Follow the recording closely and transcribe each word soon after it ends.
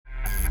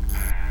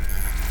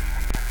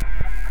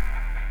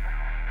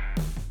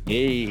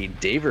Hey,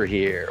 Daver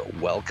here.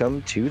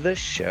 Welcome to the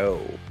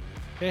show.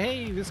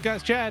 Hey, this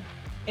guy's Chad.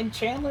 And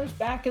Chandler's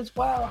back as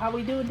well. How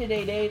we doing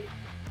today, Dave?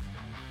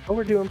 Oh,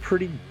 we're doing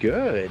pretty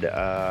good.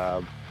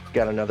 Got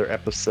another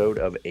episode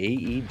of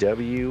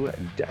AEW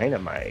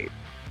Dynamite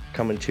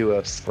coming to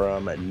us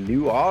from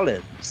New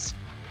Orleans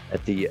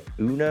at the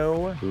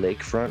Uno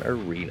Lakefront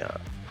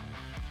Arena.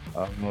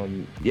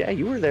 Yeah,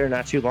 you were there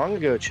not too long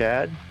ago,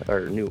 Chad,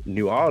 or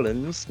New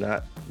Orleans,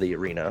 not the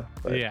arena.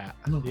 But... Yeah,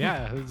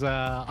 it was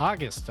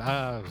August. It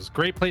was a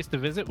great place to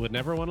visit. Would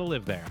never want to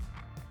live there.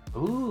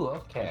 Ooh,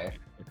 okay.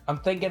 I'm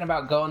thinking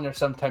about going there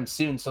sometime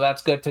soon, so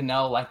that's good to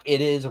know. Like,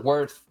 it is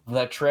worth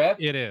the trip.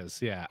 It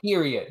is, yeah.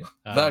 Period.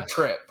 The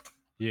trip.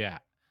 Yeah.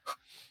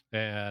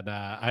 And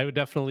I would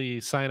definitely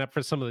sign up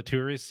for some of the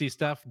touristy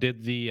stuff.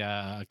 Did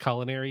the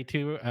culinary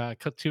tour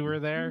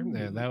there,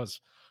 and that was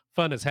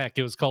fun as heck.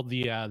 It was called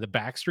the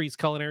Backstreets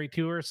Culinary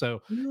Tour.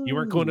 So you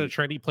weren't going to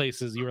trendy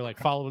places. You were like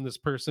following this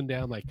person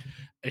down like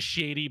a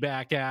shady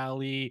back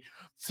alley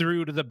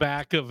through to the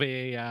back of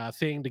a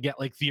thing to get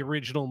like the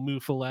original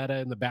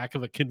muffaletta in the back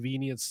of a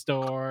convenience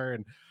store,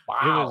 and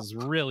it was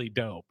really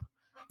dope.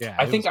 Yeah,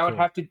 I think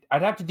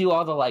I'd have to do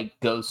all the like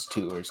ghost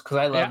tours because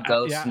I love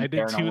ghosts. Yeah, I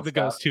did two of the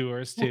ghost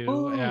tours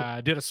too.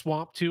 I did a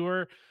swamp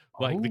tour.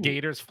 Like the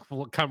gators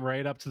come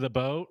right up to the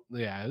boat.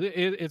 Yeah,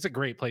 it's a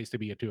great place to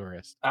be a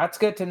tourist. That's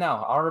good to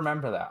know. I'll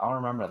remember that.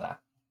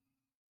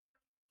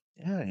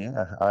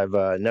 Yeah.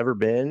 I've never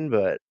been,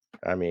 but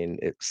I mean,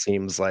 it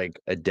seems like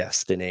a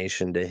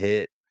destination to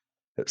hit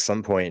at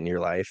some point in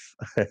your life.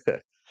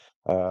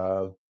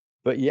 uh,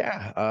 but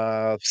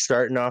yeah,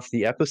 starting off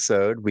the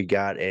episode, we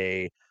got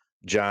a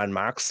John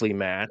Moxley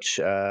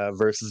match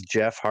versus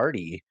Jeff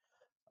Hardy.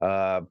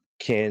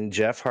 Can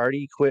Jeff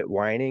Hardy quit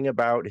whining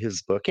about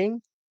his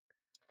booking?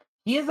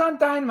 He is on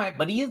Dynamite,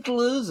 but he is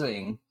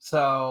losing.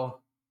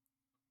 So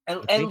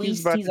at least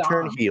he's about he's to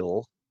turn on.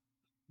 heel.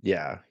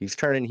 Yeah, he's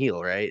turning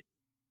heel, right?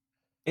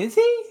 Is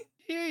he?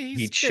 Yeah,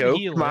 He choked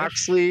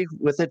Moxley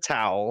with a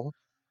towel.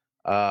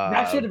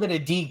 That should have been a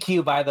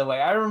DQ, by the way.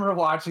 I remember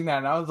watching that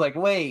and I was like,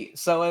 wait,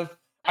 so if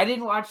I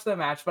didn't watch the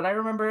match, but I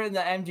remember in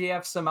the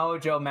MJF Samoa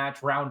Joe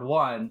match round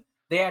 1,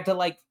 they had to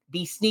like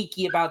be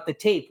sneaky about the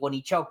tape when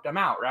he choked him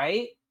out,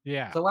 right?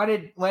 Yeah. So why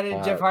did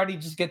Jeff Hardy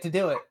just get to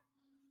do it?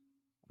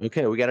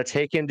 Okay, we got to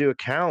take into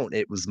account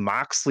it was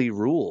Moxley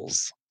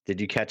rules. Did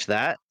you catch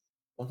that?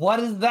 What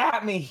does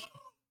that mean?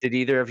 Did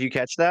either of you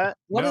catch that?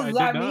 What does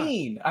that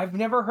mean? I've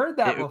never heard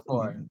that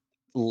before.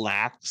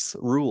 Lax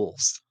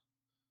rules.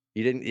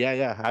 You didn't?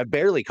 Yeah. I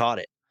barely caught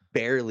it.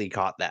 Barely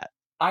caught that.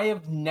 I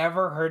have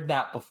never heard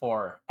that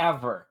before,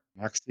 ever.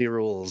 Moxley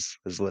rules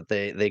is what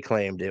they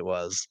claimed it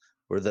was.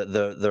 Where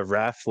the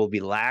ref will be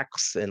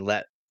lax and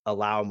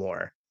allow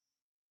more.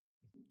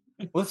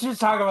 Let's just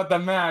talk about the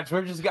match.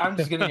 I'm just gonna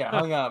get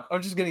hung up.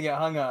 Just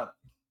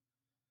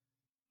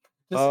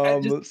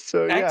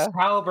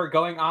Excalibur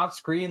going off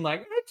screen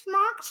like, it's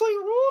Moxley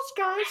rules,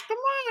 guys. Come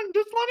on,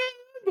 just let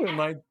it happen.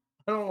 Like,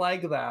 I don't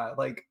like that.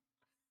 Like,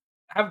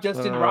 have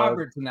Justin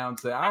Roberts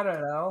announce it. I don't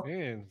know.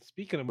 Man,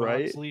 speaking of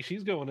Moxley,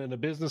 she's going into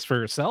business for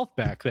herself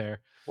back there.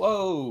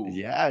 Whoa.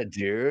 Yeah,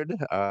 dude.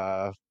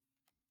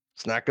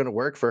 It's not gonna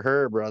work for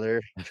her,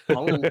 brother.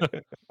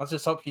 Let's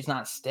just hope she's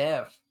not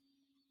stiff.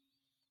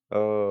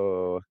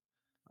 I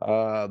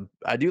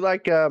do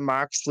like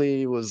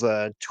Moxley was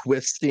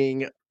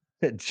twisting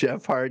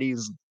Jeff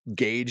Hardy's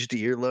gauged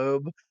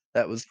earlobe.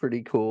 That was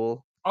pretty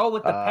cool. Oh,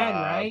 with the pen,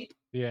 right?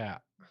 Yeah.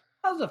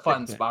 That was a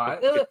fun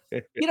spot.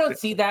 You don't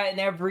see that in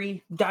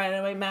every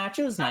Dynamite match.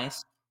 It was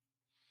nice.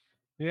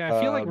 Yeah,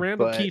 I feel like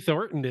Randall Keith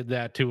Orton did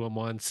that to him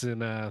once in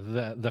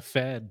the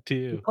Fed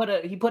too.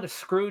 He put a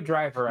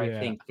screwdriver, I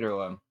think,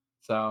 through him.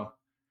 So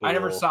I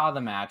never saw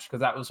the match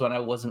because that was when I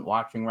wasn't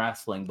watching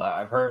wrestling, but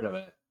I've heard of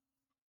it.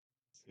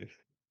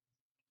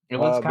 It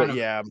was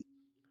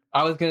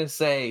I was gonna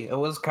say it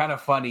was kind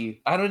of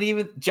funny.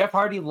 Jeff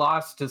Hardy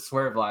lost to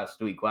Swerve last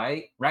week,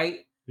 right?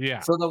 Yeah.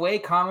 So the way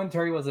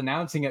commentary was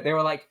announcing it, they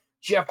were like,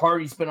 Jeff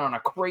Hardy's been on a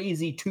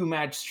crazy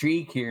 2-match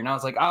streak here. And I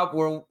was like, oh,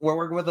 we're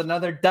working with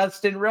another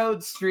Dustin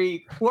Rhodes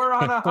streak. We're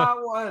on a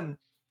hot one.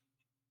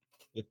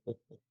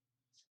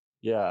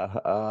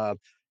 Yeah.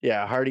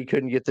 Hardy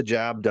couldn't get the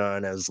job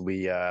done as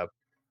we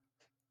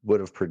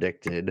would have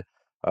predicted.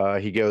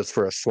 He goes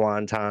for a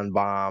swanton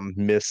bomb,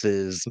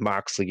 misses.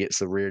 Moxley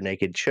gets a rear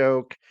naked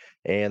choke,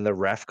 and the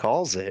ref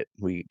calls it.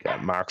 We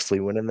got Moxley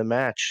winning the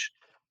match.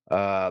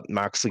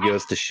 Moxley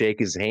goes to shake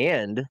his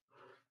hand,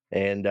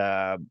 and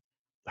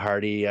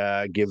Hardy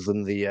gives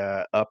him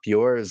the up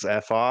yours,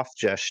 F off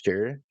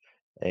gesture.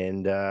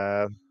 And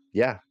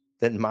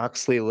then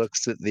Moxley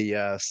looks at the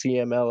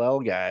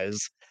CMLL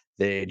guys.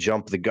 They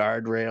jump the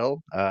guardrail,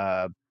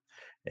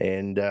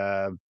 and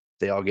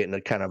they all get in a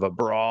kind of a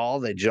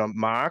brawl. They jump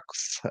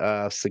Mox.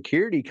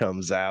 Security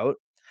comes out.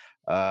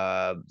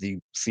 The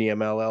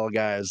CMLL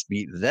guys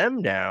beat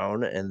them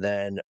down, and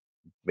then,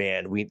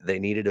 man, they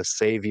needed a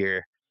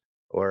savior,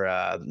 or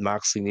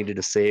Moxley needed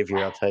a savior.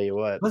 I'll tell you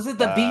what. Was it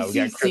the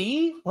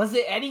BCC? Was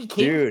it Eddie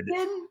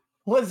Kingston?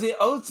 Was it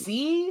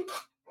OC?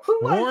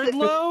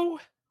 Wardlow?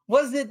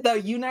 Was it the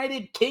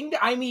United Kingdom?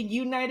 I mean,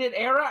 United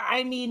Era?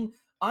 I mean,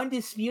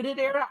 Undisputed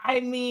Era?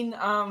 I mean,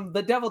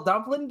 the Devil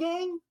Dumpling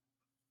Gang?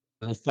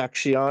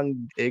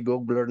 Facción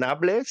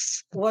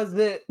Ingobernables. Was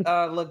it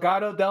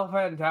Legado del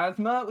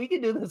Fantasma? We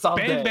can do this all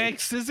Bang day. Bang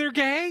Scissor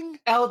Gang?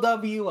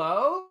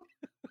 LWO?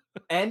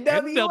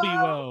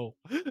 NWO?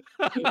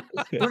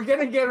 NWO. We're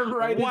gonna get it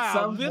right at Wow,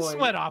 some this point.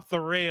 went off the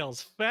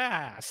rails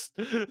fast.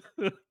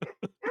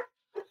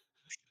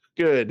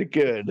 Good.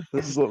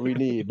 This is what we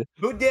need.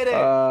 Who did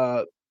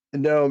it?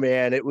 No,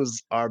 man, it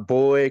was our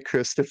boy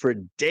Christopher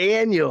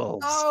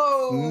Daniels,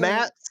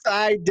 Matt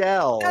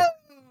Seidel, No!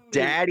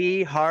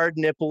 Daddy Hard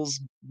Nipples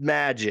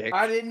Magic.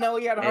 I didn't know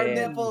he had hard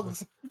and-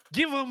 nipples.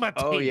 Give him a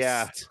taste. Oh,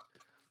 yeah.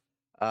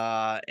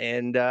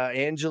 And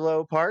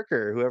Angelo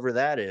Parker, whoever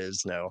that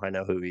is. No, I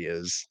know who he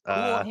is. Cool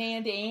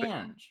Hand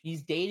Ange.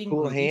 He's dating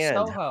Cool Ruby Hand.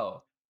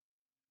 Soho.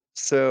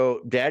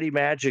 So Daddy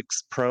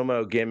Magic's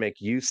promo gimmick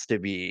used to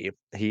be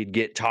he'd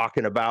get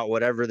talking about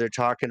whatever they're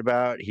talking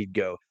about. He'd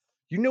go,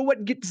 "You know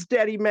what gets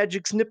Daddy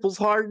Magic's nipples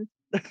hard?"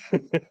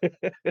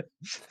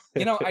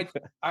 You know, I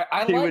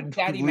He like would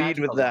Daddy lead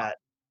Magic with a lot. that.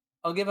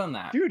 I'll give him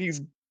that. Dude,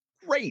 he's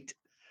great.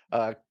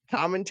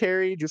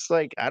 Commentary, just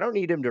like I don't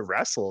need him to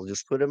wrestle.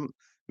 Just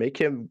make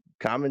him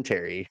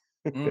commentary.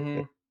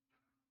 Mhm.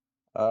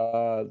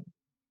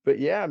 But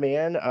yeah,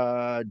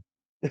 man.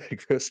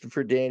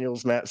 Christopher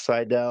Daniels, Matt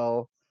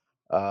Seidel.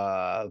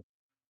 Can't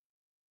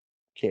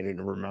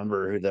even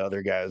remember who the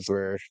other guys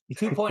were.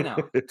 2.0.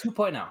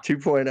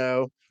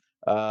 2.0.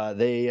 2.0.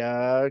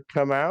 They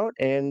come out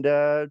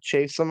and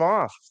chase them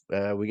off.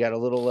 We got a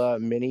little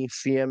mini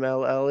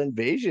CMLL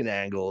invasion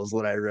angle, is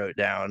what I wrote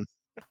down.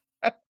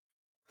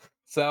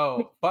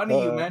 So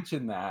funny you Uh,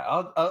 mentioned that.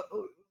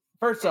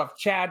 First off,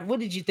 Chad, what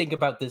did you think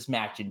about this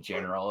match in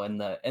general and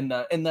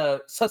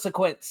the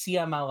subsequent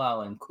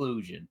CMLL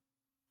inclusion?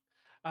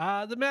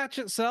 The match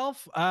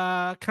itself,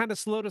 kind of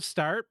slow to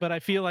start, but I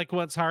feel like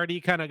once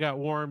Hardy kind of got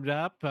warmed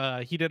up,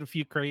 he did a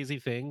few crazy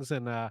things,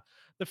 and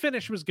the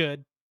finish was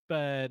good.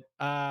 But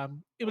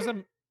it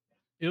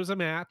was a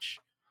match.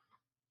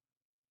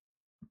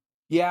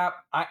 Yeah,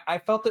 I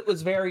felt it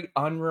was very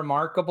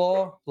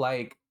unremarkable.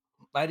 Like,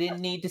 I didn't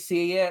need to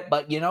see it,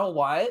 but you know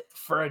what?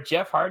 For a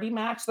Jeff Hardy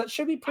match, that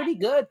should be pretty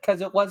good because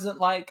it wasn't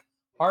like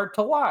hard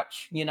to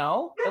watch. You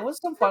know, it was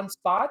some fun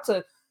spots,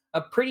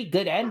 a pretty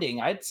good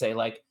ending, I'd say.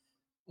 Like,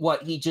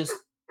 what he just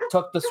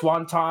took the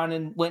swanton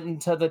and went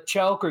into the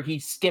choke, or he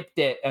skipped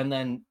it and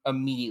then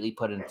immediately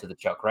put it into the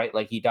choke, right?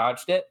 Like he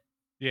dodged it.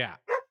 Yeah.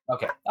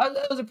 Okay,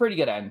 that was a pretty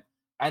good end.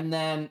 And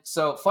then,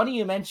 so funny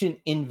you mentioned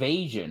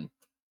Invasion,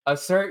 a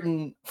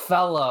certain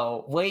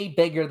fellow way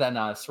bigger than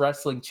us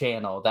wrestling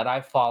channel that I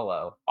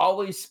follow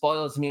always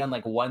spoils me on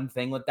like one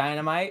thing with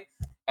Dynamite.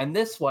 And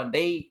this one,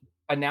 they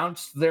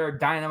announced their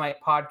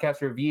Dynamite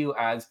podcast review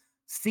as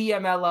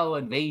CMLO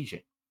Invasion.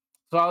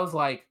 So I was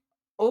like,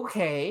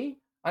 okay.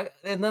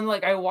 And then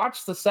like I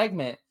watched the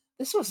segment.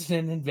 This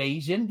wasn't an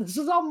invasion. This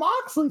is all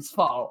Moxley's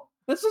fault.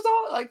 This is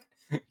all like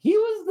he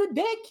was the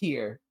dick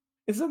here.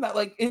 Isn't that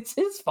like it's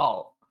his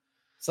fault?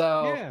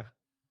 So Yeah.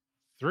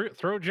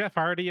 Throw Jeff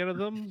Hardy into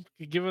them,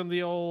 give him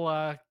the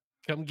old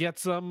come get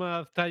some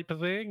type of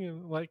thing.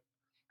 And like,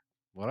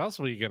 what else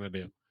were you gonna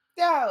do?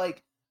 yeah,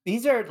 like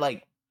these are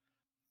like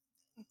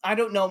I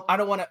don't know. I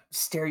don't want to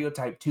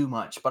stereotype too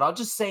much, but I'll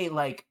just say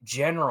like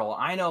general.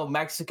 I know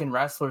Mexican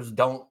wrestlers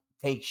don't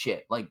take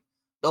shit. Like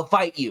they'll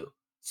fight you.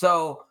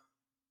 So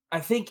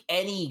I think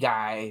any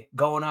guy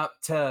going up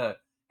to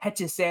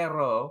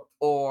Hechicero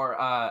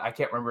or I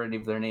can't remember any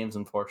of their names,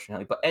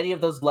 unfortunately, but any of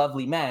those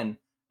lovely men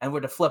and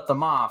were to flip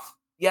them off,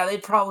 yeah,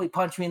 they'd probably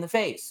punch me in the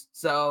face.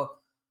 So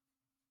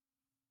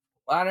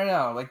I don't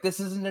know. Like this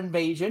is an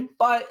invasion,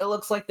 but it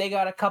looks like they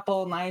got a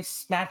couple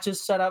nice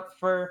matches set up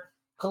for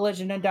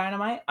Collision and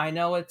Dynamite. I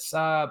know it's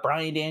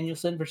Bryan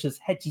Danielson versus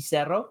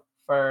Hechicero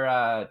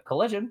for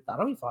Collision.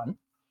 That'll be fun.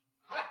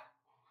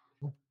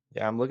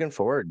 Yeah, I'm looking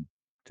forward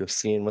to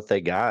seeing what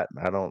they got.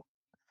 I don't.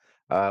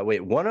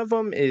 Wait, one of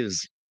them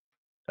is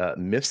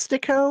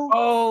Mystico. Does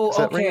Oh,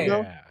 that ring a okay.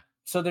 bell? Yeah.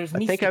 So there's I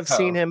think I've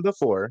seen Mystico. him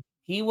before.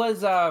 He was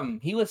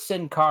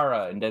Sin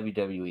Cara in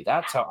WWE.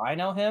 That's how I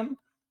know him.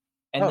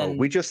 And Oh, then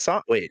we just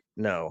saw. Wait,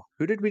 no.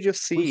 Who did we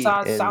just we see?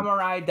 saw in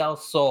Samurai del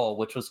Sol,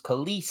 which was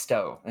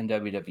Kalisto in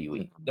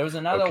WWE. There was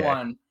another Okay.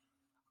 one.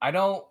 I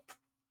don't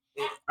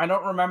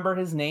remember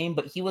his name,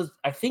 but he was,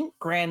 I think,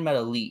 Grand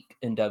Metalik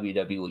in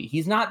WWE.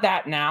 He's not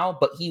that now,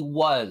 but he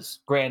was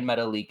Grand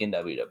Metalik in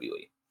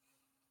WWE.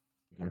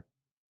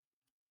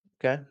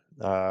 Okay.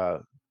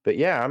 But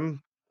yeah,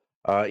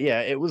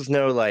 yeah, it was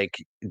no like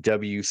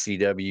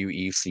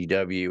WCW,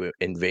 ECW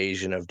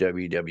invasion of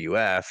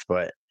WWF,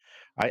 but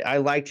I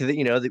liked that,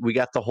 that we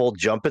got the whole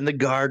jump in the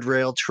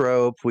guardrail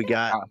trope. We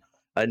got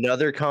Yeah.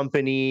 another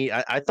company.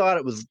 I thought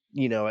it was,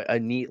 a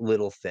neat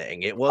little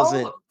thing. It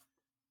wasn't Oh,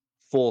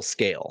 full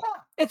scale.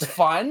 it's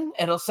fun.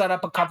 It'll set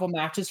up a couple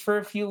matches for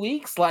a few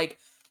weeks. Like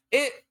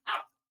it,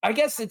 I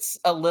guess it's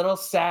a little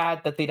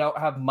sad that they don't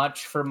have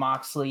much for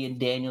Moxley and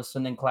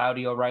Danielson and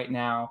Claudio right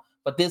now,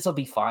 but this will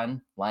be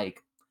fun.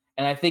 Like,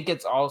 and I think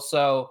it's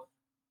also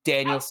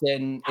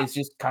Danielson is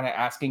just kind of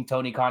asking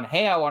Tony Khan,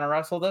 "Hey, I want to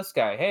wrestle this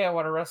guy. Hey, I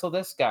want to wrestle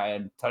this guy,"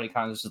 and Tony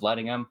Khan is just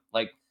letting him.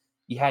 Like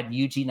you had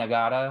Yuji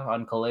Nagata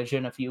on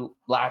Collision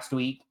last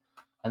week,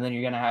 and then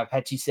you're gonna have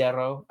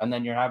Hechicero, and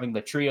then you're having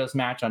the trios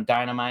match on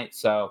Dynamite.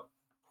 So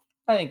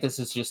I think this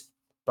is just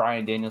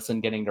Brian Danielson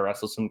getting to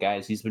wrestle some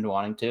guys he's been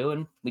wanting to,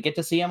 and we get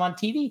to see him on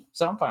TV.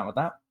 So I'm fine with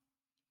that.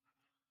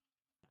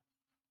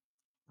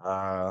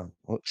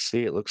 Let's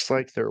see. It looks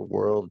like their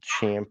world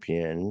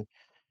champion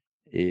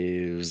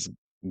is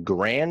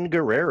Gran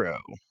Guerrero.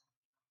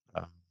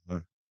 Uh,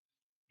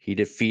 he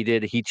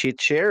defeated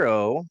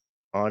Hichichero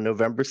on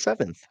November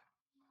 7th.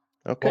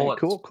 Well, Okay,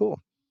 cool.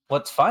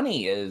 what's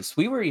funny is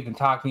we were even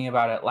talking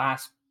about it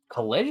last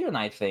Collision,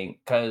 I think,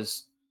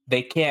 because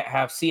they can't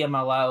have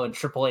CMLL and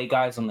AAA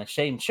guys on the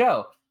same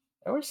show.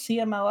 There were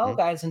CMLL Mhm.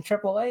 guys and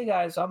AAA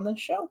guys on the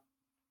show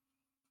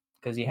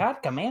because you had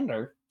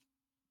Commander.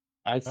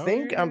 I Oh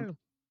think yeah.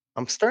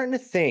 I'm starting to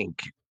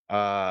think.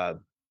 Uh,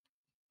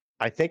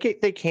 I think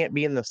they can't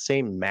be in the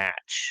same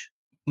match.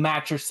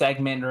 Match or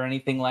segment or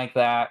anything like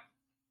that.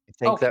 I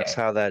think that's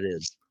Okay. how that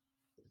is.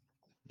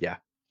 Yeah.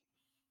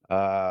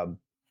 Um,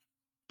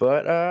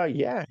 but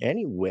yeah.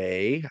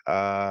 Anyway,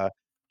 yeah,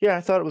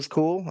 I thought it was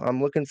cool.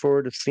 I'm looking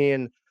forward to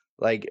seeing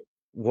like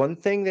one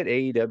thing that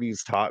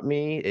AEW's taught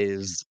me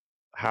is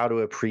how to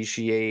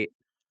appreciate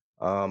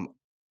um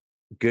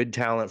good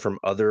talent from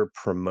other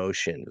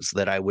promotions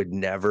that I would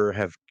never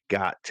have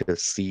got to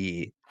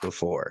see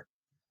before.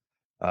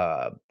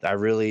 I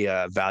really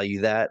value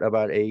that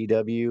about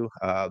AEW.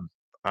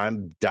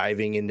 I'm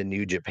diving into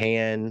New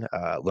Japan,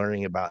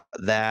 learning about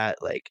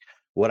that, like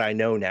what I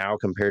know now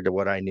compared to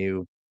what I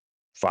knew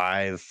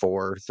 5,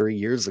 4, 3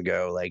 years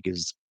ago, like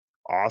is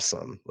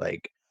awesome.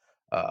 Like,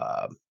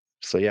 uh,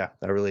 so yeah,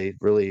 I really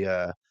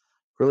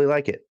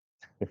like it.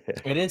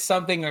 It is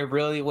something I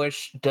really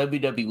wish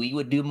WWE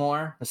would do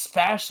more,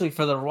 especially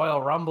for the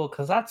Royal Rumble,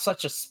 because that's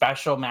such a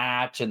special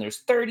match. And there's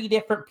 30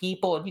 different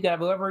people, and you can have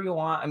whoever you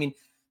want. I mean,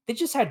 they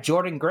just had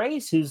Jordan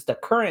Grace, who's the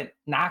current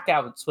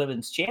Knockouts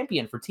Women's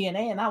Champion for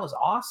TNA, and that was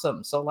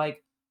awesome. So,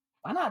 like,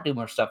 why not do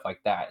more stuff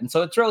like that? And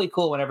so it's really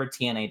cool whenever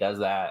TNA does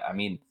that. I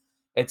mean,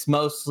 it's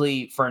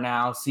mostly for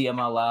now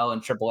CMLL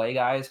and AAA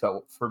guys,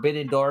 but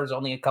Forbidden Doors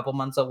only a couple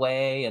months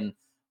away, and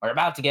we're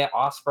about to get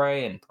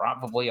Osprey and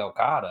probably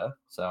Okada.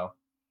 So.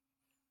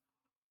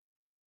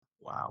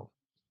 Wow.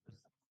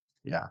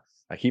 Yeah.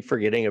 I keep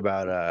forgetting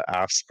about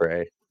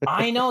Osprey.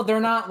 I know they're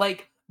not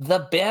like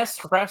the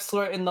best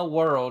wrestler in the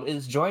world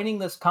is joining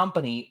this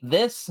company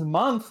this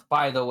month,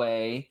 by the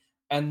way,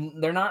 and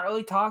they're not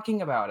really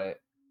talking about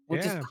it,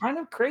 which is Yeah. kind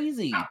of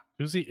crazy.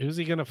 Who's he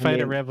gonna I fight at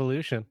mean,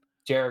 Revolution?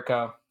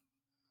 Jericho,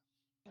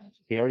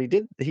 he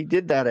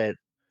did that at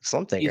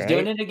something, he's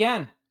doing right? it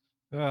again.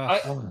 Ugh.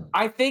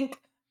 I I think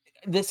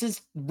this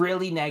is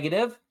really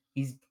negative.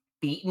 He's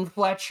beaten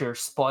Fletcher.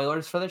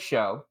 Spoilers for the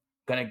show.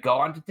 Gonna go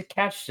on to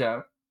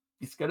Takeshita.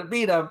 He's gonna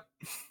beat him.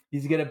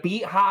 He's gonna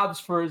beat Hobbs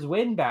for his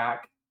win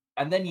back.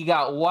 And then you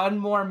got one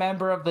more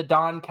member of the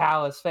Don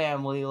Callis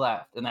family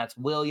left, and that's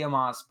William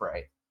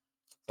Osprey.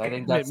 So I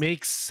think Damn, it that's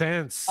makes I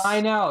sense.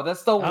 know,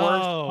 that's the worst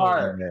Oh.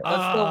 part. Yeah. That's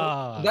the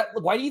Ah.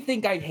 that why do you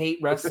think I hate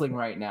wrestling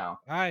right now?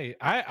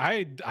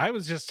 I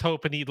was just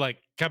hoping he'd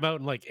like come out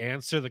and like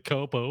answer the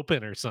Cope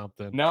Open or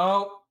something.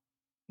 No,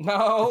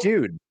 no.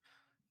 Dude,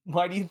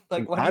 Why do you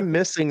I'm think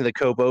missing the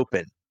Cope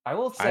Open. I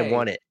will I say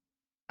want it.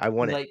 I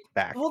want it like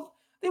back. well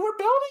they were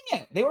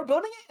building it. They were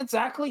building it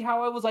exactly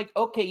how I was like,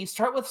 okay, you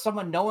start with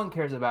someone no one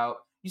cares about.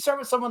 You start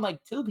with someone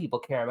like two people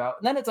care about.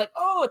 And then it's like,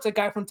 oh, it's a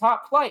guy from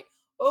Top Flight.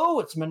 Oh,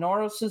 it's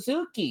Minoru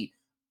Suzuki.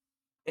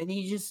 And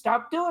you just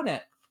stop doing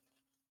it.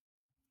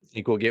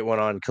 Think we'll get one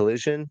on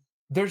Collision?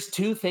 There's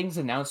two things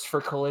announced for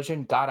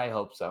Collision. God, I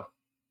hope so.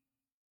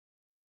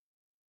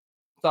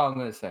 That's all I'm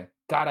gonna say.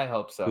 God, I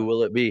hope Who so.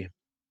 will it be?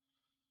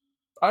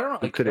 I don't Who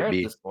really could care it at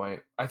be? this point.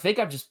 I think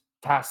I've just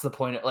passed the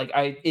point. Like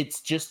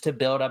it's just to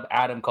build up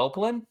Adam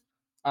Copeland.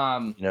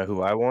 You know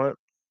who I want?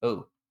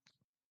 Oh,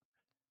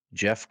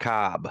 Jeff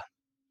Cobb.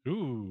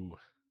 Ooh.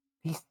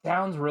 he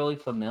sounds really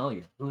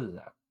familiar. Who is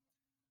that?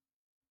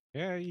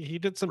 Yeah, he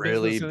did some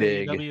Really business in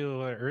big.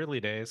 AEW early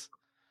days.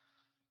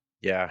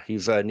 Yeah,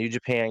 he's a New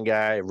Japan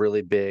guy,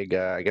 really big,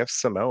 I guess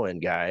Samoan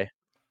guy.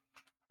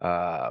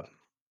 Uh,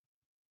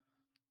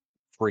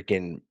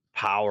 freaking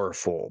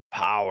powerful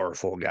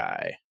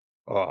guy.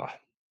 Oh,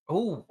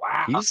 Oh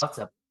wow, he's that's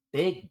a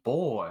big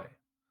boy.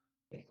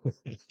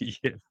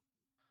 yeah.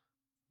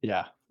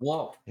 Yeah.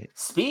 Whoa.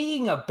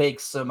 Speaking of big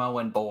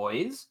Samoan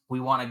boys, we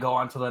want to go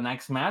on to the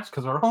next match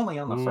because we're only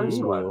on the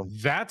first one. Ooh.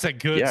 That's a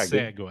good Yeah,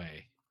 good. segue.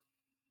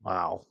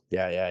 Wow.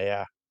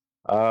 Yeah.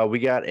 We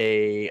got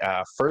a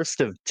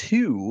first of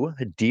two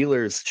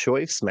dealer's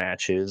choice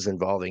matches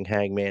involving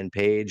Hangman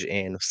Page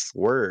and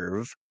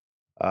Swerve.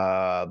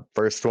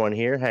 First one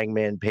here,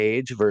 Hangman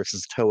Page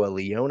versus Toa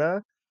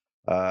Leona.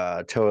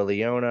 Toa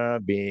Leona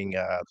being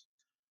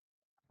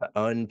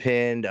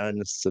unpinned,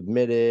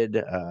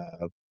 unsubmitted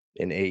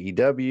in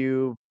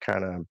AEW,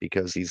 kind of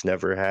because he's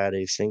never had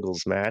a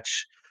singles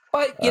match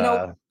But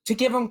Uh, to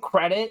give him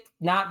credit,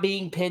 not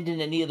being pinned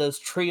in any of those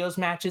trios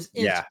matches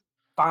is yeah,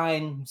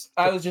 fine.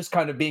 I was just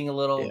kind of being a yeah.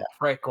 little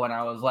prick when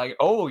I was like,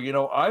 "Oh,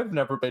 I've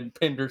never been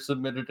pinned or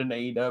submitted in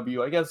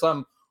AEW. I guess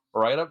I'm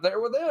right up there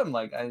with him."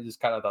 Like, I just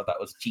kind of thought that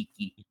was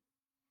cheeky.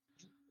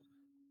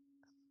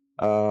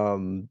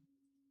 Um,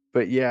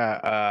 but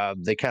yeah,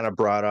 they kind of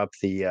brought up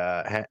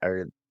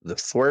or the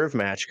Swerve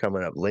match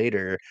coming up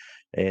later,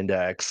 and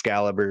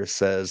Excalibur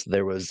says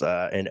there was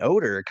an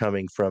odor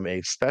coming from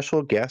a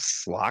special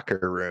guest's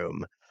locker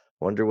room.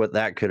 Wonder what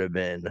that could have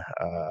been.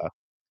 It's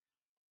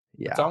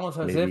Yeah, almost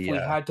as if maybe. we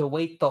had to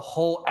wait the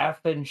whole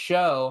effing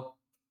show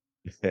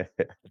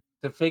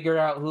to figure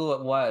out who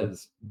it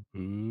was.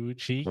 Ooh,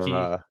 cheeky.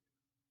 uh,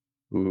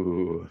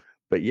 ooh,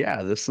 but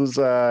yeah, this was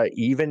a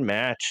even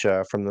match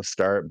from the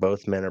start.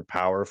 Both men are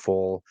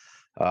powerful.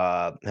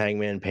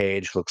 Hangman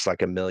Page looks like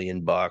 $1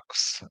 million.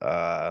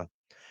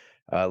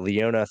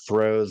 Leona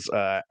throws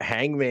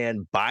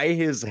Hangman by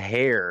his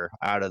hair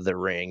out of the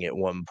ring at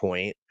one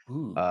point.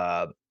 Ooh.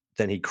 Uh,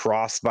 then he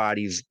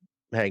crossbodies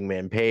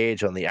Hangman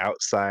Page on the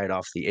outside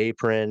off the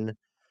apron.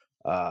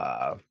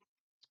 Uh,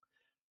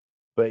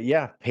 but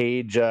yeah,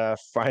 Page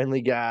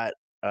finally got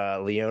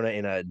Leona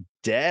in a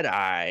dead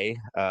eye.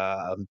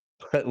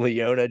 But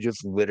Leona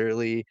just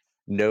literally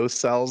no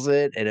sells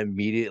it and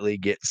immediately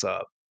gets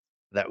up.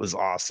 That was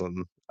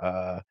awesome.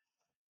 It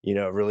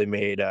really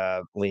made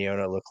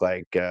Leona look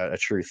like a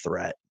true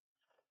threat.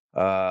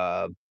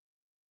 Uh,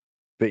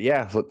 but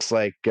yeah, looks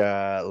like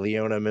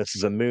Leona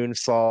misses a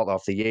moonsault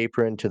off the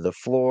apron to the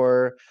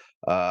floor.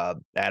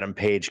 Adam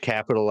Page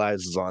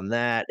capitalizes on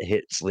that,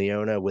 hits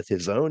Leona with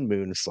his own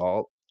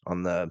moonsault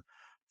on the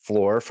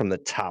floor from the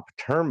top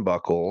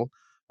turnbuckle.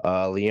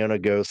 Leona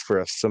goes for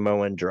a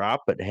Samoan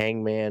drop, but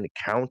Hangman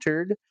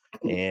countered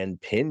and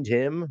pinned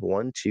him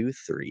 1, 2,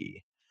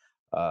 3.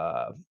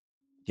 Uh,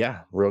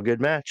 yeah, real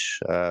good match.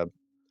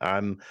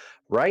 I'm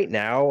right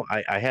now.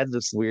 I had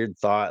this weird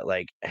thought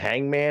like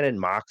Hangman and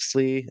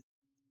Moxley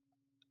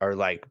are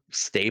like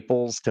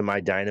staples to my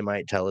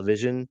Dynamite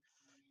television,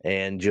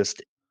 and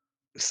just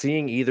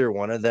seeing either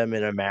one of them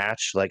in a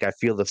match, like I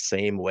feel the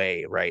same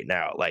way right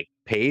now. Like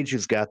Paige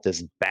has got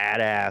this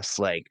badass,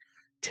 like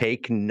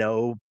take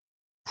no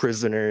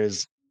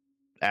prisoners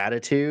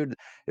attitude.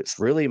 It's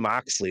really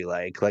Moxley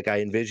like I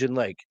envision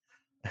like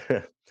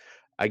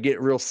I get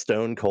real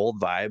stone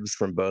cold vibes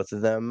from both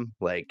of them,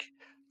 like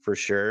for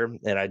sure.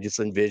 And I just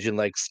envision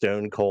like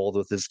Stone Cold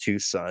with his two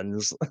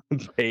sons,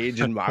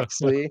 Paige and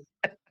Moxley.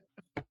 I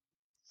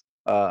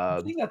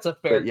Uh, think that's a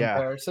fair but yeah,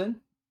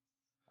 comparison.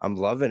 I'm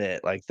loving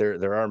it. Like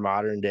there are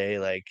modern day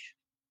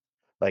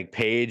like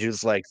Paige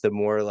is like the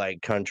more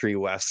like country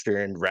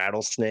western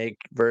rattlesnake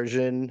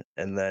version,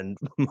 and then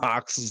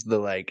Mox is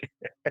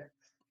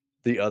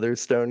the other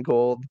Stone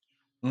Cold.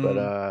 But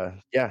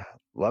Mm, yeah,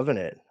 loving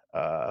it.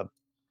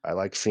 I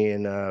like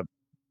seeing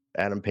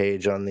Adam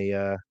Page on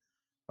the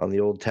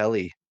old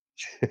telly.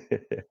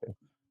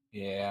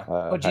 yeah.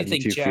 What do How you do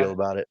you think, two feel Chad?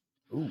 about it?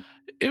 Ooh.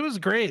 It was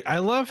great. I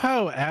love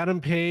how Adam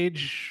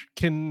Page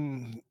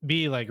can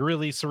be like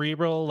really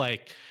cerebral.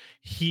 Like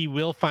he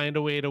will find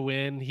a way to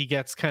win. He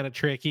gets kind of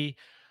tricky,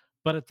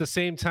 but at the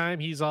same time,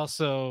 he's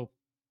also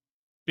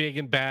big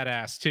and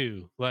badass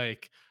too.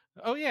 Like,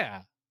 oh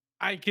yeah,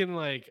 I can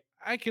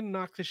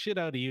knock the shit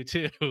out of you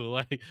too.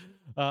 Like,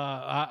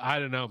 I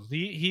don't know.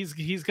 He's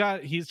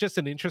just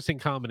an interesting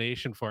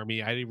combination for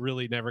me. I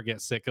really never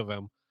get sick of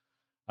him.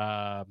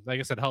 I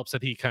guess it helps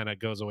that he kind of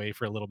goes away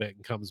for a little bit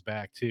and comes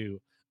back too.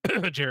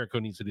 Jericho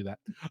needs to do that.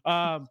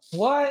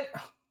 What?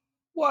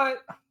 What?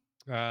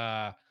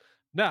 Uh,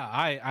 no,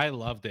 I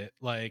loved it.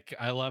 Like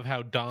I love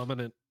how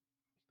dominant.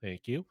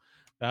 Thank you.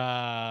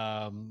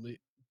 Um,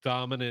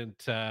 Dominant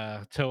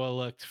Toa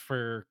looked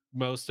for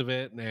most of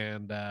it,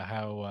 and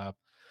how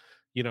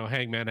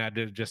Hangman had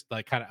to just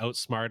like kind of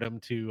outsmart him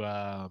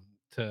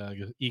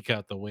to eke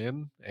out the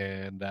win.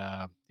 And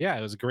yeah,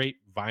 it was a great,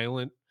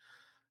 violent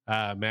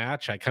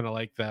match. I kind of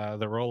like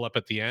the roll up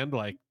at the end.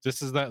 Like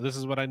this is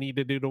what I need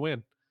to do to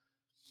win.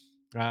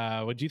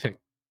 What do you think?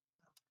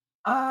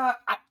 I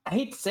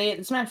hate to say it.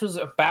 This match was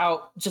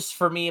about, just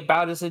for me,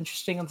 about as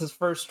interesting as his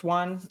first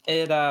one.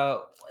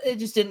 It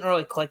just didn't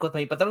really click with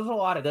me, but there was a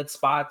lot of good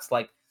spots.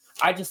 Like,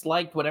 I just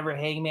liked whenever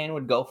Hangman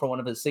would go for one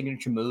of his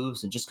signature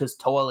moves, and just because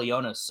Toa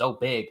Leona is so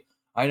big,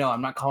 I know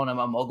I'm not calling him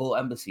a mogul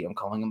embassy, I'm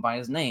calling him by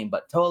his name,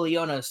 but Toa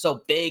Leona is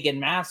so big and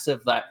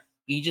massive that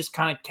he just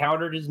kind of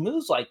countered his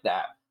moves like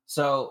that.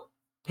 So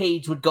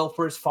Page would go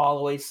for his fall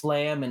away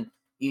slam, and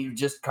he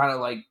just kind of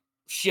like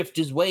shift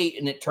his weight,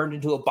 and it turned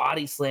into a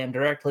body slam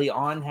directly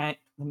on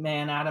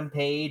man Adam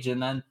Page.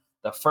 And then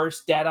the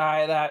first dead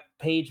eye that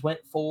Page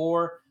went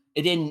for,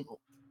 it didn't.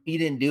 He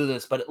didn't do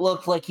this, but it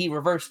looked like he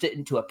reversed it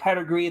into a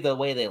pedigree the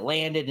way they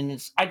landed,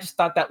 and I just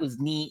thought that was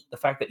neat. The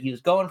fact that he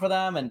was going for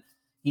them and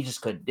he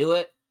just couldn't do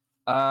it.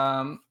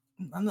 Um,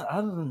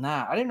 Other than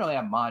that, I didn't really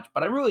have much,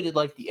 but I really did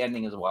like the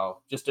ending as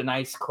well. Just a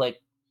nice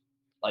click,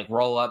 like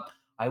roll up.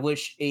 I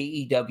wish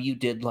AEW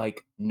did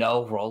like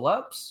no roll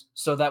ups,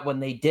 so that when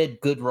they did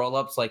good roll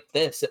ups like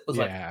this, it was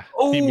like, Yeah,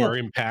 be more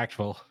oh,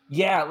 impactful.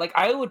 yeah, like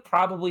I would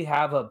probably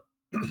have a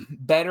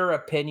better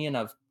opinion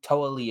of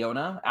Toa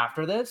Leona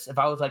after this if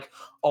I was like,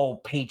 oh,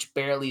 Paige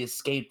barely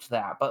escaped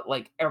that. But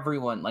like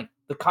everyone, like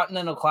the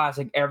Continental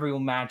Classic, every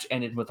match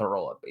ended with a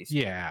roll up,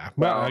 basically. Yeah,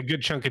 So, a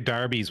good chunk of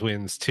Darby's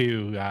wins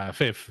too.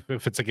 If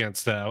it's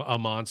against a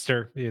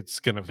monster, it's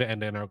gonna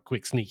end in a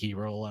quick sneaky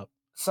roll up.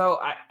 so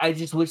I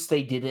just wish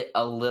they did it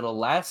a little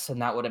less,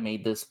 and that would have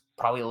made this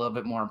probably a little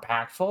bit more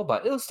impactful,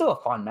 but it was still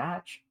a fun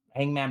match.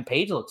 Hangman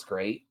Page looks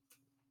great.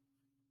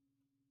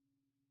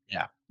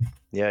 Yeah.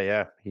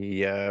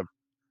 Yeah.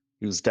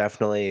 He was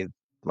definitely,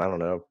 I don't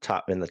know,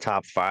 top in the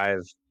top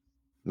 5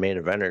 main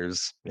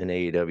eventers in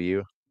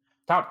AEW.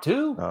 Top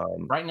 2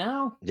 Um, right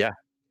now. yeah.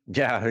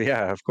 Yeah,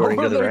 according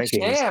to Over the their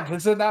rankings. champ.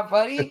 Isn't that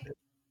funny?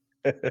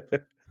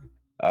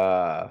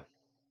 uh,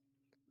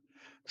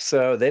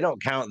 so they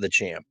don't count the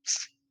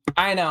champs.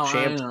 I know, I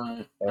Champs.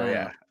 know, Oh I know.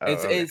 yeah.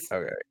 It's Oh, it's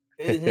okay.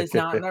 it's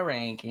not in the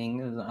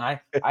rankings.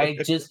 I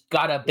just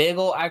got a big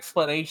old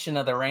explanation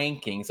of the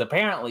rankings,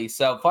 apparently.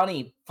 So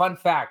fun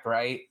fact,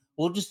 right?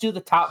 We'll just do the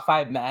top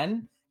 5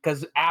 men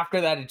because after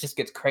that it just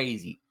gets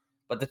crazy.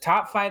 But the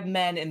top 5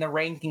 men in the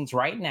rankings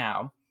right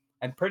now,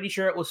 I'm pretty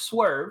sure it was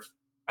Swerve,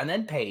 and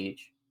then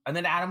Page, and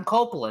then Adam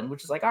Copeland,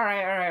 which is like, all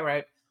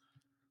right.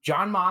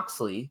 John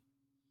Moxley.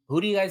 Who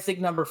do you guys think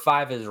number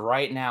 5 is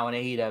right now in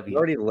You AEW?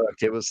 already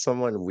looked. It was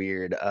someone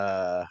weird.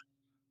 I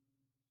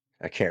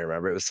can't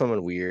remember. It was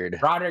someone weird.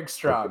 Roderick Like,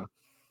 Strong.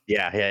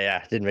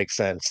 yeah. Didn't make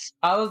sense.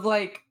 I was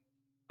like,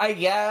 I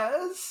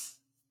guess.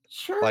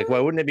 Like, why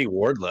Sure. wouldn't it be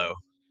Wardlow?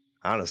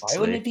 Why wouldn't it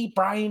Honestly, be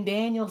Brian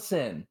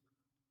Danielson?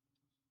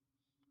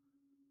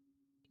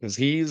 because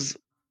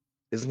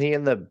isn't he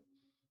in the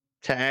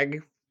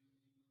tag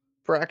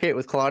bracket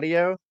with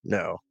Claudio?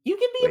 No. You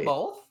can be in Wait.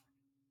 both.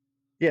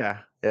 Yeah.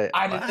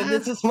 And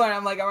this is why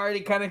I'm like, I'm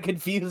already kind of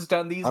confused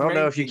on these I don't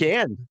know if you rankings.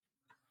 can.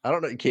 I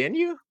don't know. Can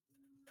you?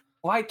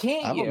 Why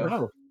can't I don't you?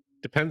 know.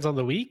 Depends on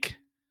the week.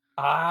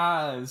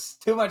 It's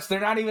too much. They're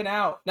not even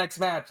out. Next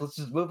match. Let's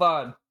just move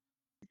on.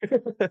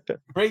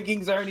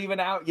 Rankings aren't even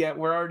out yet.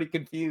 We're already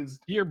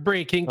confused. You're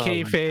breaking Oh my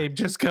kayfabe.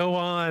 Just go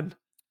on.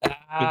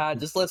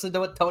 Just listen to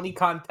what Tony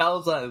Khan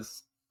tells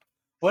us.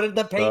 What did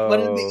the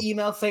Oh.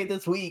 email say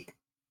this week?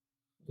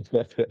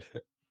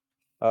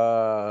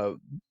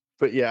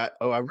 But yeah.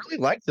 Oh, I really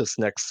like this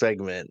next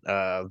segment.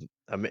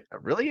 I'm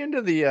really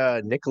into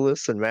the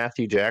Nicholas and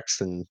Matthew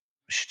Jackson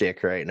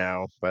shtick right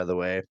now. By the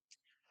way.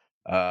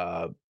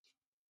 Uh,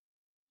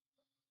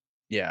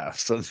 yeah.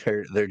 So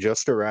they're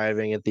just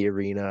arriving at the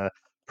arena.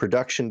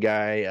 Production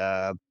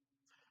guy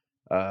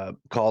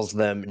calls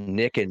them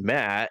Nick and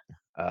Matt.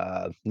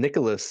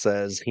 Nicholas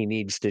says he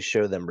needs to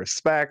show them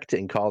respect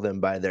and call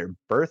them by their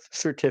birth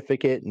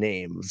certificate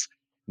names,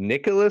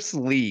 Nicholas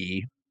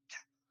Lee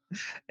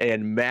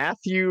and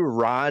Matthew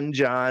Ron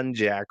John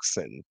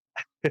Jackson.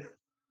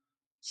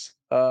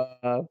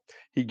 Uh,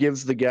 he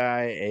gives the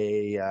guy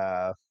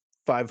a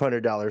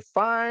 $500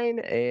 fine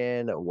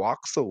and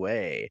walks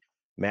away.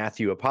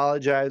 Matthew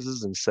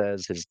apologizes and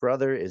says his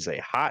brother is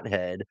a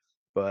hothead,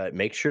 but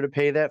make sure to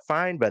pay that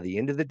fine by the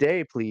end of the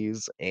day,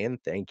 please, and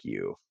thank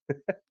you.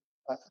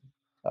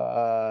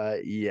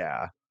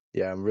 Yeah.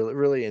 Yeah, I'm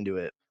really into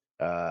it.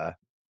 Uh,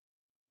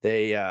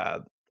 they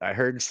I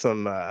heard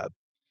some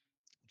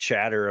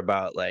chatter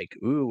about like,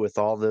 ooh, with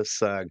all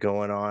this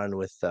going on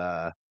with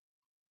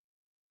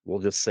we'll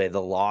just say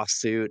the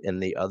lawsuit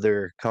and the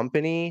other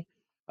company,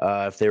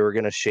 if they were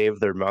gonna shave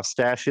their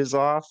mustaches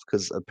off,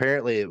 because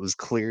apparently it was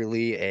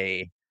clearly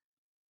a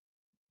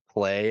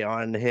play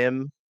on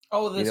him.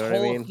 Oh, You this know what I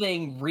whole mean?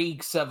 thing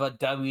reeks of a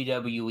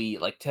WWE.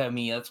 Like to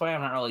me, that's why I'm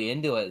not really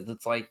into it.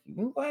 It's like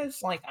you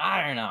guys, like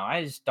I don't know.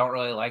 I just don't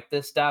really like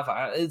this stuff.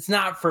 It's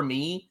not for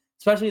me,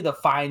 especially the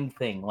fine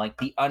thing, like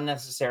the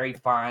unnecessary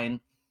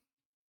fine.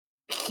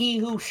 He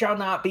who shall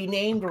not be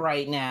named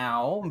right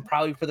now, and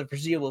probably for the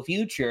foreseeable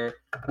future,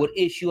 would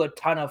issue a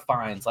ton of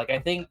fines. Like I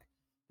think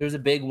there's a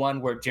big one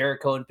where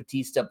Jericho and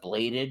Batista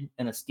bladed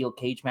in a steel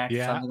cage match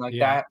or something like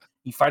Yeah. that.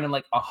 You fine him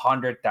like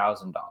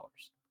 $100,000.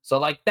 So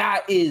like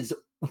that is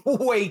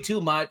way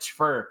too much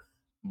for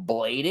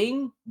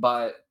blading,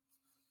 but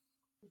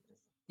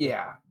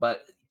yeah,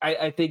 but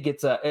I think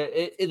it's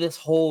this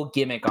whole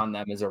gimmick on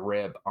them is a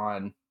rib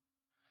on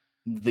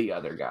the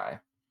other guy.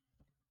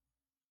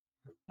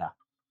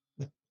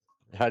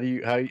 How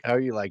are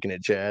you liking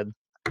it, Chad?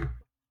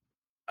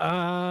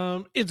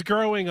 It's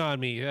growing on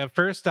me. At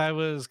first I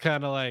was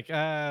kind of like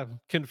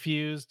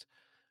confused.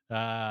 Then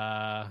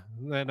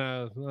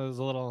I was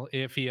a little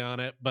iffy on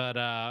it, but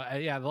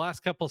yeah, the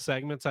last couple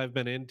segments I've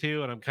been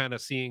into, and I'm kind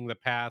of seeing the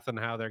path and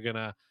how they're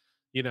gonna,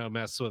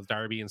 mess with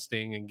Darby and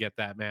Sting and get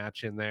that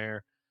match in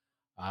there.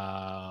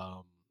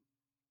 Um,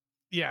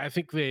 yeah, I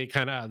think they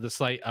kind of the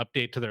slight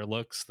update to their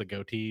looks, the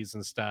goatees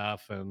and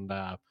stuff, and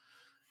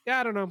yeah,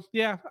 I don't know.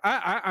 Yeah,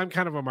 I'm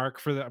kind of a mark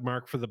for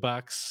the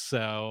Bucks.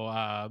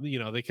 So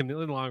they can in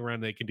the long run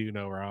they can do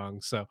no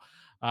wrong. So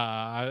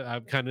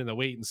I'm kind of in the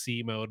wait and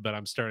see mode, but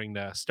I'm starting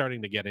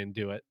to get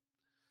into it.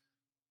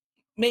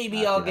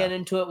 Maybe I'll Yeah. get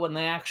into it when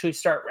they actually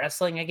start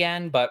wrestling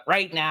again, but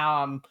right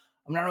now I'm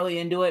not really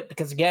into it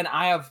because again,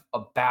 I have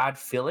a bad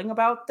feeling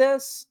about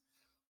this.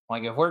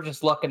 Like if we're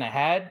just looking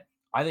ahead,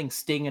 I think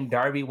Sting and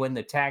Darby win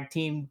the tag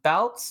team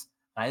belts.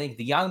 And I think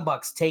the Young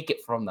Bucks take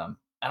it from them.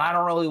 And I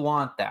don't really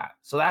want that.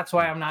 So that's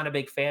why I'm not a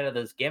big fan of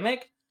this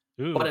gimmick.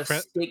 Ooh, But if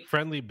Sting,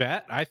 friendly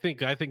bet. I think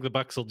the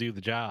Bucks will do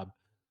the job.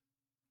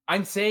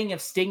 I'm saying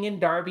if Sting and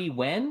Darby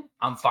win,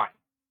 I'm fine.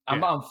 I'm,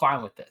 Yeah. I'm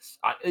fine with this.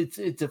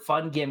 It's a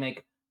fun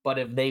gimmick, but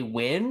if they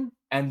win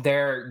and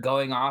they're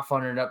going off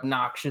on an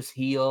obnoxious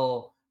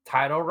heel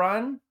title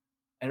run,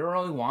 I don't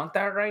really want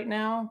that right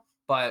now.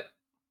 But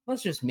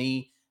that's just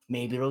me.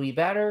 Maybe it'll be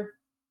better.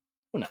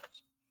 Who knows?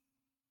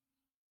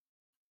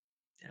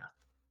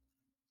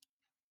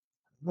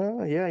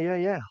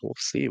 Yeah. We'll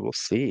see. We'll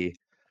see.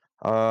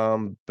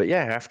 But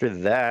yeah, after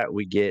that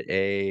we get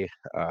a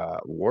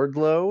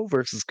Wardlow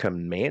versus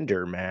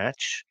Commander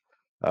match.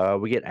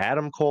 We get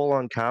Adam Cole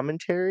on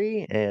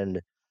commentary,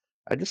 and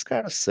I just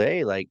gotta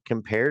say, like,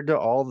 compared to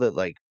all the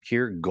like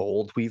pure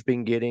gold we've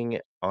been getting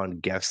on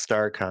guest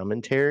star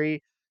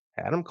commentary,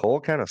 Adam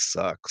Cole kind of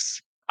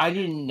sucks. I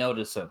didn't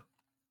notice him.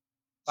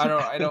 I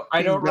don't. I don't. I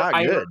He's don't.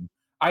 not good.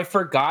 I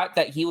forgot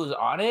that he was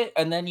on it,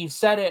 and then you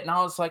said it, and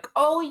I was like,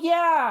 "Oh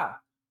yeah,"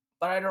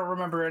 but I don't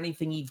remember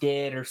anything he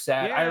did or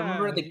said. I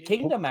remember Yeah. the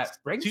Kingdom at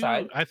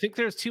ringside. I think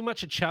there's too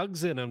much of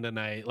chugs in him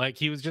tonight. Like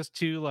he was just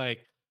too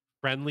like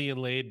friendly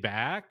and laid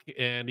back,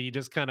 and he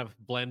just kind of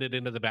blended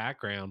into the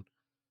background.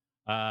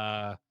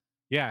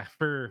 Yeah,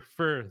 for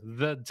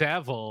the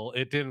devil,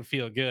 it didn't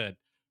feel good.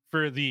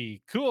 For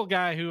the cool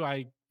guy who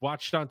I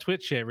watched on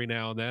Twitch every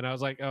now and then, I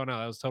was like, oh no,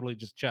 that was totally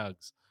just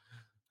chugs.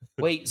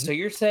 Wait, so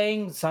you're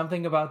saying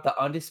something about the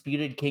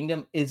Undisputed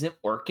Kingdom isn't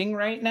working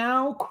right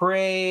now?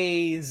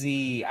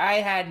 Crazy! I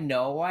had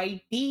no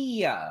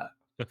idea.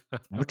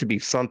 Look to be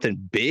something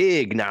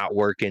big not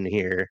working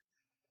here.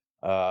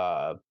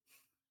 Uh,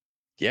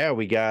 yeah,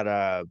 we got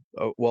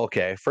well,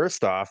 okay.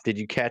 First off, did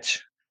you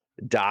catch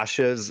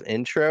Dasha's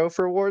intro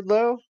for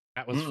Wardlow?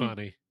 That was Mm,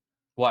 funny.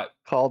 what?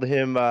 Called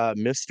him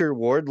Mr.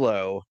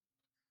 Wardlow.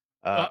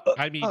 Uh,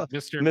 I mean,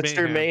 Mr.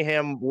 Mr. Mayhem.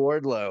 Mayhem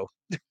Wardlow.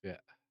 Yeah.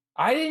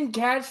 I didn't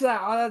catch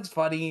that. Oh, that's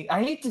funny.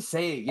 I hate to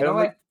say it. You I know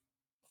only what?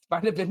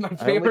 Might have been my I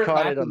only favorite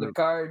caught match it on on the the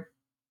card.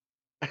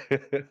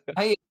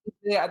 I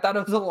thought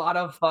it was a lot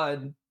of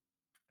fun.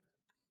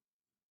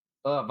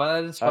 But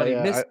that is funny. I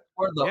Mr.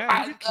 Wardlow.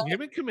 Yeah,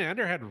 him and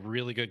Commander had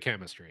really good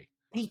chemistry.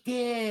 They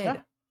yeah.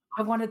 did.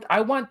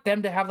 I want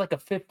them to have like a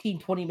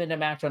 15-20 minute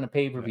match on a Yeah.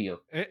 pay-per-view.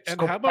 Just And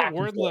go how about back and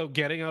forth. Wardlow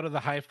getting out of the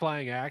high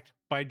flying act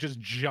by just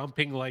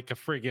jumping like a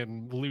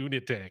friggin'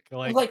 lunatic?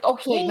 Like, Like,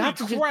 okay,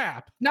 holy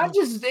crap. not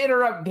just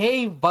interrupt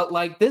Dave, but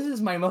like this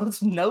is my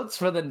most notes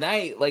for the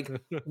night. Like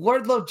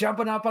Wardlow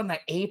jumping up on the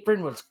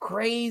apron was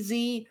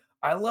crazy.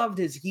 I loved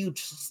his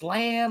huge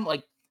slam.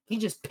 Like he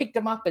just picked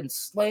him up and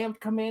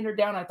slammed Commander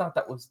down. I thought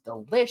that was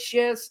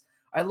delicious.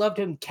 I loved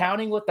him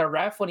counting with the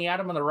ref when he had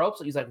him on the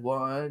ropes. He's like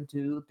 1,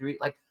 2, 3.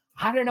 Like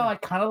I don't know. I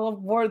kind of love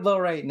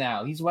Wardlow right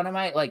now. He's one of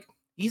my like.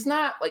 He's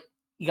not like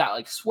you got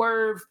like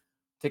Swerve,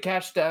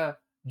 Takeshita,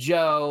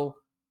 Joe,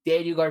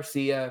 Daniel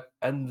Garcia,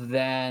 and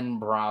then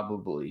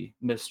probably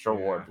Mr.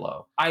 Yeah.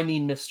 Wardlow. I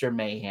mean, Mr.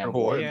 Mayhem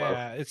Wardlow. Wardlow.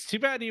 Yeah, it's too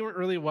bad you weren't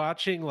really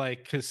watching,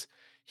 like, because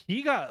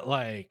he got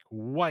like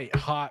white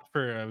hot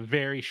for a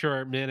very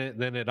short minute,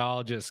 then it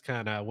all just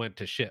kind of went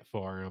to shit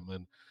for him.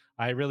 And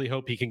I really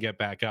hope he can get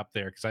back up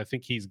there because I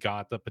think he's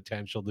got the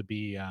potential to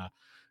be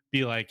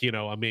like a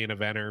main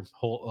eventer,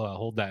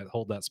 hold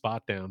that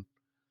spot down.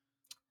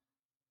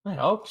 I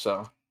hope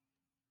so.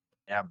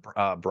 Yeah,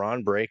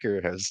 Braun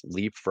Breaker has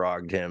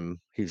leapfrogged him.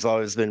 He's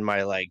always been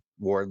my like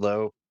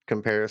Wardlow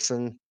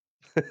comparison.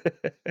 Well,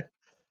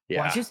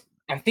 Yeah,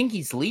 I think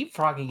he's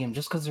leapfrogging him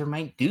just because they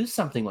might do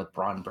something with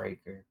Braun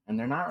Breaker, and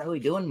they're not really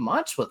doing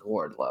much with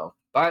Wardlow.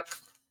 But I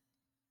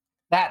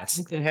that's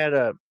think they had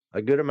a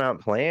good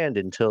amount planned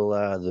until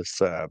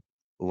this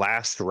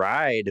last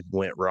ride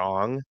went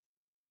wrong.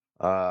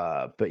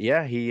 But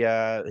yeah, he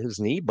his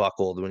knee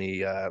buckled when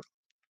he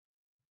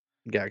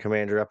got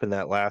Commander up in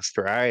that last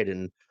ride,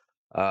 and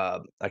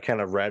I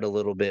kind of read a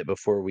little bit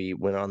before we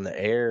went on the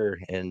air,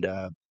 and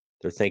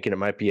they're thinking it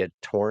might be a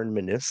torn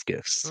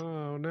meniscus.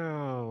 Oh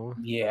no.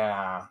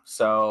 yeah.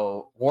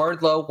 So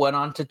Wardlow went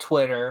onto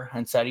Twitter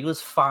and said he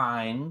was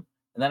fine.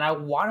 And then I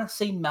want to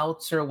say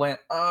Meltzer went,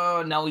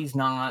 "Oh no, he's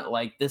not.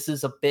 Like this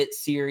is a bit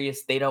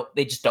serious. They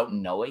just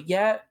don't know it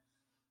yet."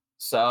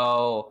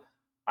 So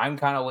I'm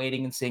kind of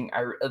waiting and seeing.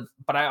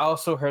 But I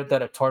also heard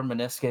that a torn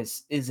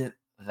meniscus isn't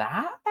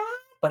that bad.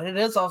 But it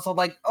is also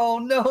like, oh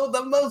no,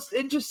 the most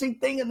interesting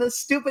thing in this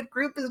stupid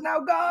group is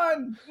now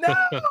gone. No.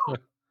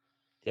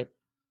 Yep.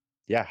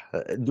 Yeah.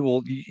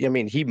 Well, I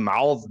mean, he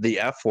mouthed the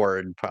F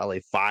word probably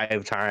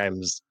 5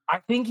 times, I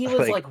think he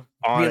was like like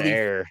on really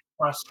air.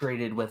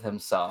 frustrated with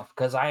himself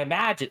because I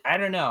imagine, I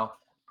don't know.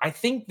 I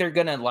think they're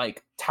gonna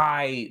like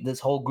tie this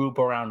whole group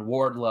around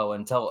Wardlow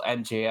until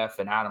MJF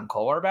and Adam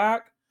Cole are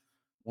back,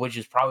 which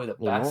is probably the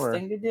best More.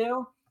 thing to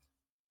do.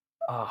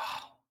 Oh,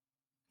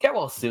 get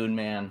well soon,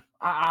 man.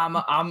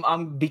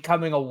 I'm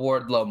becoming a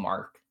Wardlow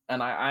mark,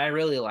 and I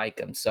really like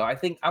him. So I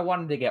think I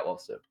wanted to get well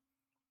soon.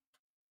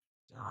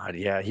 God,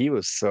 yeah, he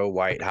was so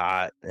white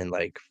hot and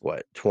like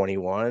what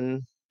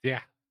 21.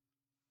 Yeah.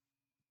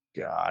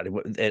 God,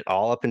 and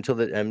all up until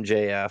the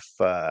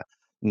MJF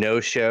no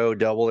show,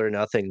 double or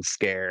nothing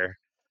scare,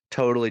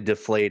 totally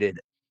deflated.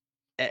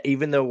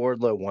 Even though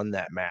Wardlow won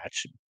that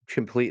match,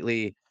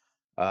 completely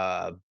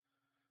uh,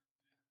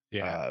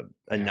 Yeah. Yeah.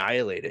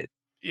 annihilated,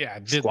 Yeah.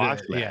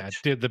 squash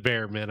match. Did the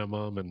bare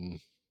minimum and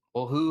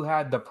Well, who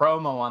had the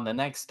promo on the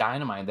next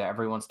Dynamite that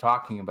everyone's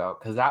talking about?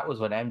 Because that was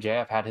when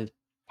MJF had his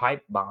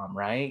pipe bomb,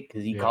 right?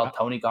 Because he yeah. called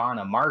Tony Khan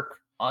a mark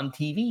on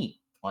TV.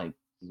 Like,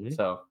 Mhm.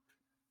 so,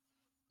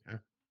 Yeah.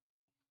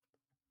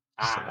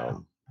 ah,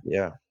 So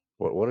yeah,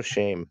 what a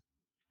shame.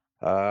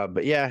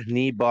 But yeah,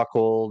 knee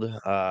buckled.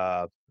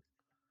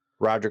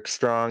 Roderick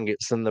Strong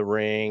gets in the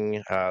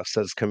ring,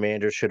 says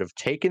Commander should have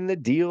taken the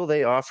deal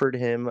they offered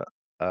him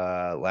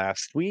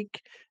last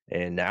week,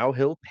 and now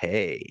he'll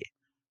pay.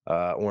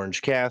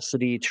 Orange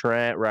Cassidy,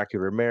 Trent, Rocky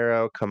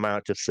Romero come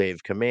out to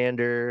save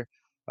Commander.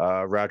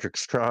 Roderick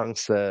Strong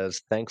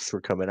says, "Thanks for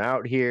coming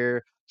out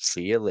here.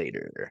 See you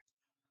later."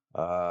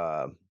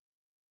 Uh,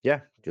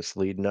 yeah, just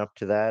leading up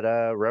to that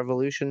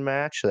Revolution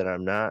match that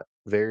I'm not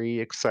very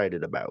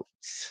excited about.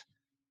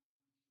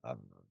 Um,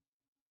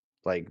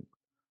 like,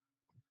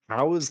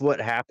 how is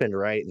what happened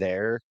right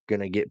there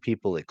gonna get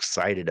people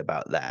excited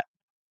about that?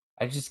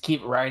 I just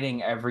keep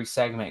writing every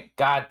segment.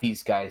 God,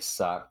 these guys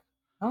suck.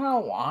 I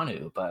don't want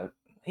to, but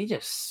they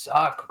just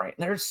suck, right?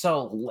 They're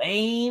so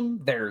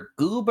lame. They're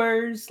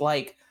goobers.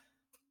 Like,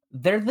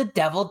 they're the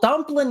devil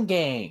dumpling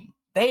game.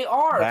 They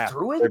are Yeah,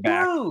 through they're and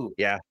back. through.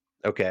 Yeah.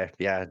 Okay.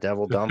 Yeah,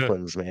 devil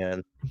dumplings,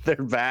 man. They're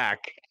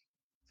back.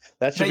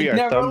 That should They be our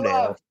never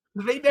thumbnail. left.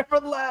 They never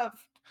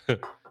left.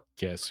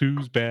 Guess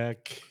who's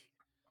back?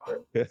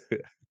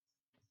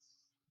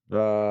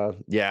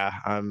 Yeah,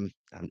 I'm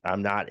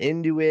not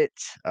into it.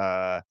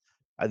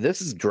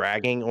 This is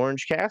dragging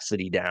Orange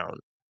Cassidy down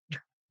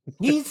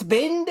He's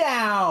been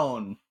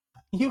down.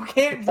 You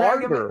can't drag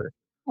him in. farther.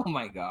 Oh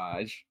my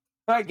gosh.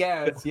 I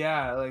guess,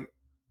 yeah. Like,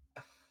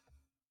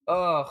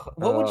 ugh. Uh,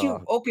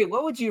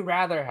 What would you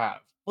rather have?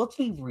 Let's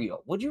be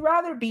real. Would you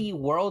rather be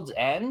World's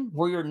End,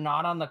 where you're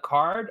not on the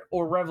card,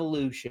 or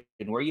Revolution,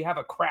 where you have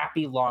a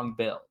crappy long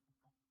bill?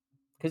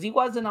 Because he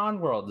wasn't on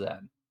World's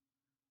End,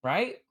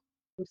 right?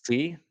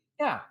 see,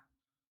 Yeah.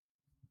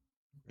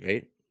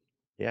 right?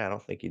 Yeah, I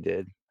don't think he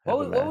did have a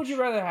What would you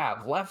match. rather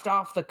have? Left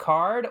off the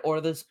card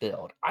or this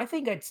build? I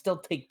think I'd still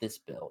take this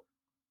build.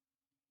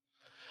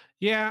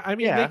 Yeah, I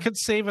mean, they Yeah, could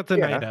save it the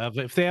yeah. night of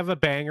if they have a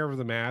banger of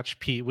the match,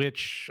 Pete.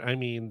 Which I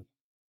mean,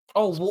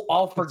 Oh, we'll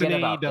all it's an forget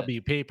about this.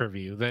 AEW pay per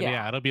view. Then Yeah.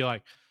 yeah, it'll be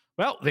like,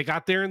 well, they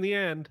got there in the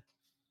end.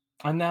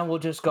 And then we'll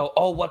just go,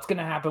 oh, what's going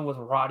to happen with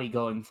Roddy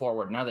going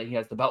forward now that he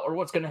has the belt? Or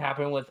what's going to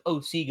happen with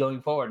OC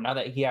going forward now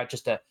that he had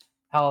just a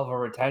hell of a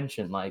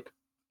retention? Like,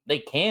 they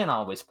can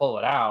always pull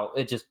it out.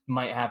 It just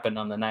might happen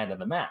on the night of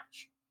the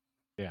match.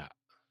 Yeah,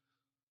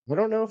 I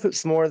don't know if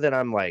it's more that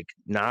I'm like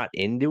not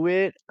into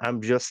it.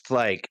 I'm just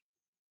like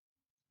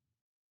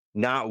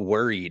not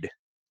worried.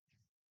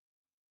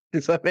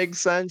 Does that make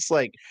sense?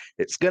 Like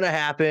it's gonna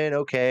happen,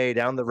 okay,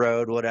 down the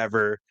road,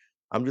 whatever.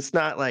 I'm just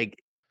not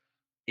like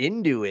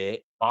into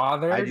it. I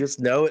Bothered? just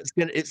know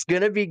it's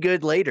gonna be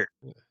good later.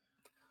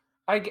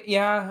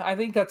 Yeah, I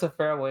think that's a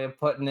fair way of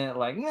putting it.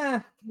 Like, nah,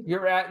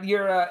 you're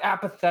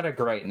apathetic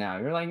right now.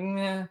 You're like,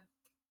 nah,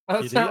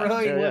 that's it not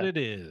is Yeah, really. what yeah. it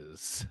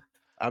is.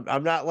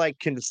 I'm not like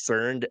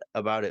concerned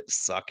about it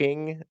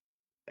sucking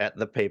at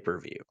the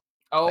pay-per-view.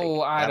 Oh,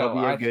 Like that'll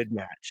be a good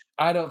match.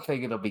 I don't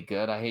think it'll be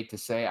good. I hate to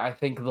say. I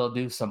think they'll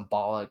do some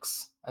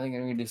bollocks. I think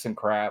they're gonna do some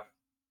crap.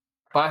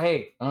 But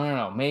hey, I don't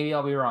know. Maybe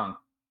I'll be wrong.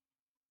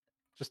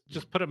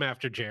 Just put him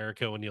after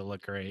Jericho and you'll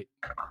look great.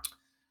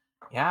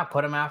 Yeah,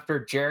 put him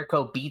after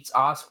Jericho beats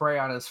Osprey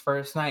on his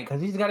first night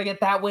because he's got to get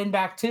that win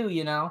back too.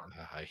 You know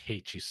I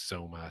hate you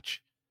so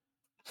much.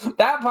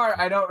 that part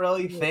I don't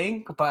really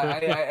think, but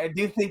I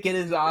do think it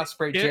is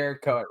Osprey It,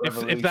 Jericho at if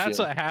that's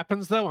Revolution. what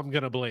happens, though, I'm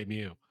gonna blame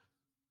you.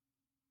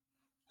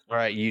 All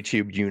right,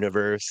 YouTube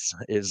universe.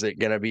 Is it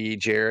gonna be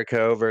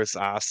Jericho versus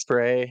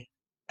Osprey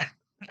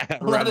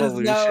at Let us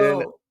Revolution?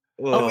 know.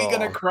 Are we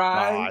gonna Oh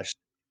cry? gosh.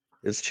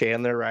 Is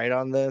Chandler right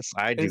on this?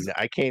 Is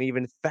I can't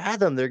even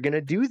fathom they're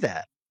gonna do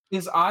that.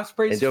 is And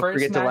Osprey's don't first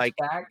forget to match like,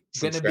 back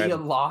gonna be subscribe. a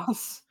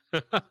loss?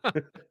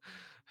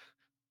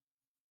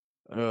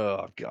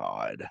 Oh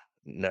God.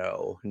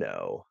 No,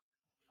 no.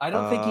 I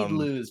don't think he'd Um,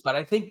 lose, but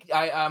I think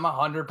I'm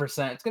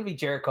 100%. It's gonna be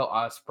Jericho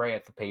Osprey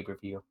at the pay per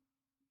view.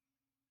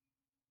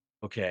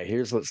 okay,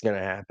 here's what's gonna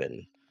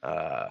happen.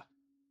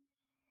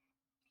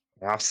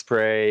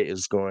 Osprey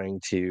is going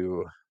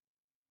to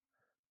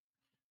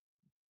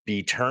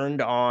be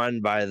turned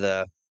on by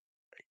the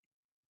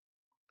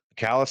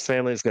Callis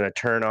family is gonna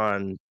turn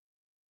on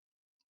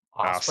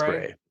Osprey?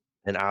 Osprey,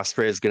 and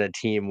Osprey is gonna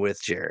team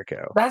with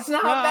Jericho. That's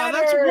not Ah,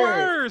 that's better.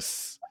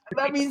 worse.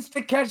 That means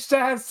Takeshita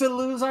has to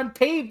lose on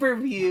pay per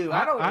view.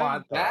 I don't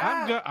want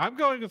that. I'm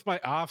going with my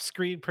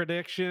off-screen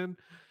prediction.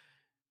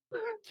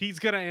 He's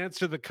gonna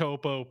answer the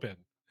Cope Open.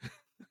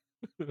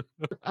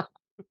 Uh,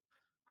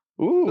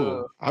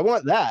 Ooh, I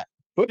want that.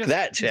 Book Just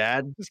that,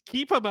 Chad. just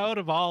keep him out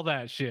of all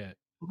that shit.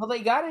 Well,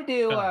 they gotta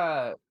do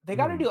Uh,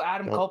 Adam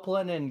Don't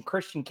Copeland and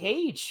Christian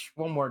Cage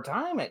one more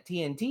time at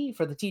TNT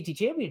for the TT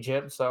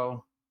Championship.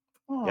 So,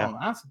 yeah.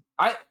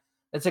 oh,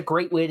 that's a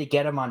great way to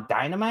get him on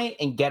Dynamite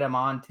and get him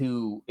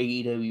onto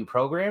AEW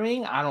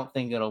programming. I don't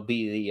think it'll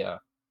be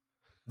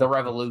the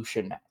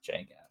Revolution match,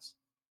 I guess.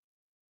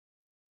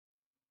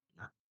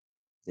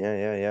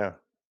 Yeah.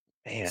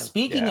 Man,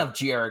 Speaking yeah. of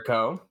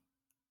Jericho,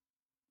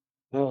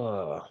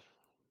 Oh,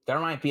 there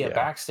might be a yeah.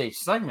 backstage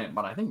segment,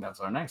 but I think that's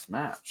our next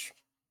match.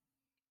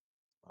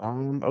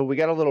 Oh, we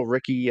got a little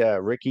Ricky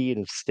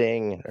and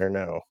Sting, or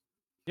no?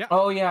 yeah.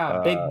 Oh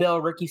yeah, Big Uh,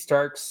 Bill, Ricky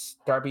Starks,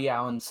 Darby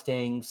Allin,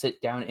 Sting, sit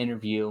down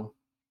interview.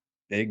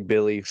 Big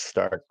Billy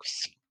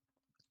Starks.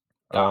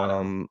 Got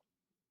him.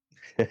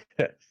 Um,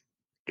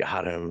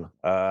 got him.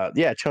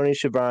 Yeah, Tony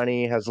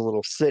Schiavone has a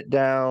little sit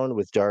down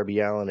with Darby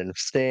Allin and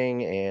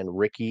Sting and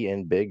Ricky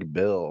and Big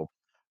Bill.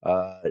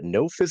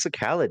 No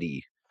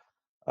physicality.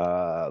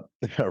 Uh,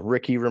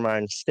 Ricky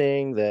reminds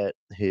Sting that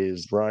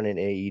his run in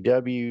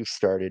AEW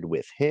started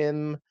with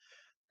him.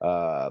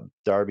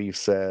 Darby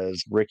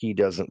says Ricky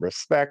doesn't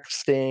respect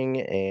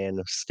Sting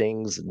and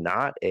Sting's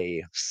not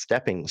a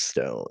stepping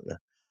stone.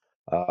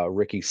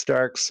 Ricky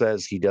Starks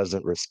says he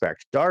doesn't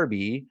respect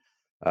Darby.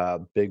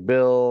 Big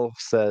Bill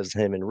says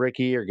him and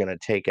Ricky are going to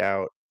take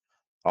out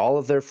all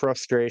of their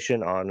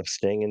frustration on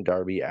Sting and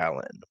Darby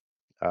Allin.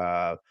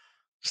 Uh,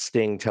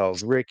 Sting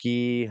tells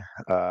Ricky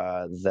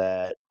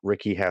that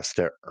Ricky has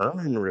to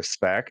earn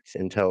respect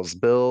and tells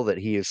Bill that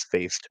he has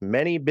faced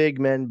many big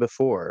men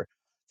before.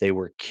 They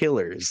were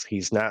killers.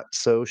 He's not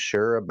so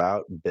sure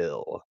about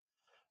Bill.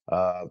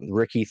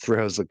 Ricky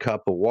throws a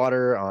cup of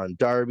water on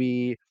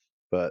Darby,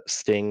 but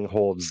Sting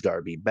holds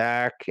Darby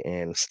back,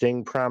 and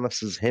Sting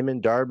promises him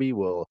and Darby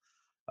will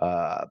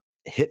uh,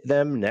 hit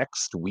them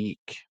next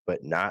week,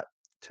 but not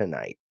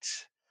tonight.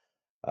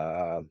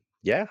 Uh,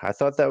 yeah, I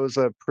thought that was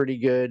a pretty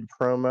good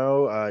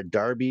promo.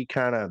 Darby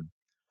kind of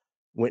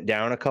went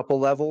down a couple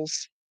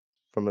levels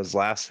from his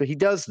last. He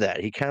does that.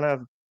 He kind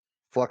of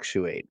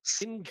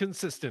fluctuates.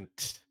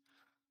 Inconsistent.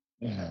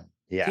 Yeah,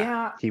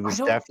 Yeah, he was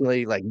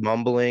definitely like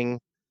mumbling.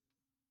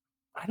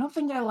 I don't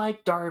think I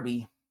like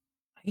Darby.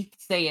 I hate to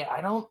say it.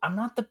 I'm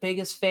not the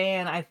biggest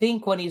fan. I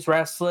think when he's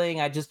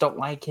wrestling, I just don't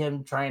like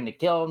him trying to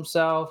kill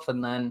himself.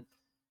 And then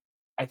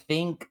I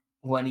think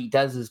when he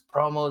does his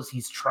promos,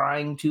 he's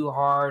trying too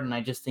hard. And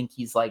I just think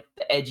he's like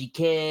the edgy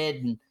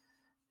kid. And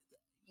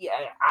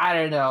yeah, I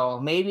don't know.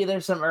 Maybe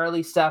there's some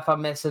early stuff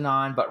I'm missing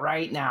on, but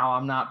right now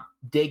I'm not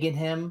digging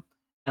him.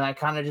 And I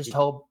kind of just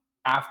hope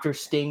after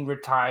Sting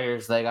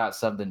retires, they got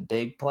something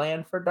big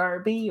planned for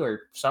Darby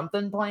or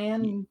something He,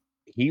 planned.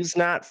 he's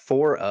not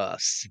for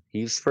us.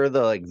 He's for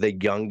the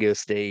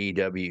youngest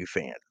AEW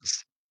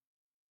fans.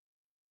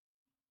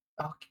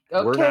 Okay.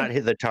 We're not Okay.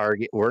 the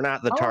target. We're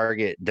not the Oh,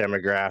 target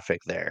demographic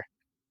there.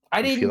 I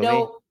You didn't feel me?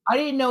 know. I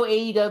didn't know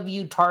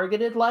AEW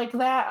targeted like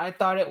that. I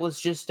thought it was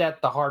just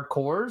at the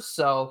hardcores.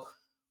 So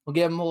we'll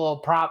give him a little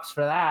props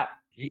for that.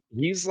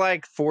 He's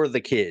like for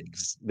the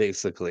kids,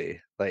 basically.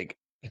 Like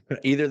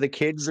either the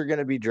kids are going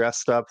to be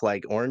dressed up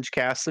like Orange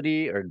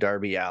Cassidy or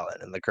Darby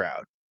Allin in the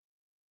crowd.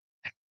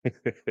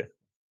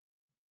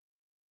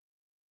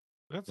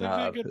 That's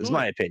actually a good Is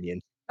my point.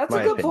 opinion. That's a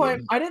My good point.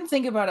 opinion. I didn't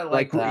think about it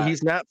Like like that.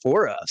 he's not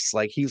for us.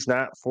 Like he's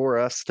not for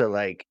us to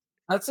like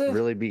That's a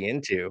really be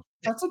into.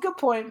 that's a good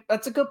point.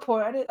 That's a good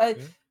point. Yeah.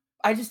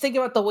 I just think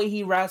about the way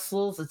he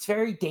wrestles. It's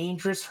very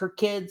dangerous for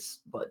kids,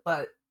 but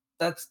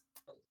that's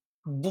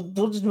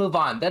we'll just move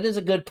on. That is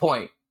a good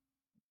point.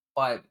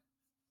 But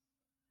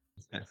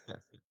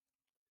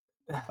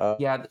Uh,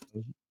 yeah,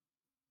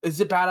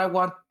 is it bad I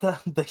want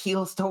the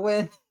heels to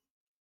win?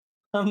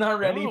 I'm not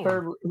ready No,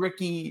 for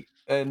Ricky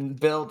and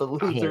Bill to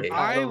lose their hey,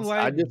 I titles.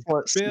 I like just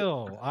want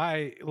Bill.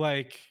 I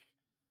like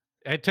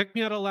it took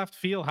me out of left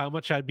field how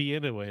much I'd be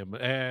into him.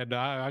 And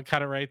I'm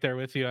kind of right there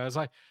with you. I was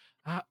like,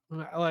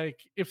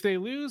 if they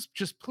lose,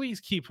 just please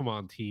keep him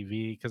on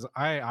TV because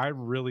I'm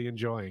really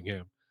enjoying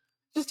him.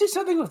 Just do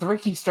something with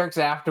Ricky Starks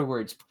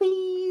afterwards,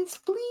 please,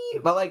 please.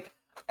 But like,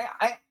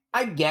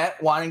 I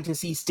get wanting to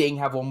see Sting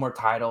have one more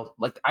title.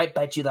 Like, I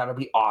bet you that'll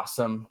be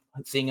awesome.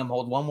 Seeing him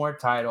hold one more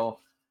title.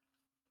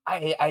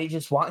 I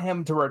just want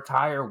him to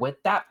retire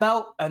with that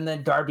belt, and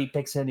then Darby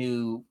picks a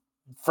new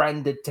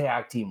friend to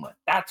tag team with.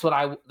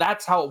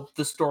 That's how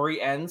the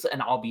story ends,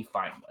 and I'll be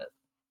fine with.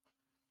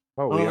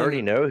 Oh, we already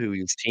Oh, know who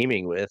he's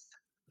teaming with.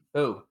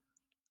 who?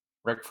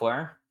 Ric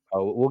Flair?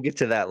 Oh, we'll get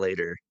to that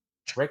later.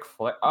 Ric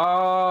Flair.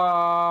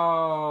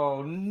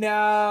 Oh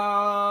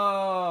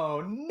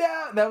no,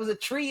 no, that was a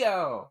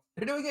trio.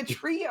 They're doing a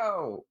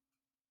trio.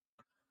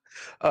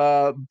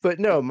 But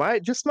no, my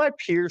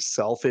pure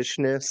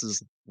selfishness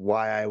is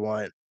why I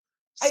want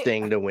I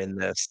Sting to win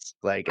this.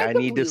 Like, I I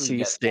need to completely see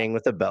get that. Sting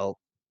with a belt.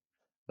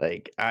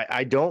 Like,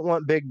 I don't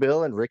want Big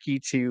Bill and Ricky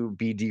to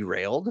be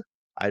derailed.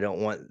 I don't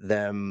want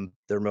their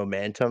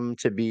momentum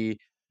to be,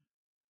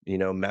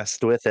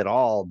 messed with at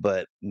all.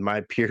 But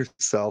my pure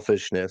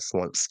selfishness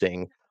wants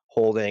Sting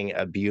holding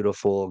a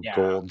beautiful Yeah,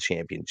 gold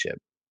championship.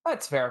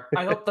 That's fair.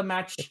 I hope the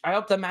match. I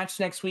hope the match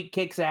next week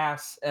kicks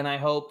ass, and I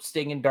hope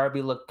Sting and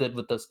Darby look good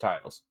with those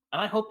titles.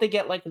 And I hope they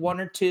get like one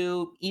or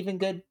two even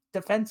good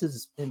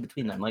defenses in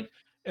between them. Like,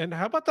 And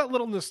how about that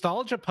little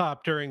nostalgia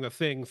pop during the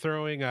thing,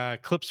 throwing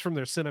clips from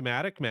their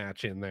cinematic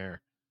match in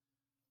there?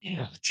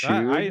 Yeah,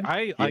 I dude.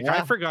 I like I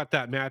Yeah. forgot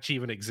that match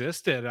even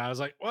existed. I was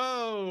like,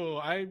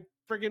 "Whoa, I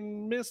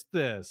friggin' missed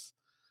this."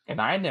 and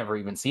I had never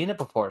even seen it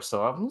before,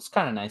 so it was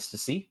kind of nice to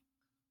see.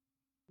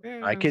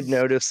 I could Yes.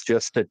 notice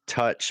just a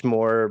touch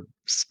more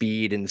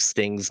speed and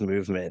Sting's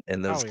movement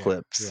in those Oh yeah,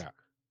 clips.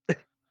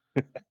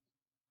 yeah.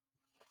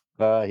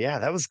 Yeah,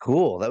 that was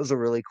cool. That was a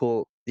really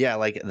cool. Yeah,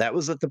 like that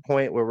was at the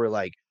point where we're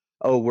like,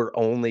 oh, we're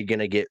only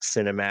gonna get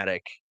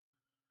cinematic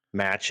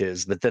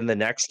matches, but then the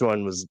next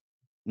one was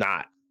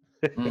not.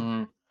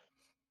 Mhm.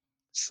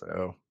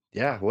 So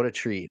yeah, what a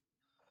treat.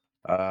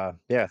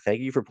 Yeah, thank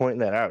you for pointing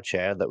that out,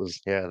 Chad. That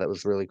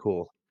was really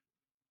cool.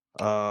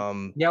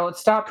 Um, Yeah,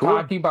 let's stop cool.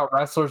 talking about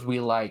wrestlers we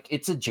like.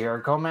 It's a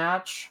Jericho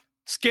match.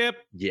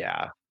 Skip,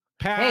 Yeah.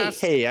 Hey, pass.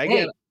 Hey, I get.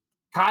 hey,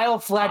 Kyle I'm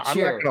not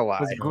Fletcher gonna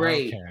was lie.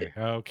 great. Okay,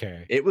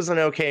 okay. It was an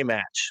okay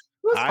match.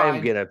 It was I am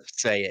fine. gonna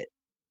say it.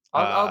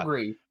 I'll Uh,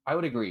 agree. I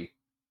would agree.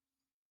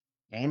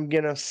 I'm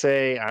gonna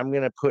say I'm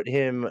gonna put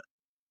him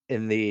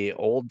in the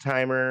old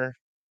timer,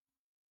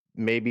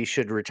 maybe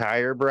should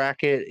retire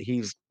bracket.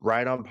 He's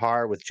right on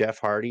par with Jeff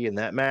Hardy in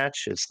that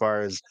match as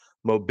far as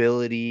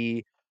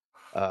mobility,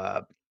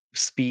 uh,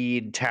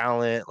 speed,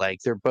 talent. Like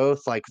they're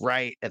both like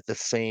right at the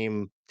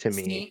same to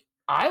me. See,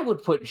 I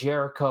would put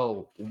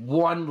Jericho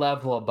one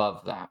level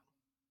above that.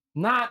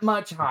 Not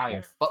much Okay.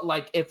 higher, but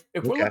like if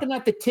we're Okay. looking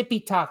at the tippy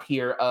top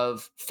here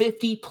of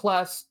 50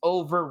 plus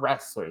over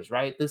wrestlers,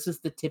 right? This is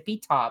the tippy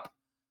top.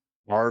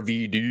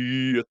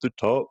 RVD at the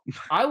top.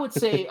 I would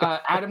say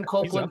Adam He's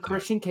Copeland, up there.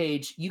 Christian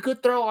Cage. You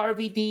could throw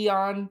RVD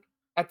on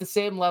at the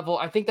same level.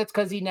 I think that's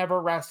because he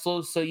never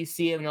wrestles, so you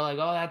see him and you're like,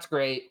 oh, that's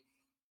great.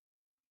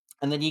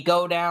 And then you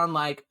go down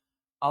like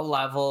a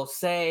level,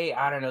 say,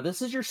 I don't know,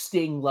 this is your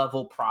Sting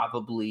level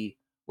probably,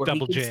 where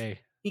Double J.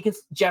 he can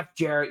Jeff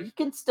Jarrett, he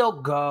can still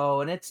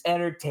go and it's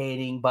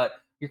entertaining, but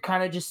you're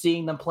kind of just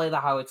seeing them play the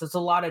highlights. It's a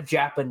lot of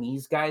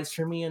Japanese guys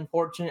for me,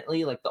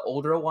 unfortunately, like the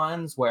older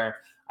ones where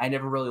I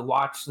never really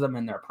watched them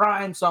in their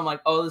prime. So I'm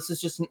like, oh, this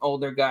is just an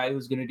older guy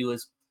who's gonna do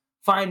his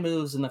fine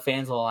moves and the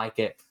fans will like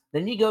it.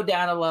 Then you go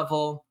down a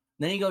level,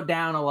 then you go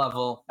down a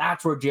level,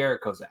 that's where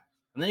Jericho's at.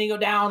 And then you go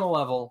down a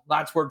level,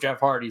 that's where Jeff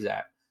Hardy's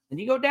at. Then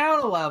you go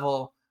down a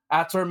level,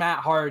 that's where Matt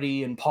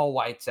Hardy and Paul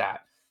White's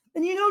at.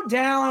 Then you go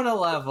down a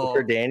Christopher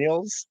level.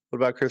 Daniels. What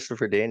about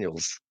Christopher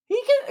Daniels?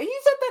 He's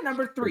at that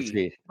number Is three.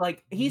 he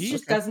Like he's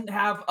just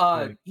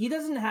okay? he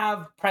doesn't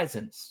have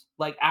presence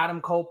like Adam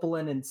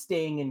Copeland and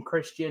Sting and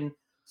Christian.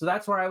 So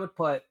that's where I would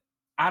put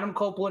Adam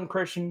Copeland,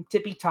 Christian,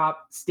 tippy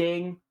top,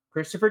 Sting,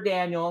 Christopher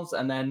Daniels,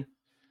 and then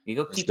you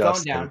go It's keep going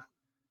Dustin. down.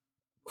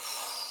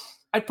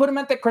 I'd put him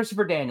at the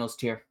Christopher Daniels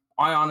tier.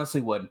 I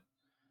honestly would.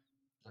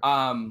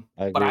 I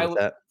But agree with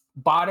that.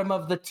 bottom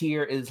of the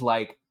tier is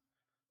like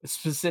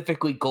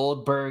specifically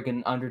Goldberg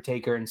and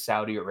Undertaker in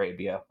Saudi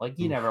Arabia. Like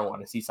you never Oof.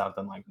 want to see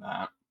something like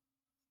that.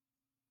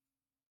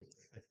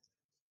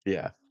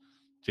 Yeah.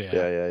 Yeah.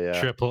 Yeah. Yeah.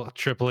 Yeah.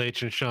 Triple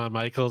H and Shawn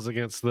Michaels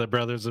against the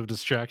Brothers of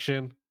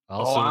Destruction,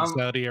 Oh, also in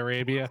Saudi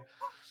Arabia.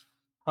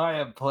 I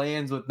have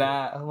plans with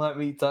that. Let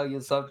me tell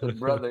you something,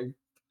 brother.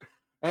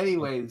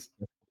 Anyways,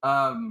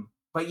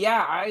 but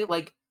yeah, I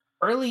like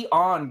early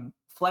on,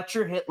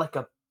 Fletcher hit like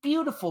a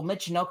beautiful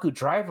Michinoku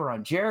driver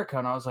on Jericho,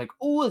 and I was like,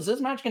 "Oh, is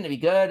this match going to be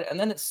good?" And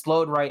then it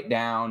slowed right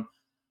down.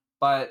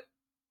 But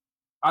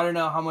I don't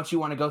know how much you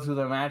want to go through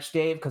the match,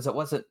 Dave, because it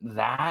wasn't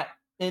that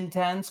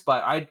intense.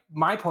 But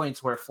my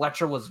points were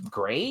Fletcher was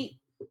great.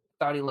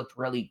 Thought he looked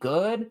really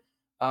good.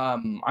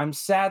 I'm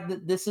sad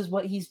that this is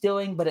what he's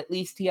doing, but at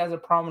least he has a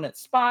prominent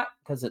spot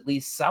because at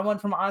least someone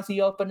from Aussie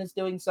Open is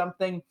doing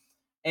something.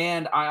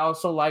 And I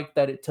also like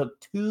that it took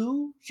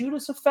two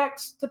Judas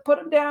effects to put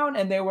him down,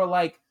 and they were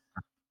like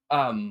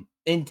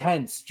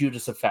intense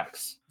Judas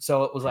effects.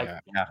 So it was like Yeah.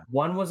 Yeah.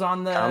 one was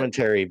on the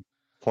Commentary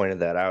pointed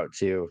that out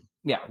too.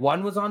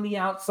 one was on the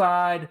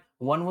outside,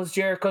 one was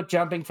Jericho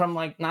jumping from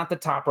like not the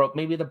top rope,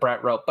 maybe the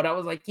Brett rope. But I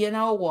was like, you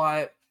know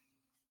what?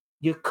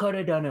 You could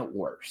have done it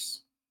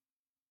worse.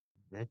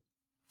 Mhm.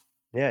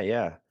 Yeah.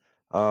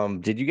 Yeah.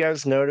 Did you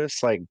guys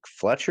notice like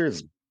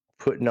Fletcher's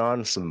putting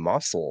on some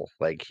muscle?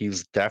 Like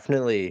he's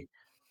definitely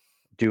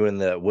doing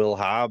the Will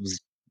Hobbs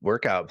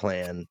workout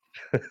plan.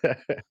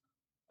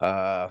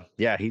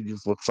 Yeah, he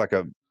just looks like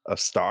a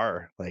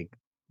star. Like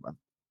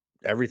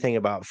everything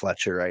about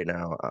Fletcher right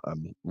now.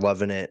 I'm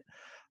loving it.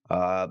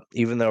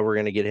 Even though we're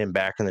gonna get him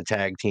back in the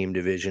tag team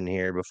division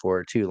here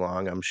before too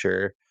long, I'm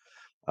sure.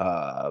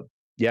 Uh,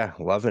 yeah,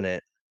 loving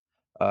it.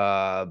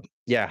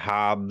 Yeah,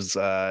 Hobbs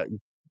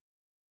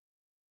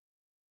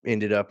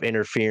ended up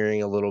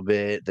interfering a little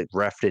bit. The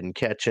ref didn't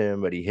catch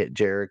him, but he hit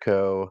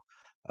Jericho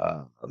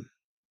um,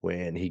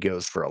 when he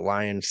goes for a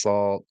lion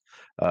salt.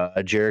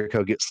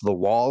 Jericho gets to the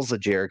walls of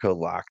Jericho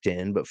locked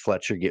in, but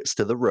Fletcher gets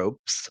to the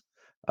ropes.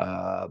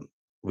 Um,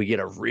 we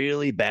get a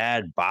really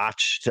bad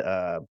botched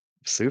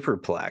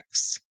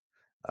superplex.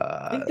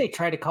 I think they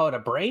tried to call it a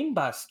brain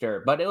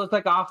buster, but it was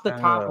like off the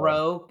top uh,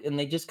 rope and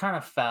they just kind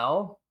of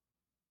fell.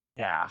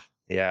 yeah,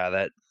 yeah,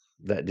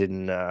 that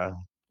didn't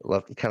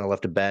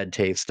left a bad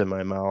taste in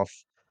my mouth.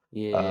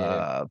 Yeah.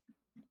 Uh,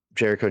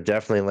 Jericho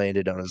definitely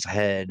landed on his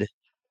head.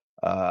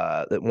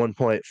 At one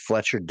point,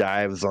 Fletcher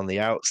dives on the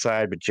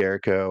outside, but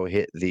Jericho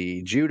hit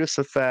the Judas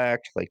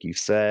effect, like you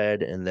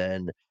said, and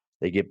then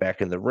they get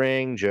back in the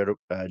ring.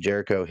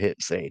 Jericho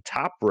hits a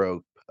top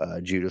rope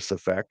Judas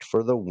effect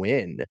for the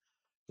win.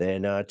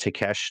 Then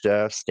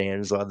Takeshita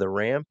stands on the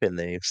ramp and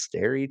they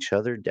stare each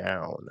other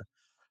down.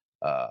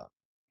 Uh,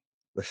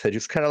 they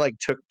just kind of like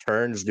took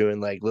turns doing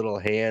like little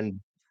hand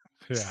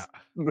Yeah.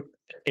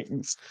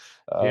 things.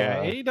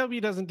 Yeah,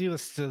 AEW doesn't do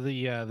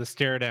the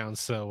stare down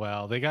so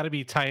well. They got to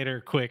be tighter,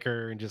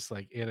 quicker, and just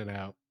like in and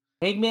out.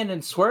 Hangman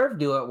and Swerve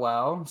do it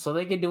well, so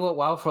they can do it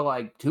well for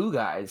like two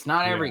guys.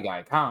 Not every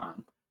Yeah. guy, come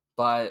on.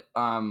 But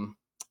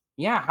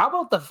yeah, how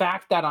about the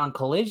fact that on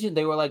Collision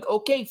they were like,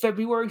 okay,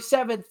 February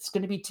 7th, it's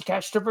gonna be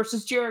Takeshita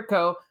versus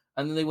Jericho.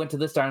 And then they went to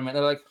this tournament,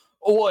 they're like,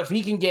 oh, if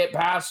he can get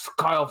past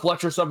Kyle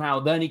Fletcher somehow,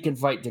 then he can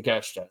fight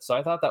Takeshita. So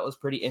I thought that was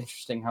pretty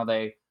interesting how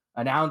they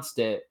announced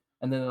it.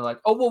 And then they're like,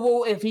 oh,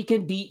 well, if he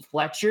can beat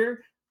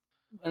Fletcher,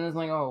 and it's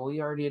like, oh,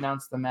 we already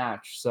announced the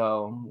match,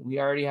 so we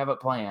already have it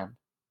planned.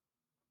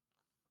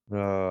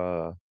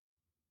 Uh,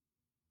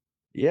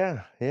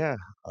 yeah, yeah.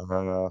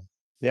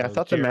 Yeah, I So is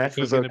thought the match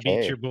Jericho was gonna beat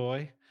okay. your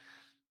boy?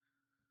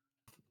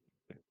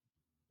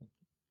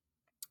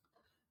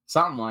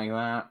 Something like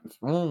that.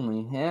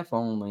 If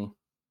only.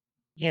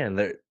 Yeah,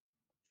 and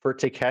for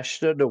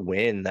Takeshita to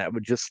win, that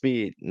would just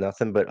be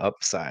nothing but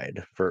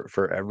upside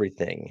for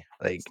everything.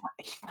 Like,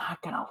 He's not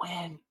gonna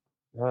win.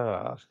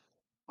 uh,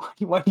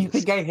 Why do you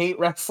just think I hate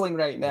wrestling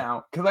right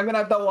now? Because I'm gonna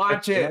have to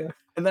watch it, yeah.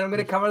 and then I'm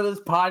gonna come out of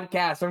this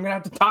podcast. I'm gonna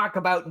have to talk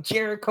about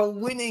Jericho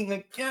winning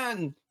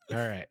again. All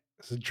right.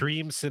 So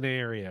dream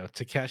scenario.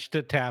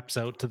 Takeshita taps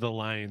out to the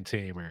lion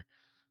tamer.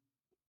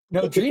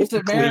 No, dream Clean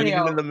in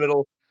scenario. the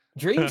middle.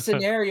 Dream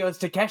scenario is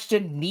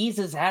Takeshita knees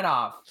his head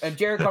off, and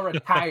Jericho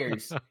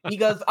retires. He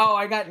goes, "Oh,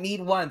 I got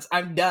kneed once.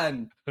 I'm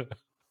done."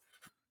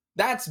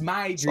 That's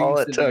my That's dream all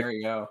it took.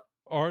 scenario.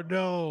 Or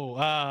no,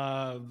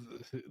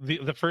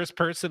 the first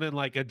person in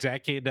like a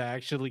decade to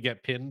actually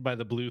get pinned by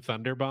the blue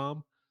thunder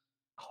bomb.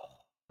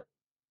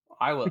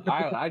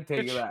 I'd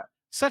take It's that.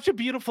 such a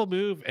beautiful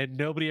move, and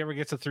nobody ever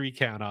gets a 3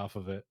 count off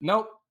of it.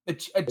 Nope.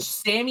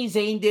 Sami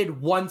Zayn did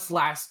once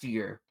last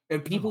year,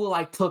 and people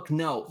like took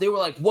note. They were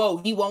like, "Whoa,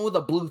 he won with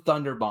a blue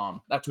thunder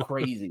bomb. That's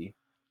crazy."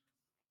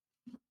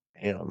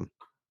 Damn.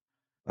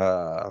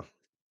 Uh,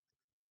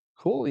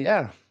 cool.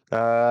 Yeah.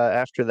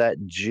 After that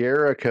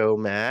Jericho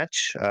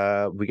match,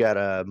 we got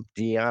a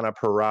Deanna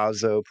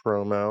Perrazzo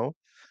promo.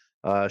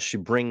 She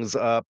brings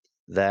up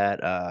that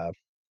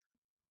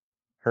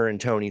her and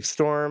Tony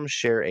Storm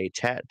share a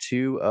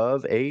tattoo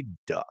of a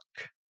duck.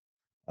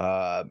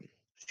 Uh,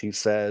 she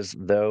says,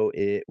 though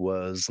it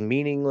was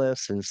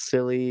meaningless and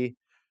silly,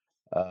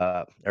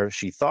 or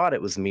she thought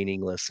it was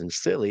meaningless and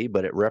silly,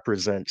 but it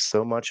represents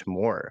so much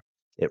more.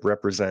 It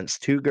represents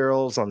two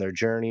girls on their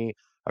journey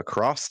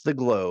across the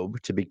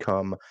globe to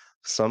become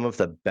some of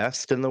the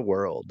best in the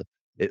world.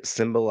 It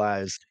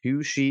symbolized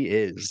who she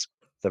is,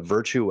 the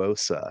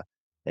virtuosa.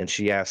 And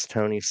she asked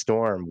Tony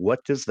Storm,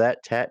 what does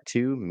that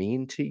tattoo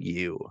mean to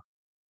you?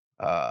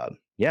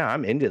 Yeah,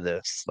 I'm into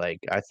this. Like,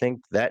 I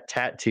think that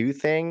tattoo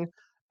thing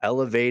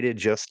elevated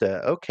just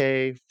a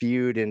okay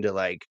feud into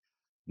like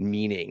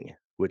meaning,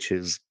 which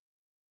is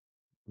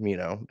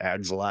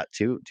adds a lot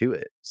to it.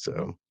 Mhm.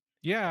 So,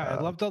 Yeah, I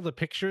uh, loved all the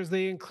pictures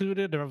they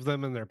included of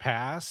them in their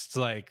past.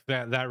 Like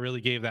that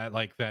really gave that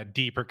like that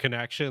deeper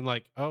connection.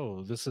 Like,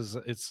 oh,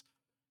 it's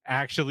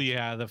actually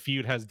the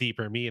feud has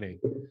deeper meaning.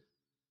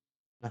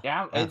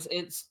 Yeah, yeah,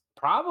 it's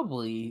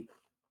probably,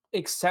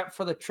 except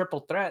for the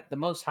triple threat, the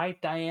most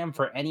hyped I am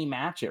for any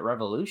match at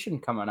Revolution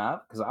coming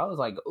up, because I was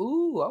like,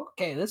 "Ooh,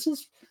 okay, this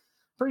is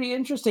pretty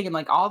interesting." And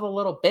like all the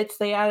little bits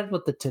they added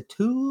with the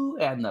tattoo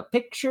and the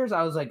pictures,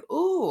 I was like,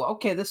 "Ooh,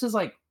 okay, this is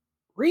like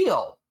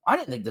real." I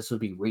didn't think this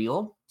would be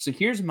real. So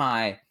here's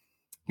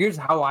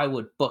how I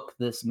would book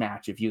this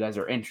match if you guys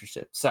are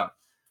interested. So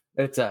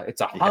it's a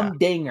yeah,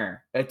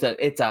 humdinger.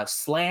 It's a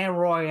slam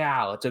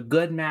royale. It's a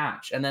good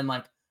match. And then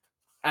like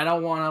I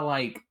don't want to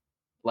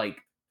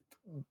like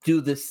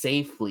do this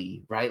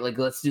safely, right? Like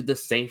let's do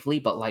this safely,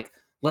 but like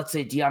let's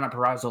say Deanna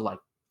Purrazzo like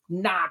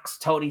knocks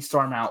Tony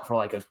Storm out for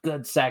like a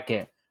good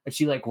second, and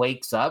she like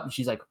wakes up and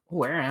she's like,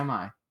 "Where am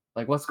I?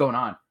 Like what's going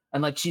on?"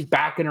 And like she's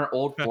back in her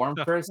old form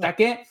for a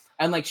second,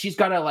 and like she's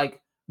gotta like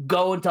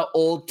go into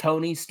old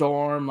Tony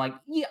Storm. Like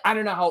yeah, I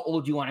don't know how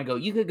old you want to go.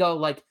 You could go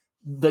like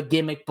the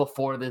gimmick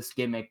before this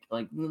gimmick.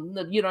 Like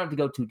you don't have to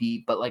go too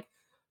deep, but like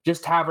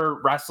just have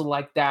her wrestle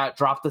like that,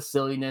 drop the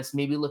silliness,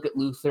 maybe look at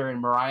Luther and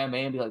Mariah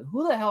May and be like,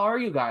 who the hell are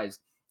you guys?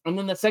 And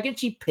then the second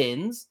she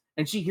pins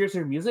and she hears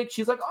her music,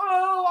 she's like,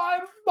 oh,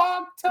 I'm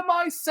back to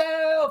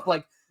myself.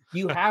 Like,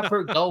 you have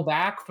her go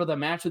back for the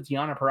match with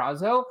Deanna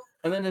Purrazzo.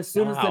 And then as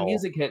soon as the wow,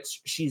 music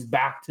hits, she's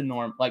back to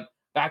norm, like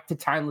back to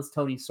timeless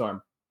Tony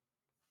Storm.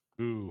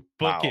 Ooh,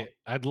 book wow. it.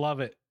 I'd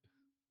love it.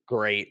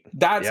 Great.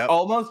 That's Yep.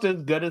 almost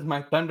as good as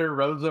my Thunder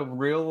Rosa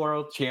Real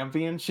World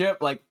Championship.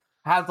 Like,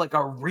 has like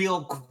a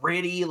real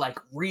gritty, like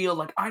real,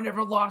 like I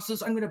never lost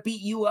this. I'm gonna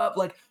beat you up.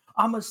 Like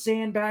I'm a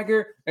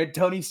sandbagger, and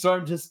Tony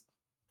Storm just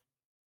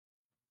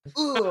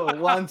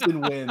once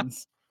and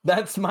wins.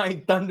 That's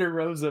my Thunder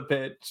Rosa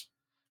pitch.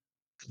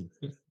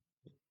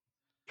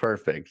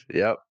 Perfect.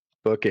 Yep.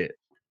 Book it.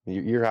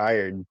 You're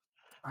hired.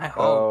 I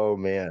hope. Oh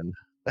man.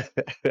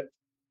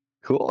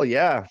 Cool.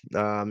 Yeah.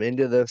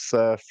 Into this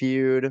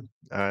feud.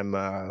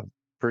 I'm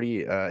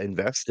pretty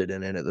invested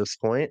in it at this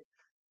point.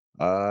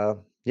 Uh,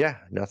 yeah.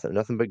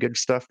 Nothing but good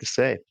stuff to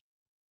say.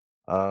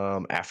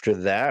 After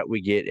that,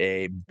 we get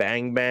a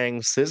Bang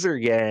Bang Scissor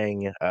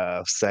Gang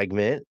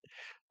segment.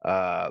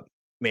 Uh,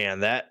 man,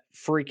 that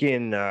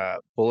freaking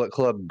Bullet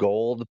Club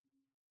Gold,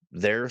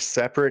 their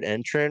separate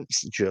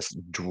entrance just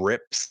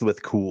drips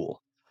with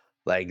cool.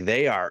 Like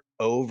they are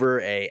over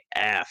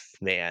AF,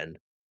 man.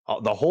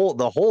 The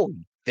whole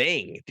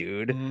thing,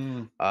 dude.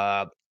 Mm.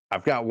 Uh,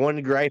 I've got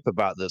one gripe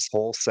about this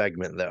whole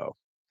segment though.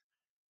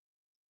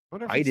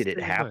 Wonder if Why it's did the it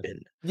same thing.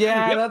 happen?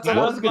 Yeah, Yep, that's what that I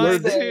What was was gonna were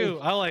mine they? say. too.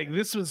 I like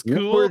this was Were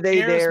cool,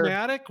 they there?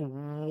 charismatic.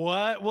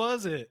 What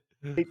was it?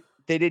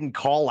 They didn't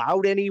call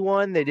out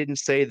anyone. They didn't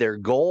say their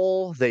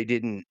goal. They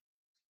didn't.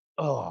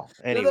 Oh,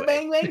 They're the anyway,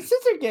 Bang Bang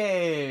Scissor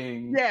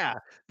Gang. yeah,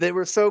 they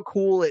were so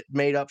cool. It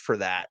made up for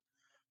that.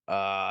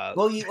 Uh,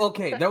 Well,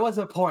 there was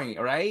a point,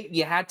 right?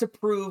 You had to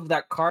prove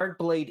that Card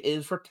Blade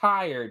is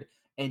retired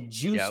and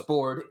Juice yep.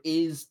 Board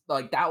is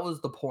like that was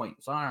the point.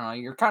 So I don't know,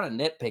 you're kind of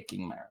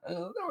nitpicking there.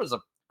 There was a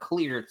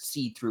clear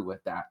see through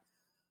with that.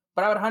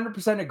 But I would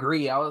 100%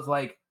 agree. I was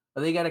like,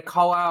 are they going to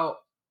call out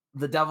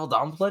the Devil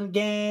Dumpling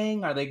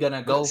Gang? Are they going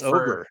to go It's for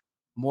over.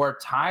 more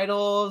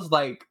titles?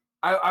 Like,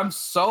 I'm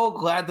so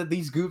glad that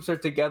these groups are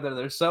together.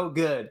 They're so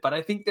good. But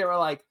I think they were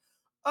like,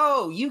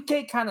 oh,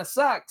 UK kind of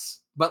sucks,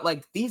 but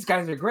like these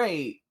guys are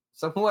great.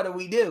 So what do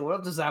we do?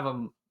 We'll just have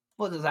them.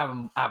 We'll just have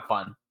them have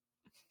fun.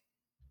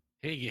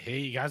 Hey,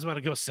 you guys want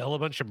to go sell a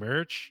bunch of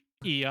merch?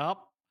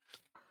 Yup.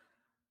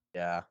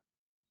 Yeah.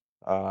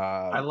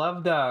 I Um,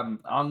 loved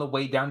on the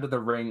way down to the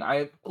ring.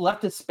 I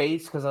left a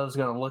space because I was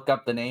going to look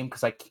up the name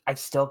because I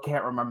still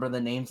can't remember the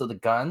names of the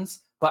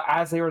guns. But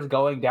as they were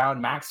going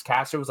down, Max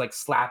Caster was like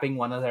slapping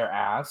one of their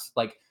ass,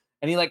 like,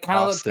 and he like kind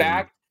of looked Austin.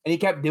 back and he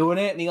kept doing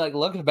it, and he like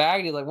looked back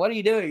and he's like, "What are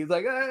you doing?" He's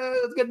like,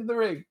 "Let's get to the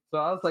ring." So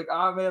I was like,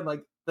 "Oh man,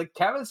 like the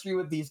chemistry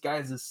with these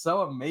guys is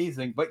so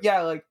amazing." But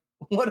yeah, like,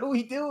 what are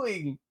we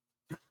doing?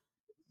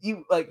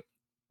 You like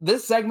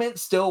this segment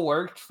still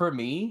worked for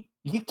me.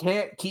 You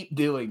can't keep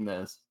doing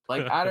this.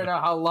 Like, I don't know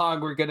how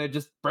long we're gonna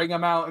just bring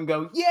them out and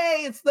go,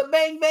 yay, it's the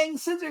Bang Bang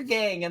Scissor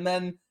Gang, and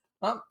then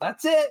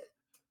that's it.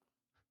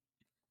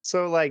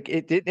 So like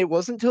it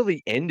wasn't till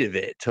the end of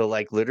it, till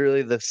like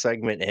literally the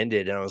segment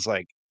ended, and I was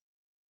like,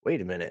 wait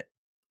a minute,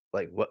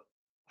 like what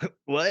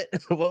what?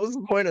 What was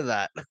the point of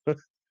that?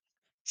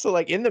 So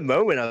like in the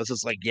moment I was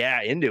just like,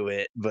 yeah, into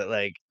it, but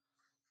like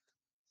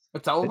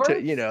It's it took,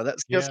 over.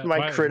 that's just Yeah, my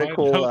my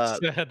critical note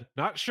said,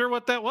 not sure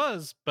what that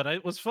was, but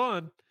it was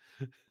fun.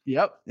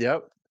 yep.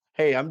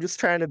 Hey, I'm just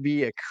trying to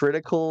be a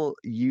critical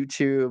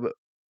YouTube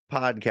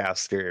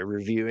podcaster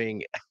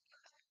reviewing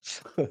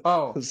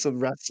Oh, some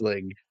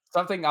wrestling.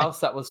 something else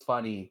that was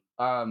funny.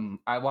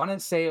 I want to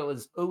say it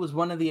was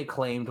one of the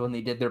Acclaimed when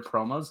they did their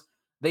promos.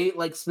 They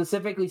like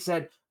specifically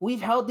said,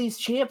 "We've held these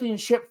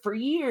championship for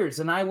years,"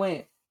 and I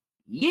went,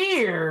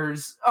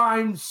 "Years?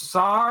 I'm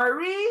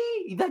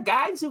sorry. The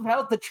guys who've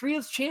held the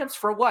Trios champs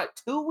for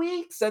what 2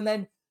 weeks, and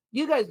then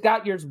you guys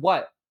got yours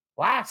what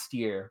last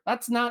year?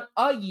 That's not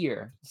a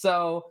year,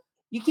 so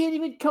you can't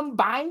even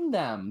combine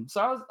them."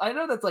 So I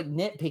know that's like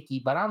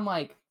nitpicky, but I'm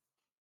like,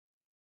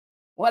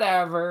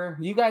 whatever.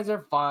 You guys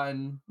are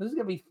fun. This is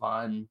gonna be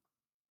fun.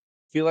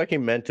 Feel like he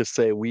meant to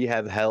say we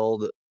have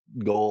held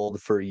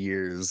gold for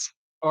years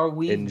Or in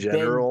we've been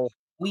general.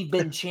 we've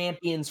been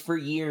champions for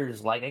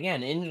years. Like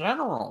again, in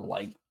general.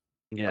 Like,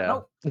 but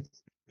Yeah.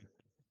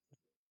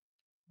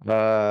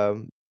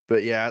 no.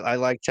 But yeah, I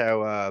liked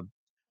how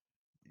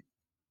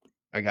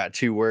I got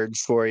two words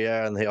for you,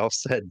 and they all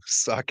said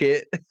 "suck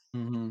it,"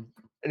 Mm-hmm. and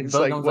it's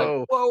Billy like, Gunn's like,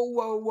 whoa, whoa,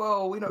 whoa,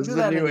 whoa. We don't this do is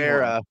a that new anymore.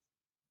 era.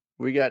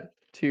 We got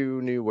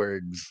two new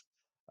words.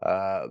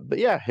 But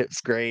yeah,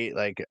 it's great.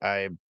 Like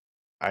I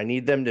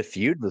need them to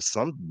feud with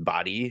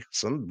somebody,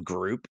 some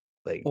group.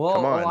 Like, come Well,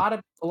 a on. lot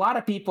of a lot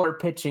of people are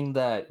pitching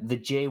the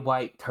Jay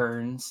White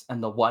turns,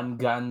 and the one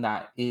gun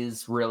that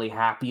is really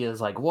happy is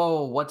like,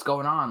 whoa, what's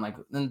going on? Like,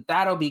 and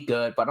that'll be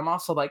good. But I'm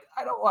also like,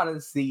 I don't want to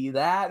see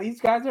that.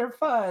 These guys are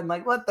fun.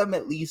 Like, let them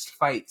at least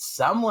fight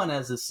someone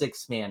as a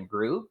 6-man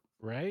group.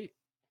 Right?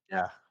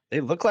 Yeah. They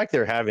look like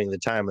they're having the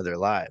time of their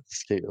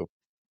lives too.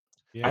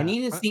 I Yeah.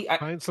 need to see.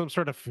 Find some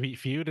sort of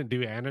feud and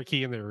do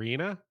anarchy in the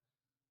arena.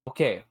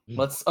 Okay,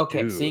 Mm.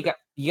 so you Dude.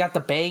 got the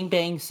Bang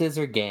Bang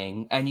Scissor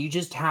Gang, and you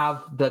just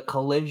have the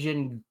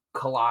Collision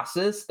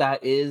Colossus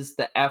that is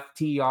the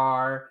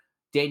FTR,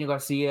 Daniel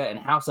Garcia, and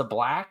House of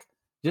Black.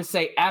 Just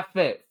say F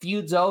it,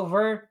 feud's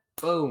over,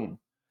 boom.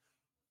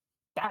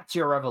 That's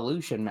your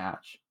Revolution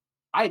match.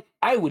 I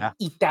would Yeah.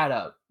 eat that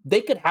up.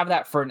 they could have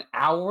that for an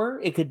hour.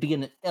 It could be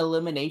an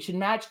elimination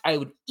match. I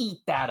would eat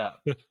that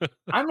up.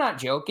 I'm not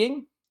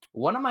joking.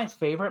 One of my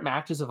favorite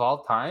matches of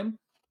all time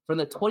from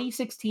the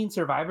 2016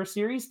 Survivor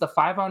Series, the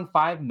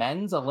 5-on-5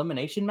 men's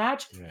elimination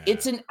match. Yeah.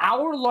 It's an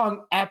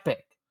hour-long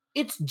epic.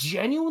 It's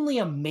genuinely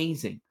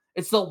amazing.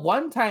 It's the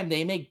one time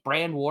they make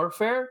brand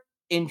warfare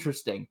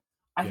interesting.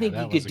 I think you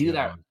that was could a do good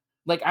that. one.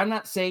 Like, I'm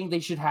not saying they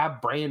should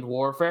have brand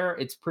warfare.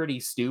 It's pretty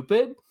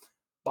stupid.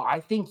 But I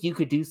think you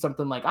could do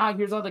something like,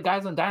 here's all the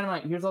guys on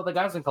Dynamite. Here's all the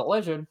guys in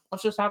Collision.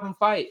 Let's just have them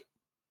fight.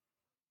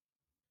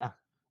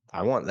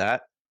 I want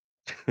that.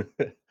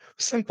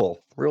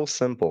 Simple, real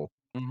simple.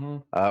 Mm-hmm.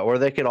 Or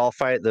they could all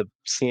fight the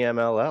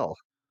CMLL.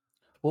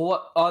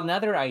 Well,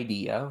 another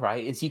idea,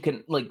 right, is you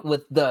can like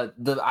with the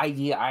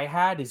idea I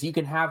had is you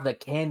can have the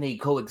can they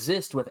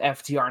coexist with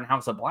FTR and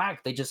House of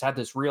Black? They just had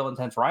this real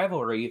intense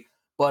rivalry,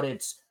 but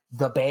it's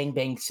the Bang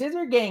Bang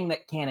Scissor Gang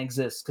that can't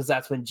exist because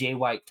that's when Jay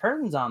White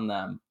turns on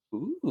them.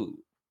 Ooh,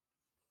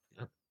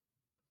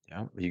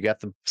 Yeah, you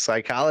got the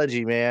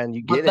psychology, man.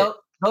 You but get it.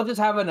 they'll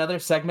just have another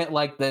segment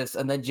like this,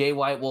 and then Jay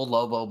White will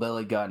Lobo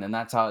Billy Gunn, and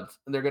that's how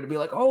they're gonna be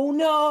like, oh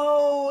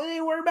no,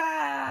 they were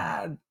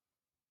bad.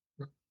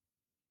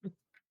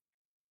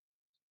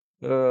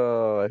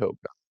 Oh, I hope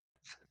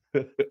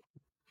not.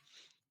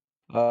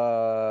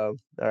 All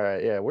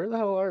right, yeah. Where the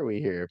hell are we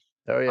here?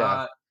 Oh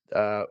yeah. Uh,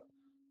 Uh,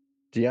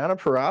 Deanna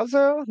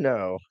Purrazzo?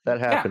 No, that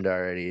yeah, happened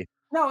already.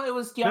 no, it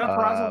was Yeah. Deonna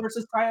Purrazzo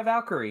versus Taya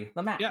Valkyrie,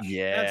 the Yeah, match. that's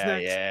Yeah,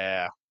 next.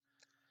 yeah.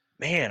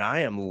 Man, I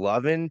am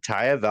loving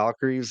Taya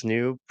Valkyrie's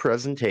new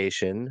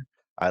presentation.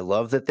 I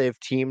love that they've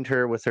teamed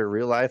her with her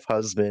real life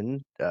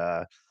husband,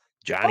 Johnny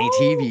Oh,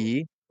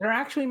 TV. they're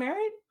actually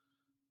married?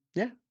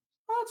 Yeah.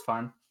 Oh, that's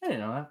fun. I didn't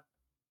know that.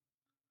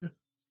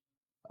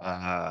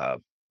 Uh,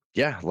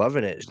 yeah,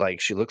 loving it. Like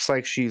she looks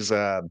like she's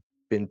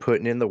been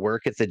putting in the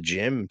work at the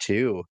gym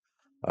too.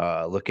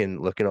 Looking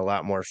a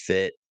lot more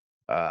fit.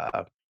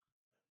 Uh,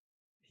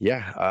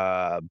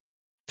 yeah.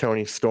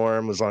 Tony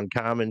Storm was on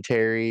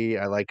commentary.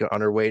 I like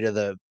on her way to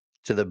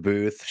the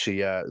booth.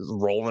 She is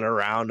rolling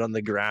around on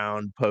the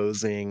ground,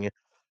 posing.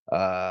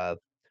 Uh,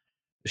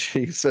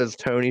 she says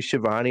Tony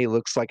Schiavone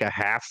looks like a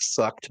half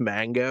sucked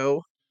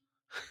mango.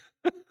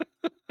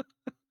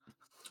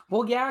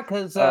 Well, yeah,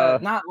 because Uh,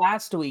 not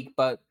last week,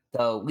 but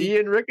the week.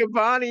 Ian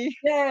Riccaboni.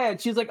 Yeah, and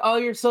she's like, "Oh,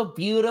 you're so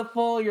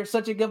beautiful. You're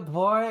such a good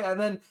boy." And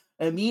then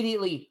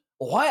immediately,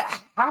 what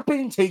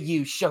happened to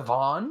you,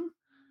 Siobhan?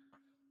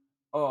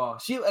 Oh,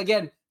 she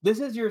again. This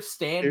is your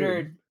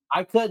standard. Dude,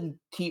 I couldn't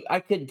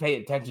pay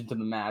attention to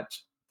the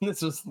match.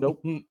 This was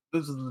nope.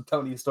 this was the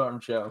Tony Storm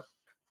show.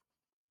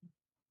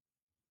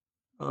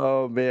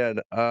 Oh man.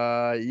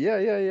 Yeah,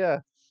 yeah,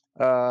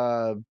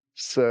 yeah.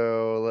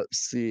 So let's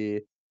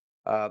see.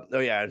 Oh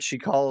yeah, and she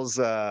calls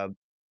Taz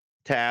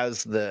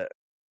the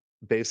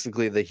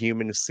basically the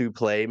human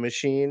supplé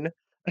machine.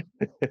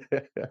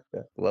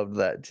 Loved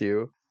that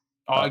too.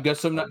 Oh, Uh, I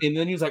guess I'm not. And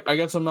then he's like, I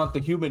guess I'm not the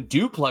human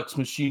duplex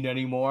machine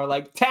anymore.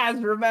 Like,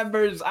 Taz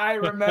remembers. I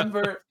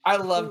remember. I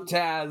love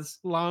Taz.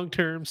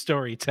 Long-term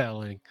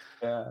storytelling.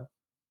 Yeah.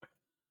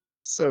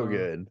 so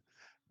good.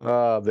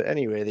 But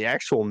anyway, the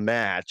actual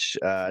match,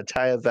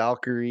 Taya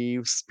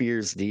Valkyrie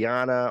spears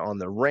Deanna on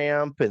the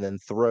ramp and then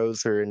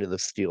throws her into the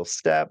steel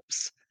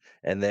steps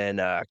and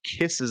then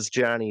kisses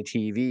Johnny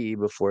TV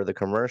before the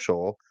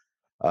commercial.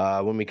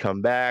 When we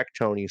come back,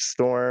 Tony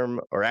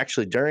Storm, or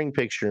actually during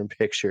picture in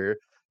picture,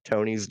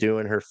 Tony's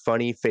doing her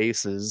funny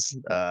faces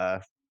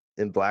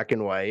in black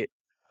and white.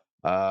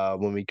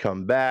 When we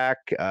come back,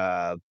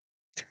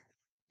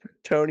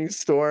 Tony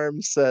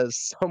Storm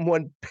says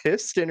someone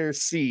pissed in her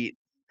seat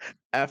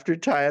after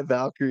Taya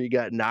Valkyrie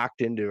got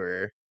knocked into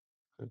her.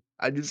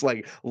 I just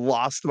like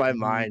lost my Mhm.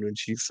 mind when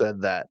she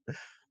said that.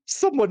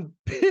 Someone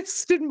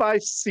pissed in my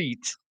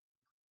seat.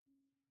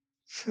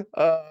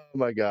 Oh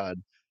my god.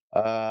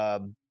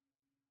 Um,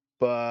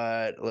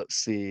 but let's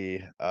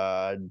see.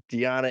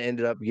 Deanna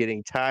ended up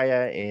getting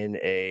Taya in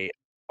a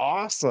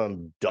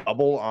awesome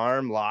double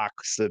arm lock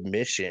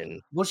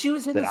submission Well, she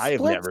was in that the I have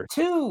splits never.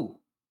 too.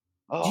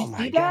 Did Oh you my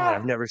see god, that?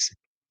 I've never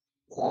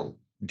seen.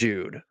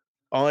 Dude,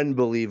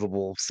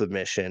 unbelievable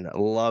submission.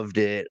 Loved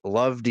it.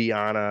 Love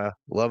Deanna.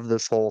 Love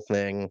this whole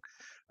thing.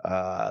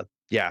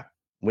 Yeah,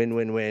 win,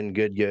 win, win.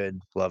 Good, good.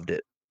 Loved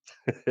it.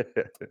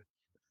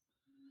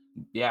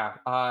 Yeah,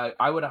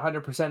 I would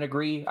 100%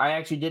 agree. I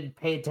actually did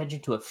pay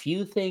attention to a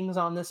few things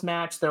on this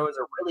match. There was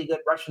a really good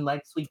Russian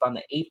leg sweep on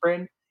the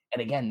apron,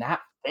 and again,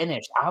 that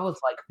finish, I was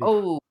like,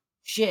 "Oh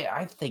shit,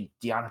 I think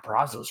Deonna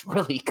Purrazzo's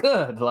really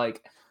good."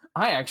 Like,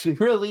 I actually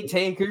really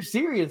take her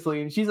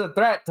seriously, and she's a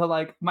threat to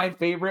like my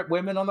favorite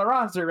women on the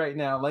roster right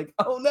now. Like,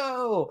 oh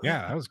no.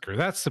 Yeah, that was great.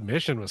 That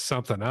submission was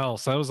something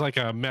else. That was like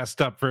a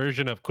messed up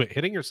version of quit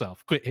hitting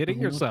yourself. Quit hitting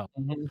Mhm, yourself.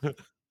 mhm.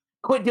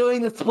 Quit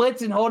doing the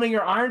splits and holding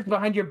your arms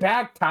behind your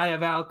back, Taya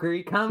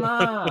Valkyrie. Come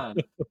on.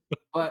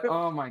 But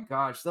oh my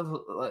gosh,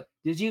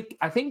 did you?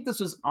 I think this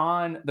was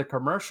on the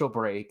commercial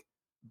break,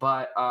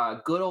 but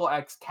good old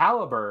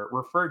Excalibur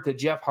referred to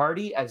Jeff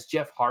Hardy as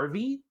Jeff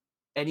Harvey.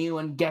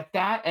 Anyone get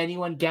that?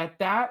 Anyone get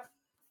that?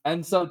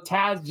 And so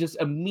Taz just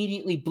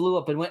immediately blew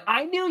up and went,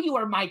 I knew you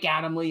were Mike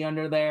Adamle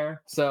under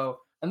there. So,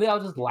 and they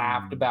all just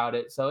laughed about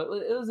it. So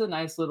it was a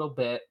nice little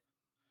bit.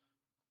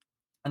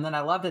 And then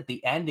I loved at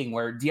the ending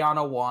where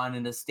Deanna won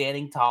and is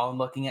standing tall and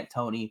looking at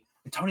Tony.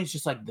 And Tony's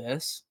just like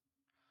this.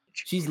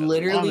 She's I love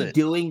literally it.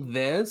 doing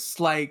this.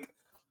 Like,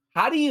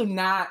 how do you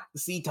not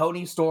see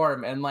Tony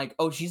Storm and like,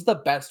 oh, she's the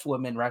best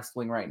woman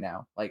wrestling right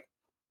now? Like,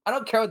 I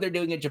don't care what they're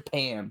doing in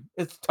Japan.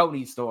 It's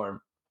Tony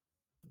Storm.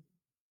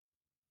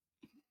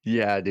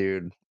 Yeah,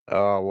 dude.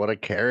 Oh, what a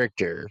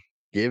character.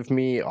 Give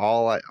me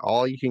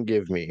all you can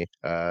give me.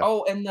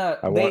 Oh, and I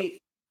want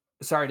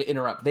sorry to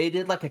interrupt. They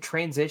did like a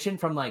transition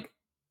from like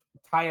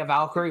Taya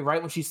Valkyrie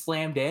right when she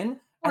slammed in,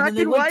 and black then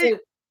they and went white. to,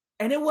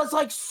 and it was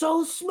like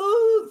so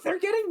smooth. They're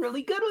getting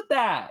really good with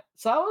that.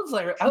 So I was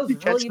like, I Did was you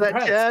catch really that,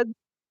 impressed. Chad?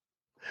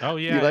 Oh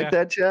You yeah, like yeah.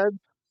 that, Chad?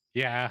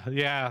 Yeah,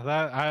 yeah.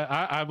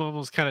 That I'm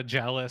almost kind of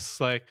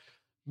jealous. Like,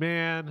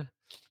 man,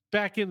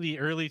 back in the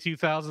early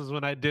 2000s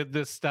when I did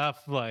this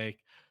stuff, like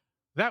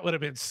that would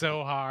have been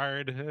so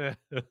hard.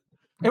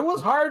 It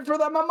was hard for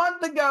them a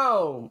month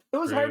ago. It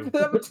was hard for True.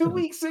 them 2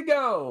 weeks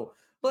ago.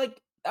 Like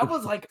that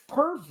was like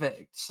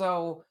perfect.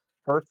 So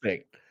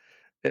Perfect.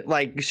 It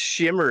like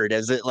shimmered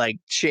as it like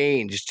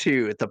changed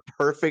too at the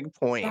perfect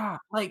point. yeah,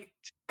 like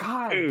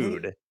God,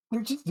 Dude.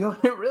 they're just doing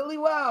it really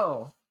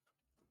well.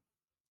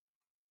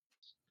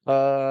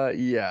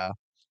 Yeah.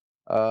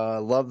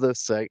 Love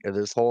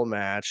this whole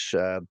match.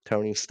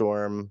 Tony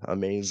Storm,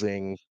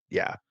 amazing.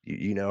 Yeah,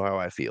 you know how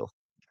I feel.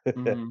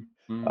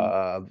 Mm-hmm.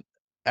 Uh,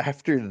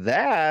 After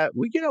that,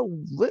 we get a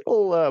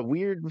little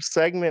weird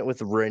segment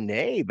with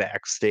Renee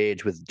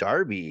backstage with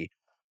Darby.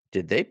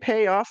 Did they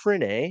pay off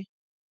Renee?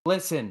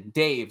 Listen,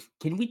 Dave,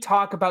 can we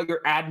talk about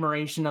your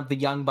admiration of the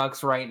Young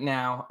Bucks right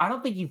now? I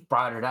don't think you've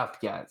brought it up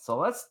yet. So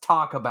let's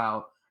talk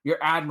about your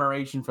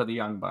admiration for the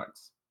Young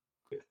Bucks.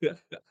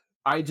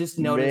 I just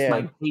noticed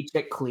my Man,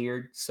 paycheck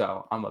cleared,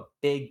 so I'm a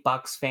big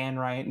Bucks fan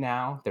right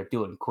now. They're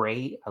doing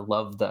great. I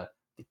love the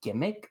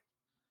gimmick.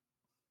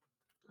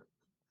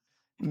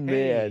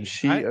 man, Hey,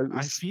 she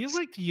I feel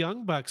like the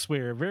Young Bucks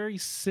wear a very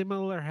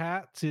similar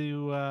hat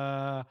to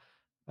uh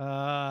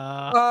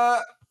Uh,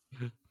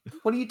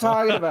 what are you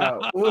talking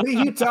about? What are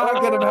you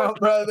talking oh, about,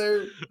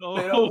 brother?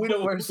 We don't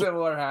wear oh,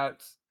 similar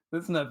hats.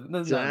 There's nothing.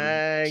 dang,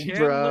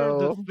 Chandler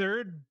the bro.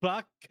 third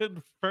Buck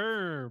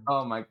confirmed.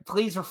 Oh my,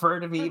 please refer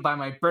to me by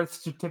my birth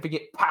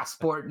certificate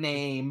passport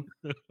name.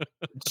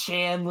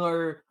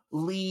 Chandler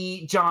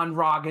Lee John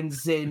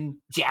Robinson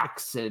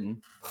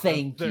Jackson. The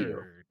Thank you.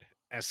 third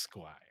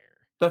Esquire.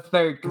 The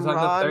third, because I'm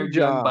the Ron third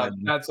young buck.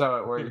 John. That's how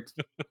it works.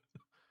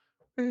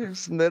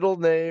 His middle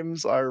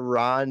names are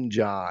Ron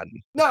John.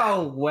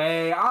 No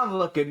way. I'm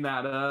looking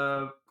that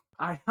up.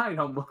 I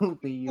don't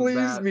believe Please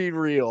that. be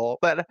real.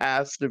 That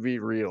has to be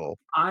real.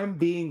 I'm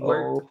being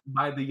worked Oh,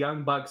 by the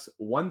Young Bucks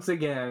once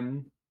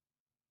again.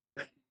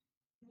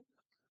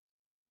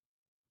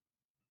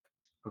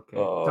 Okay.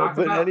 oh,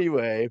 but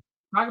anyway,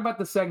 Talk about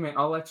the segment.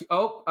 I'll let you.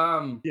 Oh,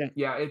 yeah.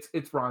 yeah,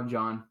 it's Ron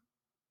John.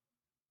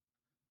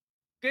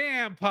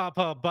 Damn,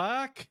 Papa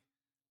Buck.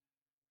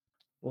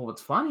 Well,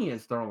 what's funny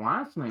is their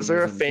last Is name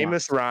there a isn't John.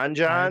 famous Ron I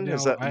John?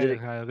 Is know. that did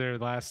it? Their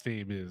last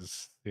name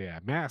is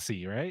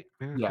Massey, right?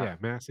 Yeah. Yeah,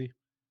 Massey.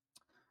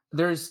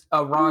 There's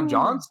a Ron Ooh.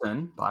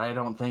 Johnson, but I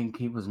don't think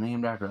he was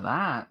named after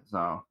that.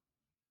 So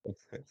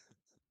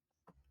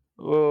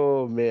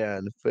Oh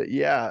man, but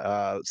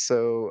yeah.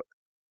 So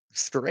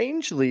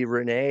strangely,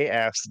 Renee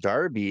asks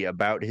Darby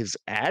about his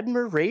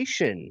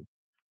admiration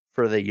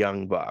for the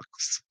Young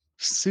Bucks.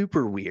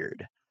 Super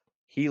weird.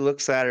 He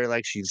looks at her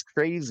like she's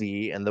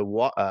crazy, and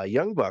the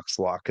Young Bucks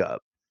walk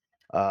up.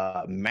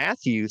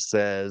 Matthew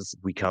says,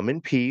 "We come in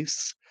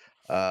peace.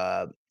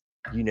 Uh,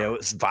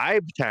 it's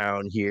Vibe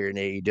Town here in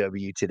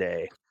AEW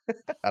today."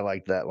 I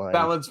like that that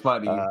line. was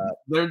funny. Uh,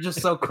 They're just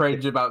so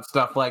cringe about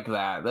stuff like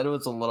that. That it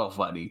was a little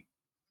funny.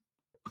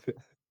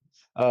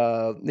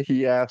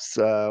 he asks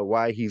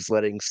why he's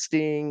letting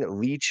Sting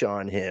leech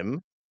on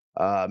him.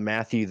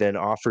 Matthew then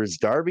offers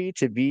Darby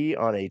to be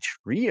on a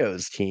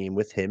trios team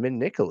with him and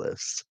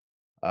Nicholas.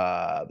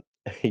 Uh,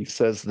 he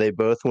says they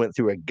both went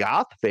through a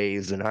goth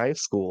phase in high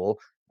school.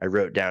 I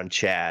wrote down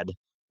Chad.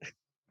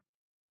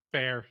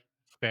 Fair,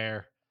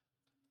 fair.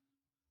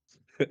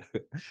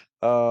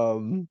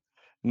 Um,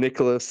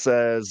 Nicholas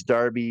says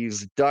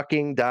Darby's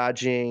ducking and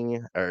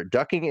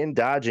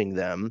dodging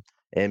them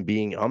and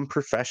being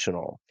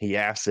unprofessional. He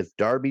asks if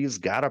Darby's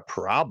got a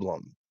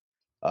problem.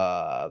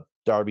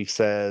 Darby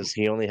says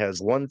he only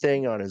has one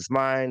thing on his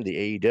mind,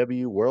 the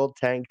AEW World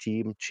Tag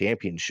Team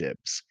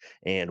Championships,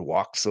 and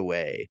walks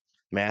away.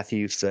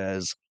 Matthew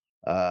says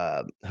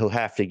he'll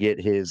have to get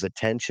his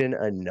attention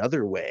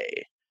another way.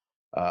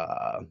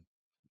 Uh,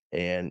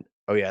 and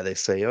oh yeah, they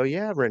say, "Oh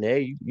yeah,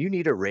 Renee, you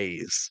need a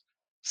raise."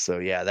 So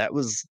yeah, that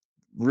was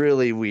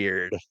really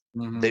weird.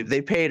 They Mhm.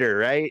 they paid her,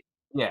 right?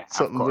 Yeah, of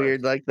Something course.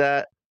 weird like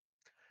that.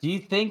 Do you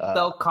think Uh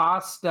they'll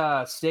cost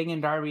Sting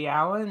and Darby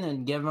Allin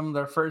and give them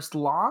their first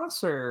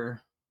loss,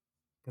 or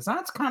because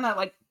that's kind of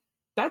like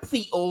that's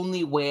the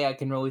only way I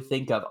can really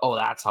think of. Oh,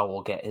 that's how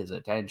we'll get his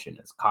attention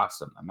is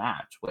cost him the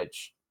match,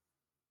 which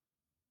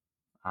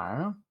I don't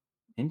know.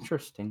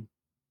 Interesting.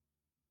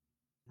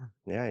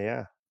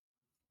 Yeah.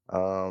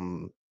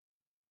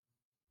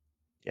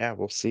 Yeah,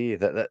 we'll see.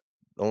 That the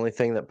only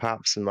thing that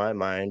pops in my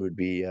mind would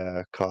be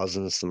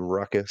causing some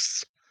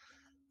ruckus.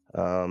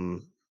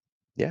 Um,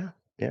 yeah,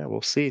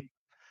 we'll see.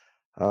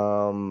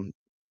 Um,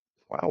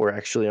 wow, we're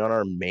actually on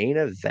our main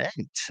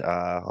event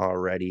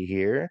already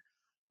here.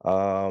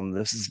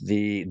 This is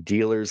the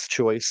dealer's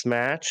choice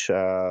match.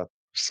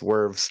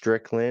 Swerve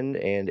Strickland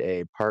and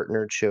a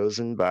partner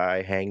chosen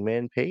by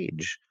Hangman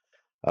Page.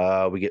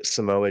 We get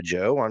Samoa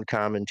Joe on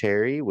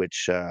commentary,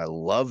 which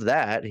love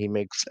that. He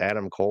makes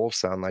Adam Cole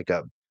sound like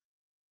a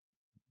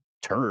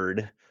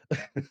turd.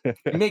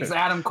 It makes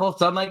Adam Cole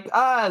sound like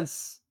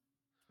us.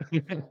 Yeah,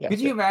 Could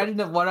you imagine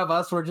if one of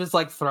us were just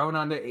like thrown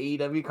onto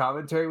AEW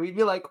commentary? We'd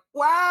be like,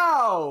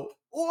 "Wow,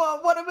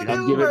 what a dude,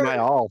 I'd give it my maneuver!"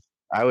 all.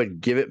 I would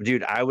give it,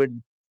 dude. I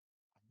would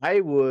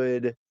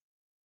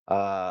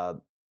uh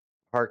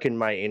hearken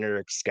my inner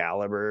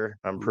Excalibur.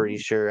 I'm pretty Ooh,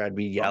 sure I'd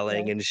be okay.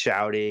 yelling and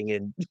shouting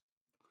and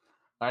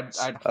I'd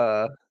I'd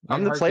uh I'd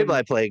I'm the hearken.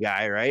 play-by-play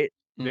guy, right?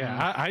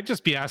 Yeah, Mhm. I'd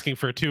just be asking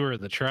for a tour of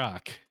the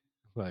truck.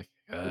 Like,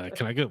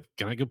 can I go?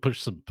 Can I go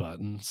push some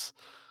buttons?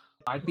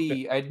 I'd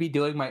be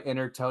doing my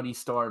inner Tony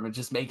Storm and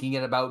just making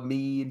it about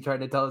me and trying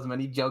to tell as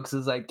many jokes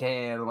as I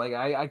can. Like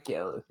I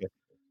kill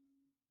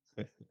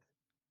it.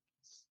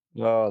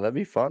 Oh, that'd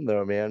be fun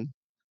though, man.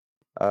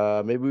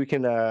 Maybe we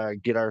can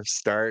get our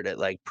start at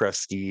like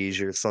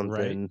Prestige or Right?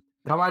 something.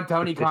 Come on,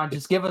 Tony Khan,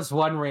 just give us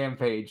one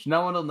rampage.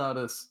 No one will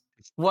notice.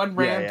 One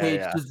Yeah, rampage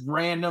yeah. just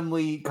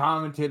randomly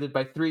commentated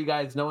by three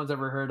guys no one's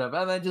ever heard of,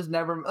 and then just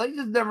never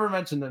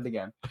mention it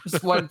again.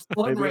 Just one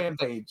Maybe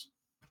rampage.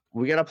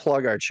 we gotta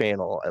plug our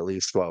channel at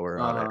least while we're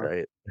on it, Uh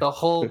right? the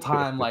whole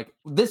time, like,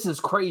 this is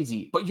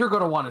crazy, but you're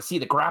gonna want to see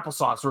the Grapple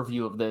Sauce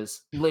review of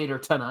this later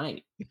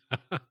tonight.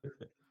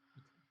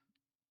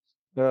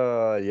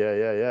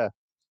 Yeah.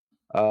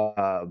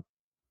 Uh,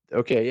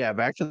 okay, yeah,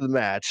 back to the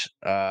match.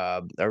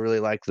 I really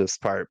like this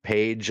part.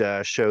 Paige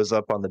shows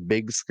up on the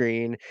big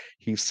screen.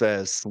 He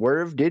says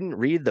Swerve didn't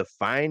read the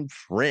fine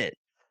print.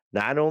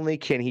 Not only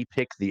can he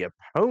pick the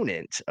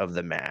opponent of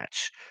the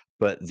match,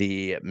 but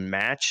the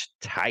match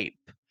type.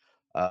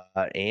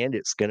 And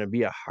it's going to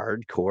be a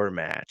hardcore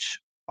match.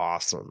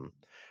 Awesome.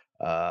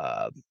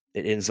 Uh,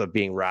 it ends up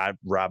being Rob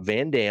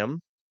Van Dam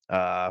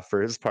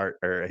for his part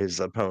or his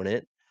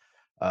opponent.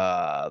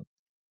 Uh,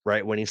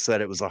 right when he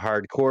said it was a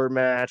hardcore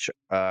match,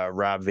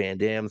 Rob Van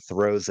Dam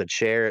throws a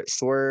chair at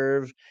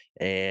Swerve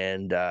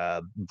and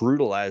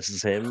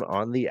brutalizes him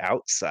on the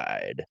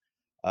outside.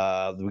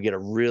 We get a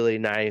really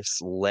nice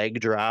leg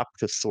drop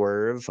to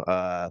Swerve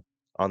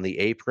on the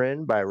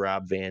apron by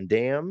Rob Van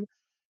Dam.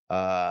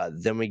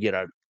 Then we get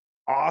an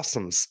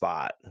awesome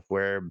spot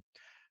where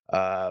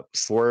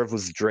Swerve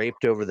was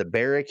draped over the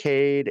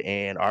barricade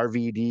and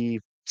RVD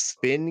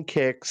spin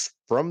kicks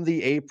from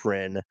the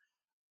apron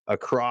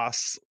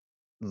across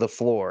the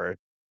floor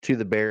to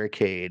the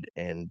barricade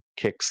and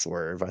kick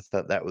Swerve. I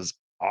thought that was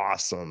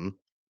awesome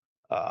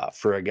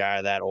for a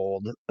guy that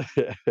old.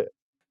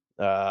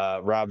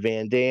 Rob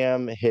Van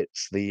Dam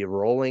hits the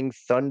Rolling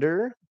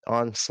Thunder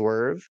on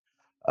Swerve.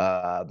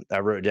 I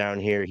wrote down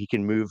here he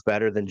can move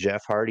better than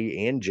Jeff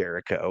Hardy and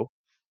Jericho.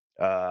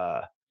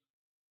 Uh,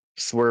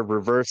 Swerve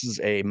reverses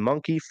a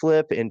monkey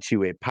flip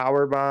into a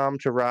power bomb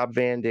to Rob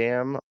Van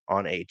Dam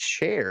on a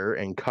chair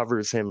and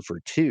covers him for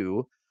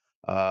two.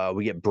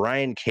 We get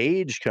Brian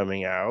Cage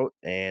coming out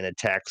and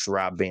attacks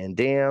Rob Van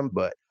Dam,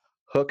 but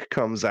Hook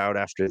comes out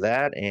after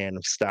that and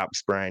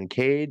stops Brian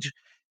Cage.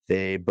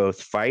 They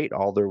both fight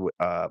all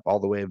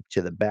the way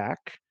to the back.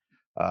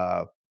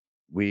 Uh,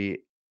 we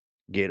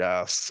get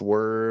a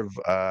Swerve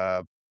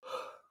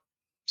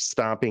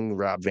stomping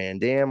Rob Van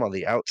Dam on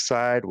the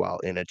outside while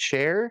in a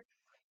chair.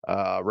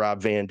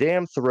 Rob Van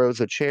Dam throws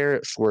a chair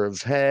at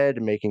Swerve's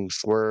head, making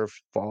Swerve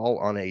fall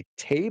on a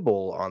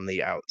table on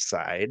the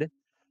outside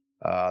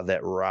that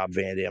Rob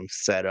Van Dam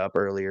set up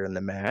earlier in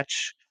the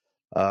match.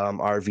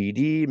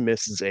 RVD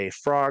misses a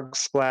frog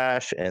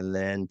splash and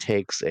then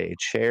takes a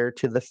chair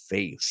to the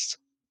face.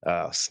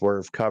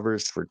 Swerve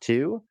covers for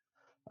two.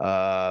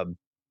 Uh,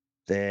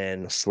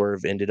 then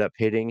Swerve ended up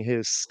hitting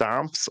his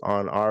stomps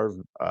on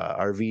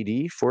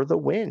RVD for the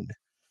win.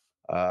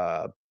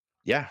 Uh,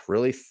 yeah,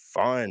 really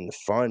fun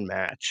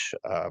match.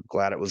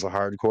 Glad it was a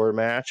hardcore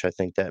match. I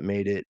think that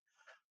made it,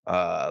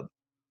 uh,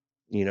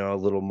 a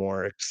little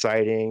more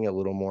exciting, a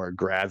little more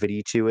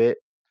gravity to it.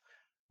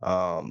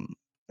 Um,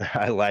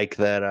 I like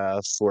that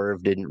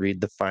Swerve didn't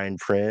read the fine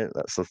print.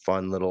 That's a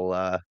fun little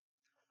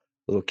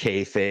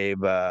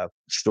kayfabe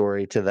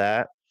story to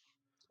that.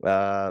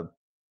 Uh,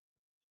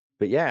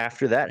 but yeah,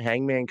 after that,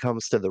 Hangman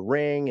comes to the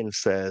ring and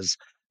says,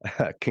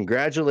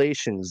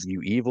 "Congratulations,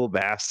 you evil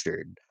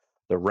bastard.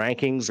 The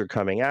rankings are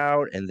coming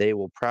out, and we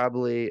will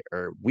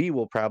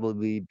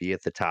probably be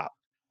at the top."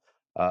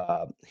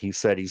 He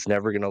said he's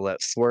never going to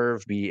let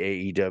Swerve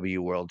be AEW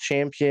World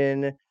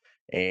Champion.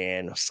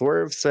 And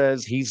Swerve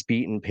says he's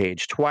beaten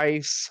Page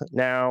twice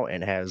now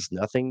and has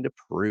nothing to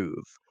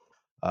prove.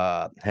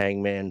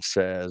 Hangman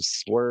says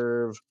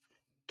Swerve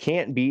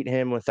can't beat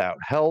him without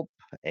help.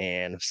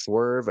 and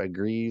Swerve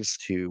agrees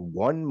to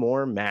one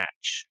more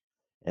match.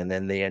 And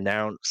then they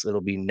announce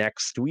it'll be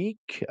next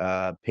week,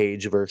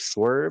 Page versus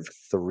Swerve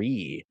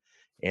 3.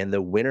 And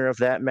the winner of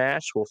that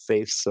match will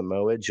face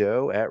Samoa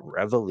Joe at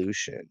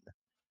Revolution.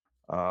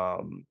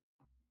 Um,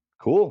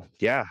 cool.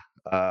 Yeah.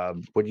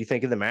 What do you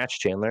think of the match,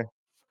 Chandler?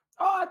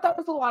 Oh, I thought it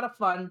was a lot of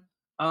fun.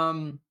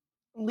 Um,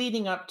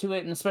 Leading up to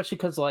it, and especially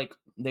because like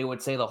they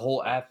would say the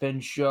whole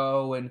effing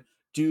show, and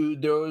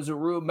dude, there was a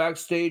room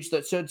backstage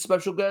that said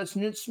special guest,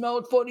 and it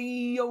smelled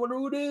funny. I wonder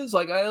who it is.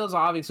 Like it was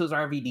obvious it was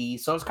RVD,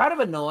 so I was kind of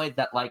annoyed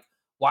that like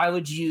why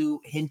would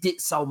you hint it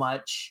so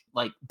much,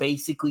 like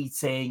basically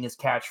saying his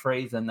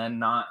catchphrase and then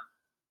not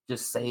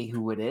just say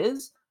who it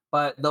is.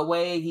 But the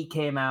way he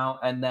came out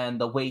and then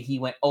the way he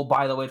went, oh,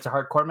 by the way, it's a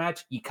hardcore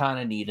match, you kind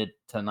of needed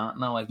to not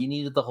know. Like, you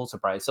needed the whole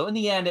surprise. So in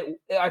the end,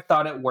 I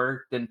thought it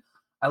worked. And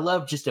I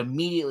love just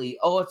immediately,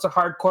 oh, it's a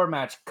hardcore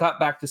match. Cut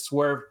back to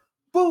Swerve.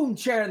 Boom,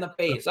 chair in the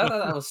face. I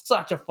thought that was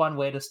such a fun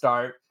way to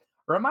start.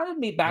 Reminded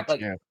me back,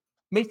 like, Yeah.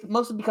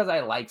 mostly because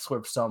I like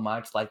Swerve so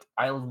much. Like,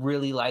 I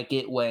really like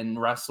it when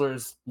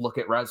wrestlers look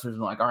at wrestlers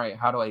and like, all right,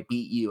 how do I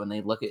beat you? And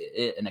they look at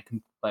it in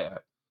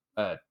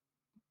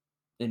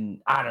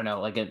in I don't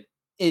know, like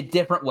a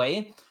different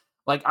way.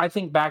 Like I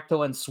think back to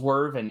when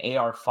Swerve and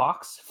AR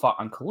Fox fought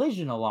on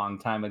Collision a long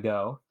time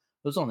ago.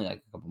 It was only like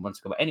a couple months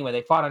ago. But anyway,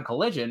 they fought on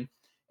Collision.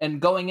 And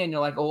going in,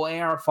 you're like, oh,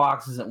 AR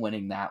Fox isn't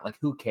winning that. Like,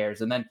 who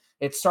cares? And then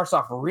it starts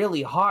off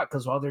really hot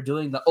because while they're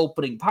doing the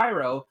opening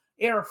pyro,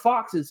 AR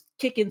Fox is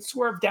kicking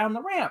Swerve down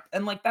the ramp.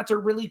 And like that's a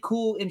really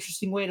cool,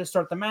 interesting way to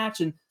start the match.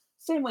 And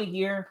same way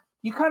here,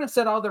 you kind of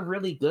said all the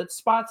really good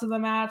spots of the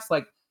match,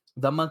 like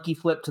the monkey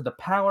flip to the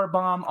power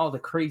bomb, all the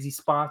crazy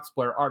spots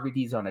where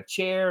RVD's on a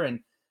chair and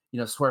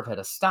Swerve had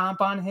a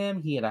stomp on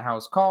him, he had a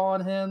house call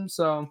on him.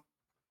 So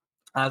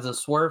as a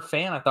Swerve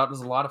fan, I thought it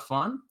was a lot of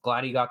fun.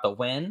 Glad he got the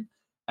win.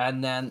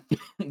 And then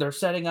they're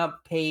setting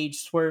up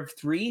Page Swerve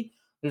 3.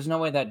 There's no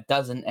way that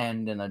doesn't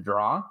end in a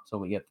draw. So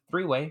we get the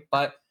three-way.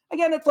 But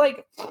again, it's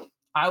like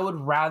I would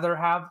rather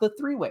have the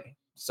three-way.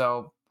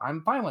 So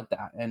I'm fine with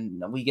that.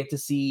 And we get to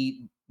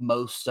see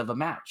most of a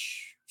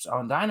match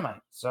on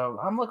Dynamite. So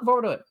I'm looking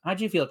forward to it.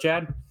 How'd you feel,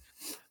 Chad?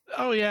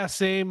 Oh yeah,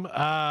 same.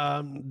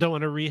 Don't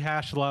want to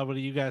rehash a lot of what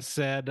you guys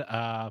said.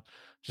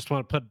 Just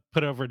want to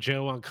put over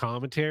Joe on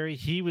commentary.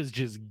 He was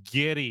just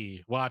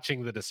giddy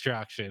watching the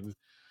destruction,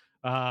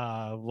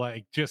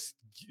 like just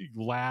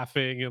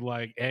laughing and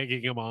like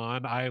egging him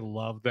on. I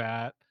love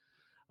that.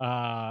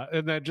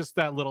 And then just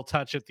that little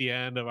touch at the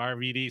end of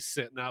RVD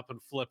sitting up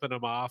and flipping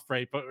him off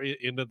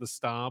into the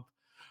stomp.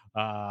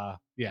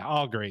 Yeah,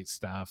 all great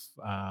stuff.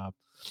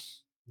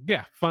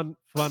 Yeah, fun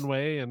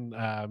way, and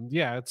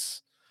yeah,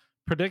 it's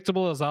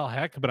predictable as all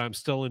heck, but I'm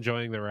still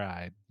enjoying the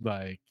ride.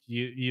 Like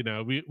we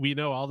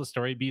know all the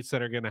story beats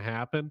that are going to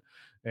happen,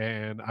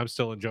 and I'm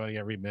still enjoying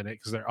every minute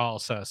because they're all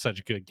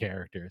such good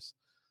characters.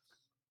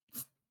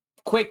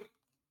 Quick,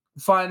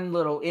 fun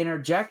little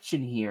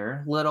interjection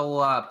here.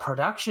 Little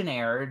production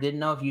error. Didn't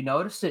know if you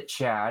noticed it,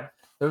 Chad.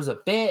 There was a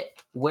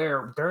bit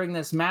where during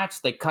this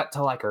match they cut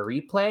to like a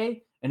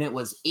replay, and it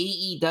was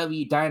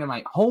AEW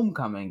Dynamite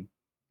Homecoming.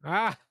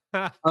 Ah.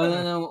 And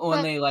then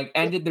when they like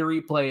ended the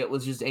replay, it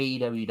was just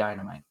AEW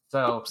Dynamite.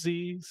 So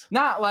Oopsies.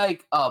 not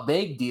like a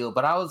big deal,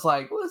 but I was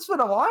like, well, it's been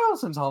a while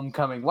since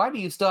Homecoming. Why do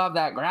you still have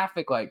that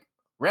graphic like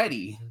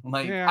ready?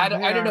 Like I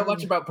don't know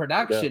much about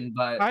production,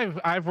 but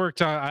I've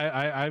worked on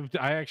I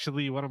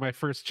actually, one of my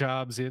first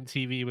jobs in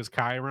TV was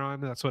Chiron.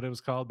 That's what it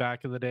was called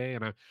back in the day,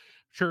 and I'm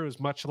sure it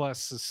was much less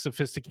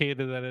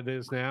sophisticated than it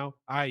is now.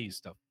 I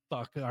used to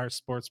fuck our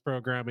sports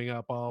programming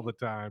up all the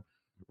time.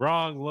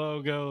 Wrong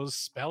logos,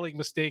 spelling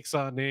mistakes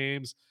on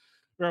names.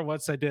 Or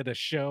once I did a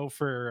show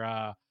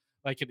for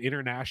like an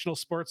international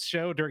sports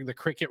show during the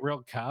Cricket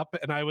World Cup,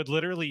 and I would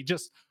literally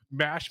just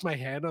mash my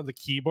hand on the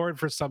keyboard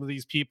for some of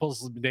these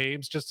people's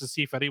names just to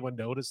see if anyone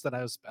noticed that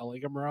I was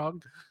spelling them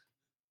wrong.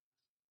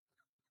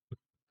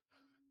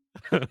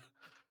 I'm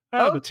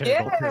a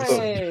terrible person.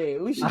 okay,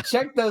 we should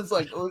check those.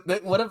 Like,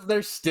 what if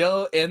they're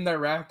still in the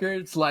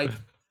records? Like,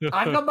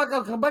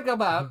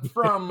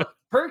 from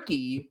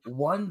Turkey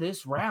won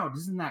this round.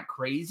 Isn't that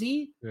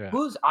crazy? Yeah.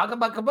 Who's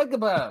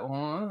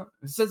Agabagabagaba?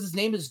 It says his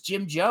name is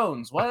Jim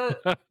Jones. What?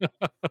 And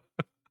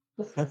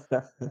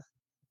there's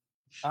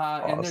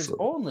Awesome.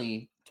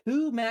 only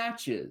 2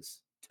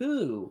 matches,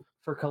 2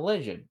 for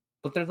Collision,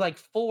 but there's like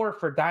 4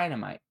 for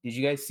Dynamite. Did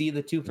you guys see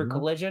the 2 for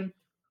Collision?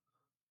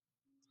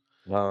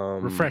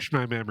 Refresh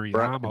my memory.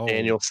 I'm old.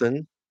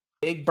 Danielson.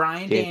 Big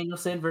Brian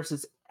Danielson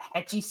versus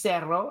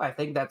Hechicero. I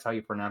think that's how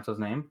you pronounce his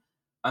name.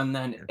 And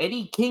then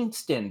Eddie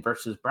Kingston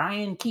versus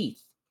Brian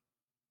Keith.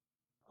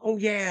 Oh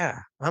yeah,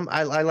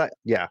 I like.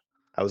 Yeah,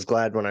 I was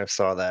glad when I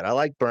saw that. I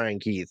like Brian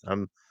Keith.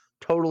 I'm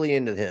totally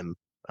into him.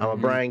 I'm a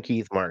Brian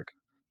Keith mark.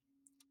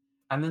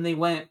 And then they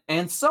went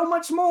and so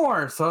much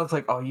more. So it's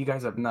like, oh, you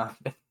guys have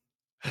nothing.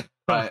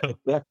 But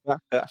did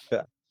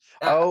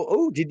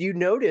you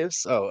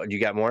notice? Oh, you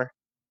got more?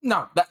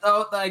 no,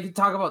 I could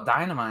talk about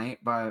Dynamite,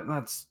 but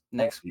that's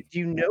next week. Did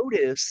you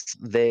notice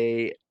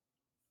they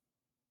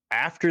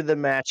after the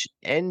match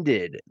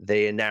ended,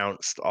 they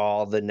announced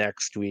all the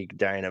next week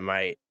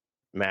Dynamite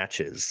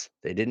matches.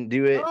 They didn't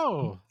do it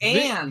Oh,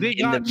 And they in the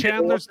got middle of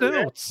Chandler's the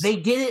match. notes. they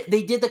did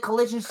the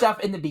collision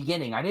stuff in the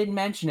beginning. I didn't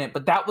mention it,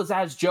 but that was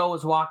as Joe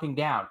was walking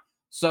down.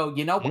 So,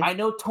 Mhm. I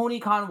know Tony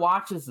Khan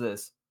watches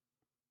this.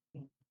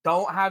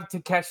 Don't have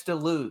to catch to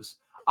lose.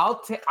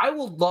 I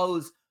will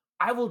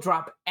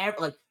drop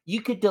like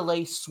you could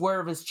delay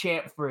Swerve as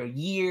champ for a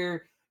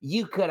year.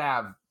 You could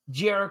have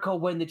Jericho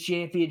win the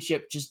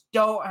championship. Just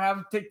don't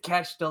have to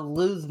catch to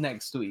lose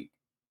next week.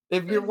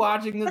 If you're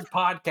watching this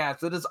podcast,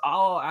 that is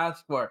all I'll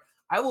ask for.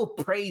 I will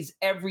praise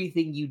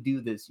everything you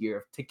do this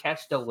year if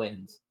Takeshita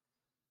wins.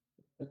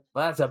 Well,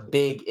 that's a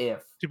big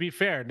if. To be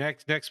fair,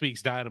 next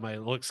week's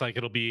Dynamite looks like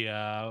it'll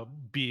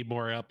be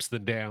more ups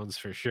than downs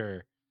for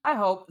sure. I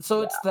hope.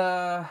 So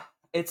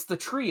it's the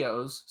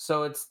trios.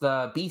 So it's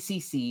the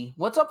BCC.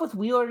 What's up with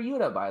Wheeler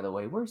Yuta, by the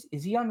way?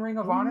 Is he on Ring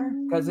of Honor?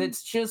 Because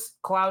it's just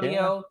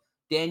Claudio,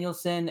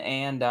 Danielson,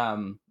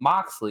 and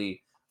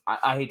Moxley.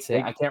 I hate to say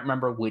it, I can't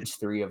remember which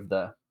three of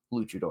the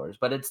luchadors,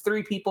 but it's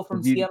three people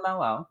from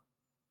CMLL.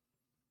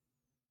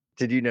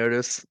 Did you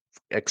notice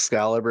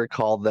Excalibur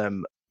called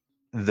them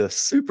the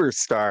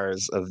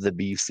superstars of the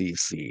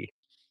BCC?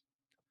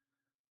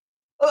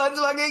 Let's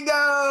fucking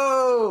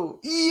go!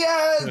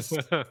 Yes,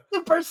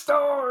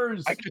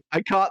 superstars.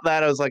 I caught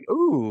that. I was like,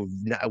 "Ooh,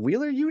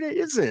 Wheeler Yuta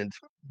isn't."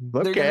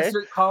 They're gonna Okay.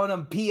 start calling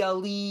them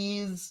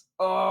PLEs.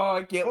 Oh,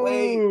 I can't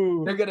wait.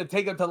 Ooh. They're gonna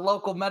take them to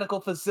local medical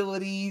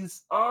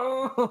facilities.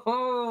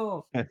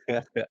 Oh,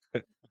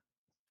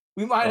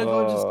 we might as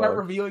well just start Oh.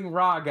 reviewing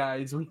Raw,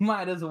 guys. We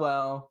might as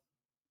well.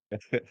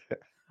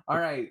 All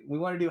right, we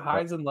want to do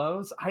highs and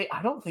lows. I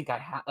don't think I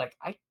have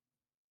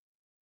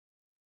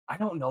I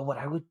don't know what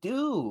I would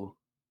do.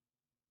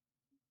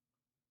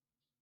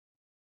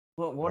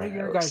 Well, what are Alright,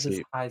 your let's guys'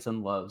 see. highs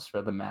and lows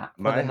for the map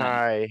for My the night?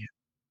 high,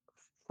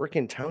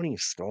 freaking Tony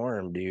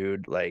Storm,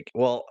 dude. Like,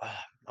 well,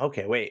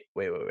 okay, wait.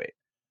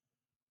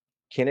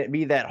 Can it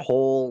be that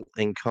whole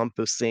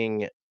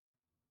encompassing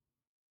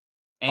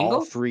all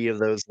Angle? three of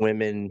those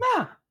women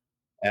Yeah,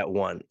 at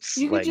once,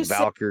 you could like just say.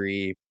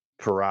 Valkyrie,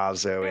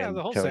 Perazzo, Yeah, and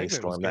the whole Tony segment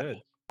was Storm? That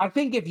good. I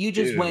think if you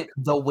just dude, went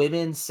the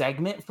women's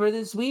segment for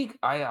this week,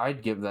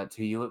 I'd give that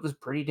to you. It was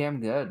pretty damn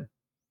good.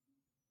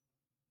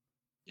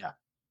 yeah,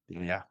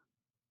 yeah.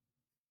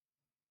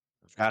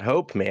 I've got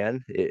hope,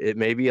 man. It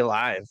may be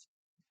alive.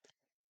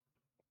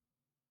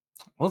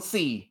 We'll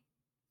see.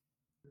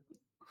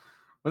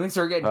 When they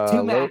start getting two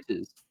Low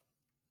matches.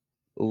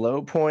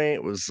 low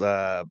point was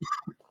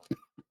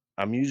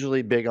I'm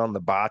usually big on the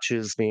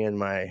botches being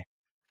my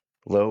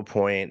low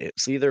point.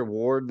 It's either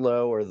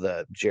Wardlow or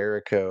the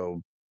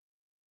Jericho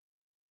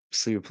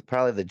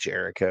probably the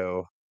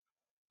Jericho,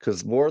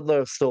 because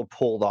Wardlow still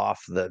pulled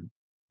off the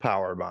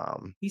power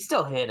bomb He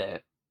still hit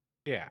it.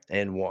 Yeah.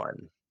 and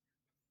won.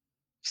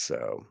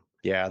 So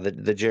yeah,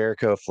 the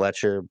Jericho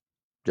Fletcher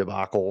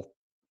debacle.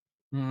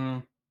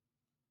 Mhm.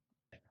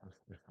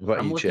 What about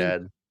I'm you, looking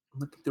Chad?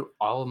 through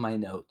all of my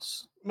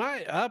notes.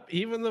 My up,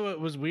 even though it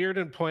was weird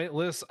and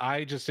pointless,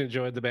 I just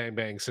enjoyed the Bang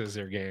Bang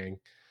Scissor Gang.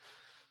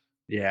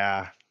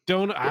 Yeah, I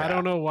yeah.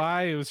 don't know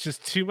why. It was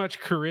just too much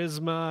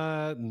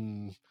charisma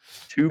and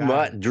Too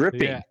much yeah,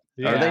 dripping. Are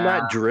they Yeah.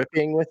 not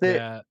dripping with it?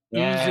 yeah,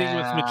 oozing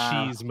with Yeah.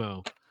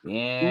 machismo.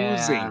 Yeah.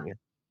 Oozing.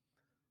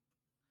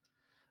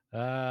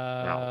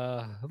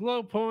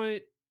 Low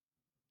point.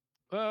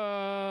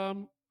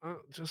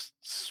 Just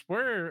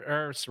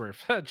Swerve,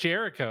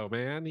 Jericho,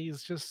 man.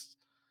 He's just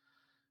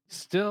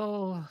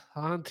still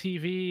on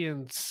TV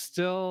and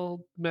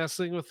still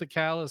messing with the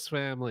Callis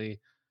family.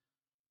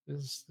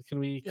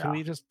 Can Yeah.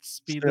 we just It's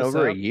speed been this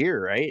over a up?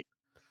 year, right?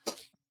 Can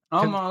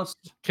Almost.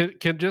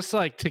 can just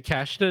like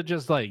Takeshita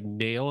just like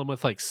nail him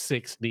with like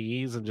 6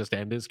 knees and just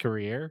end his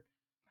career?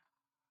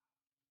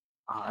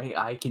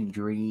 I can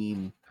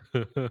dream.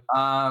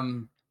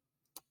 Um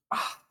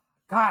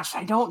Gosh,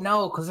 I don't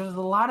know because there's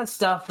a lot of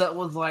stuff that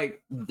was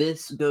like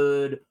this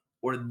good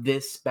or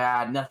this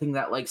bad. Nothing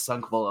that like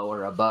sunk below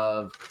or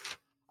above.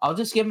 I'll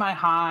just give my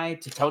high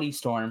to Toni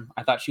Storm.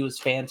 I thought she was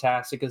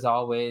fantastic as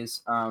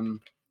always. And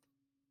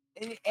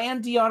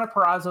Deonna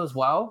Purrazzo as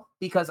well,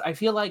 because I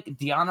feel like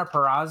Deonna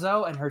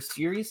Purrazzo and her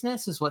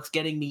seriousness is what's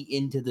getting me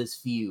into this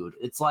feud.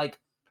 It's like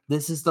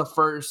this is the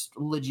first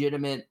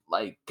legitimate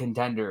like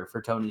contender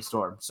for Toni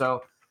Storm.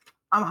 So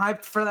I'm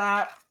hyped for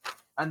that.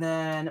 And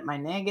then my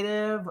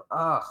negative,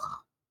 I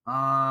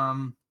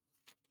don't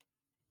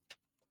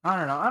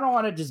know. I don't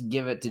want to just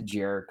give it to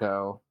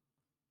Jericho.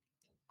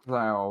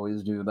 I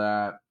always do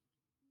that.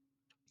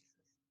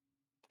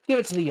 Give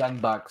it to the Young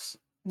Bucks.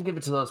 Give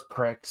it to those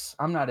pricks.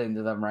 I'm not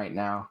into them right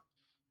now.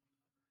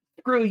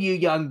 Screw you,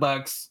 Young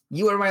Bucks.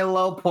 You are my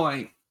low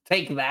point.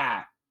 Take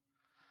that.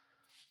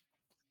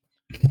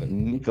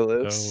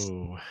 Nicholas,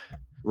 Oh,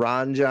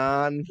 Ron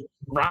John.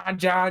 Ron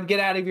John, get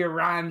out of here,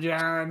 Ron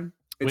John.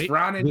 It's wait,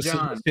 Ron and this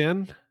John. is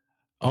in.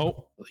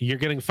 Oh, you're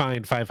getting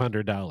fined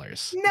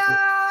 $500.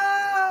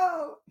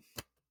 No!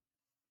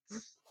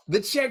 The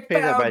check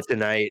Pay that by bounced.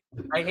 tonight.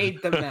 I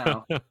hate them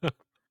now.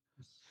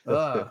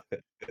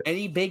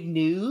 Any big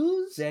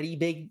news? Any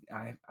big?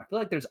 I feel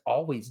like there's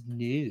always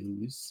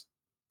news.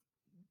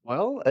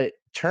 Well, it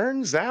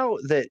turns out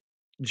that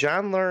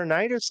John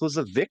Laurinaitis was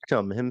a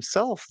victim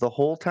himself the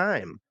whole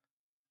time.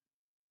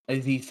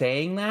 Is he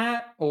saying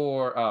that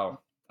or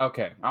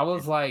okay? I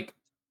was like,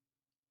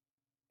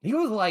 he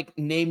was like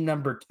name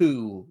number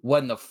 2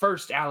 when the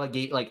first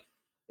allegate like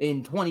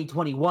in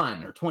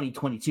 2021 or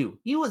 2022.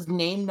 He was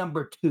name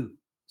number 2.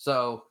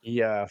 So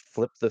He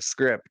flipped the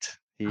script.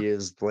 He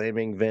is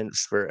blaming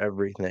Vince for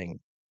everything.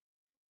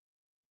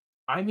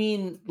 I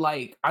mean,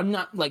 like, I'm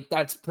not like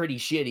that's pretty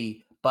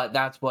shitty, but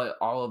that's what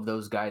all of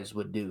those guys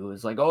would do.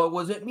 Is like, oh, it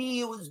wasn't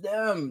me, it was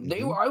them. They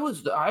Mhm.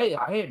 were,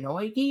 I had no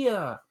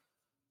idea.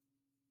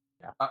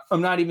 Yeah. I'm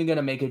not even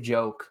gonna make a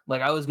joke.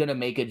 Like, I was gonna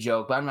make a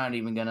joke, but I'm not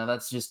even gonna.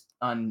 That's just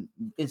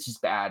it's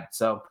just bad.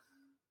 So,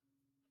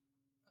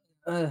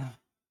 uh,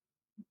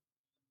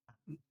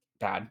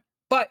 bad.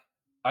 But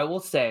I will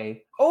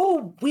say,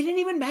 oh, we didn't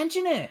even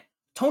mention it.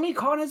 Tony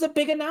Khan has a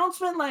big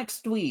announcement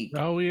next week.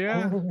 Oh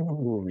yeah.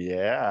 Oh,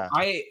 yeah.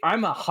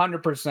 I'm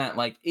 100%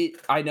 like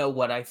it. I know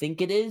what I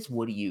think it is.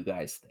 What do you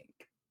guys think?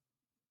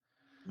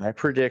 My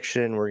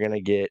prediction, we're gonna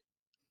get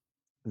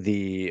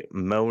the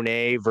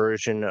Monet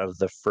version of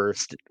the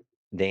first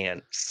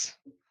dance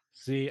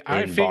See,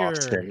 I in figure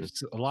Boston.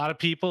 a lot of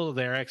people,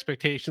 their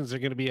expectations are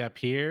going to be up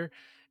here,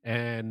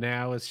 and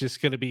now it's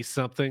just going to be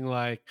something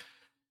like,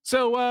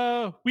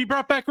 so we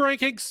brought back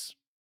rankings.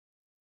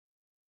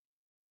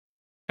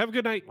 Have a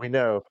good night. We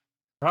know.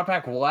 Brought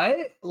back what?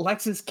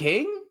 Lexus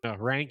King? No,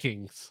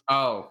 rankings.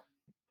 Oh,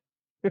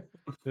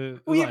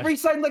 we have Like,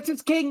 re-signed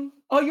Lexus King.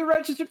 All your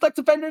registered Lex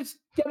offenders,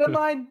 get in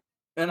line.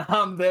 And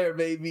I'm there,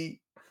 baby.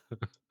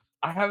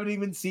 I haven't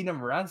even seen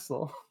him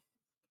wrestle.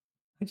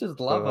 I just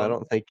love I him.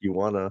 don't think you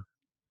wanna.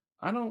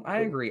 I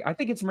agree. I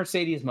think it's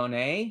Mercedes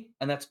Monet,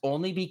 and that's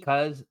only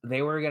because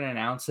they were gonna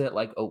announce it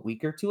like a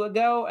week or two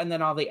ago, and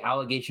then all the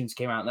allegations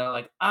came out, and they're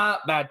like,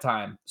 bad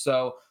time.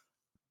 So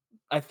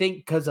I think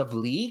because of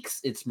leaks,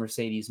 it's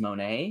Mercedes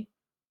Monet.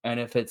 And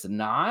if it's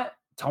not,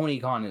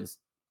 Tony Khan is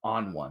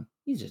on one.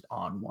 He's just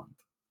on one.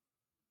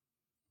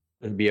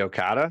 It'd be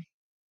Okada.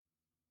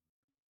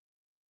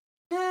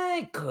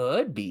 It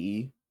could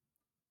be.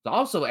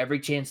 Also, every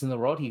chance in the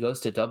world he goes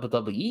to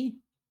WWE,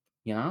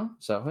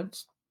 So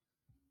it's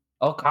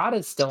Okada's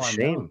It's still a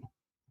shame.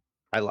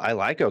 unknown. I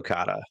like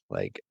Okada.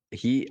 Like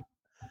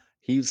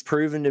he's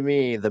proven to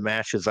me the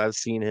matches I've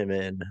seen him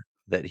in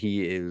that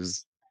he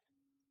is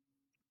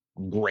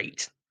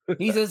great.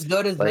 He's as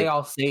good as they Like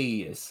all say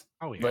he is.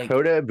 oh yeah. Like,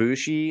 Kota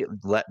Ibushi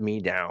let me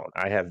down.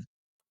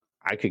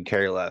 I could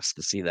care less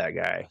to see that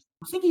guy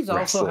I think he's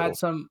also had wrestle.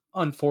 some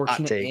Hot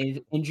unfortunate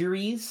take.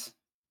 injuries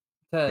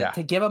to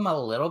Yeah. give him a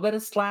little bit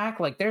of slack.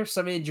 Like, there's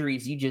some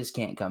injuries you just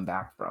can't come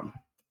back from.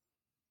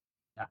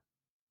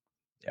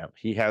 Yeah.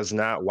 He has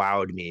not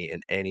wowed me in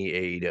any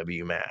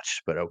AEW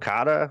match, but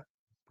Okada,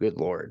 good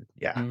lord.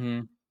 Yeah,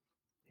 Mm-hmm.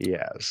 he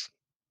has.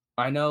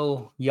 I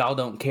know y'all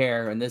don't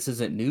care, and this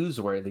isn't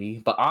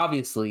newsworthy, but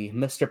obviously,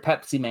 Mr.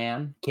 Pepsi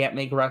Man can't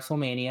make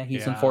WrestleMania.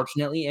 He's Yeah.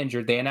 unfortunately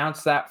injured. They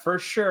announced that for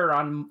sure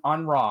on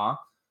Raw.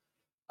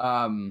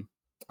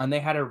 And they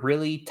had a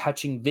really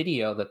touching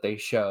video that they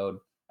showed,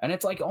 and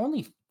it's like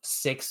only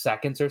 6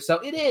 seconds or so.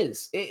 It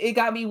is. It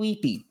got me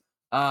weepy.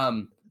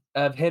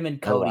 Of him and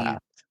I Cody.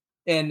 laughed.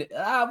 And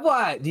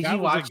what did That you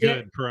was a watch it?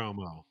 good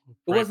promo.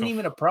 It wasn't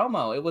even a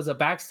promo. It was a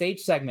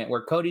backstage segment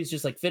where Cody's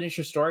just like, "Finish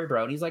your story,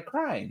 bro," and he's like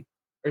crying,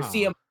 or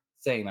see him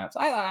saying that.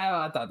 So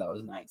I thought that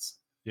was nice.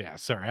 Yeah,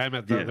 sorry. I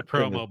meant Yeah. the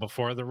promo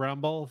before the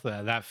Rumble,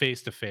 that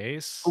face to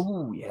face.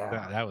 Oh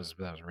yeah. That was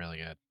really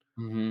good.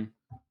 Mm-hmm.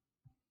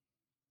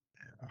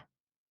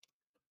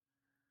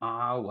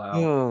 Oh well.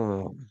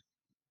 Oh,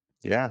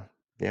 yeah.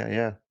 Yeah,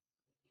 yeah.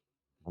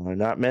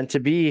 Not meant to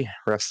be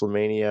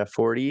WrestleMania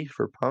 40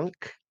 for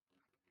Punk.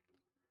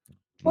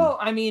 Well,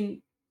 I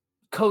mean,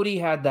 Cody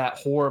had that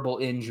horrible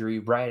injury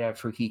right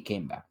after he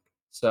came back.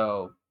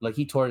 So, like,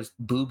 he tore his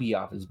boobie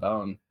off his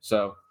bone.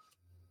 So,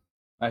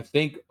 I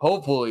think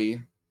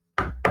hopefully,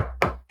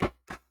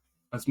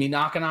 that's me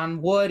knocking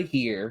on wood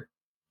here.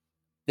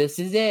 This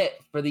is it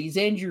for these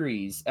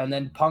injuries, and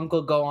then Punk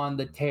will go on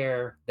the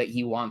tear that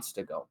he wants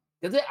to go.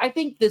 Because I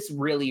think this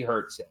really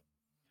hurts him.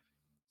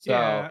 So,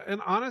 Yeah,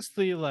 and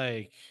honestly,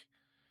 like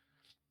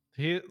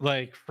he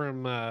like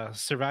from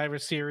Survivor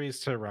Series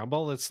to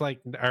Rumble, it's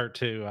like or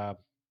to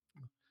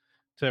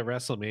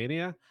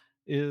WrestleMania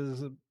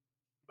is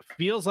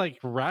feels like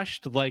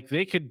rushed. Like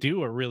they could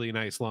do a really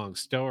nice long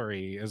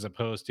story as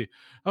opposed to,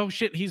 oh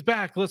shit, he's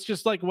back. Let's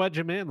just like wedge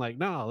him in. Like,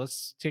 no,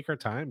 let's take our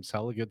time,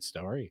 tell a good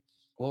story.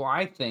 well,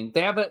 I think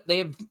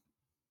they've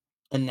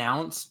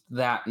announced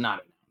that,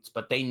 not announced,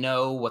 but they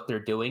know what they're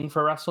doing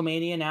for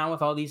WrestleMania now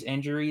with all these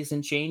injuries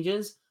and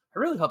changes. I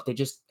really hope they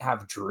just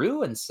have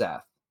Drew and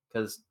Seth,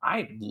 because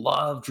I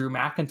love Drew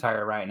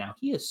McIntyre right now.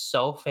 He is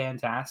so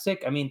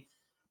fantastic. I mean,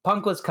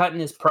 Punk was cutting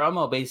his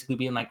promo basically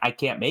being like, I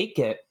can't make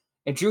it.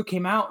 And Drew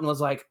came out and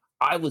was like,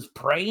 I was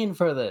praying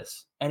for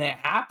this. And it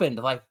happened.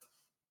 Like,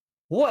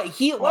 what?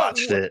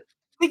 Watched it.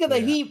 Think of the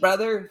Yeah. heat,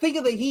 brother. Think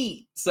of the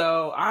heat.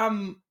 So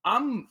I've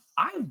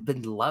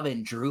been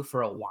loving Drew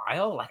for a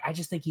while. Like, I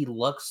just think he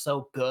looks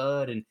so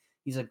good and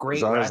he's a He's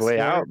great on his way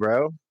wrestler. out,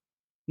 bro.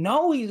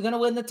 No, he's gonna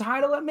win the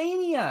title at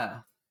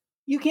Mania.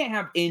 You can't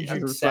have He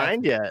injured hasn't Seth.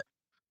 signed yet.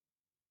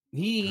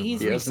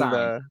 He's He hasn't.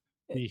 resigned.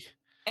 He-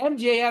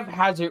 MJF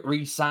hasn't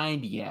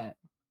resigned yet,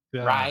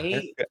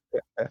 right?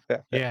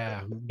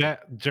 Yeah,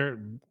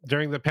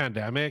 during the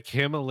pandemic,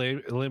 him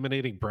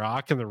eliminating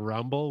Brock in the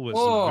Rumble was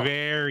Oh,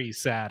 very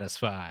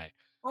satisfying.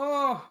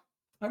 oh!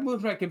 I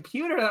moved my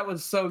computer. That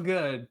was so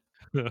good.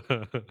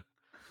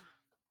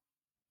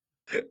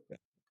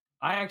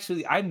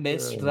 I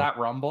missed Uh, that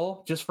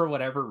Rumble just for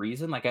whatever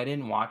reason. Like, I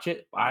didn't watch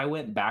it. I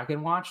went back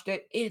and watched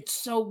it. It's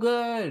so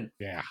good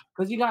Yeah,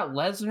 because you got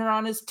Lesnar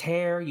on his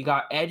tear. You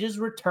got Edge's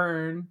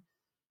return.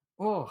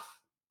 Oh,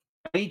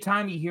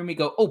 anytime you hear me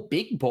go, "Oh,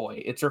 big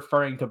boy," it's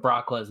referring to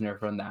Brock Lesnar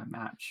from that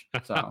match.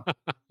 So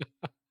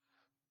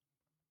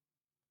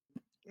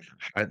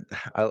I,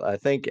 I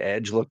think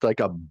Edge looked like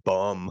a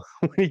bum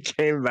when he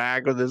came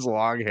back with his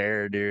long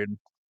hair, dude.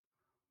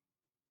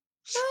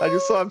 I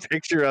just saw a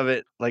picture of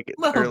it like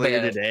little earlier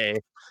bit. today,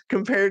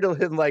 compared to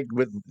him like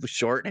with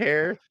short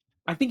hair.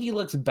 I think he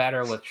looks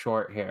better with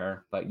short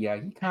hair, but yeah,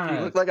 he He kind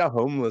of looked like a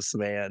homeless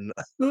man.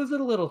 was it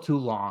a little too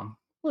long,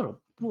 little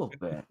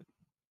bit.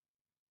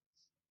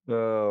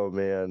 Oh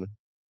man.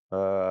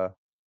 Uh,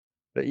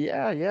 but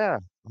yeah.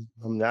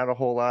 Not a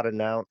whole lot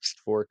announced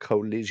for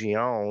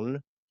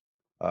Collision,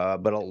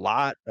 but a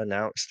lot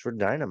announced for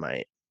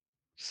Dynamite.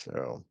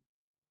 So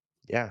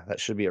yeah, that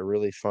should be a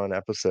really fun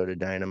episode of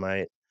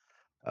Dynamite.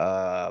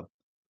 Uh,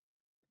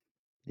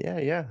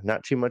 yeah.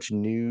 Not too much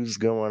news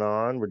going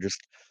on.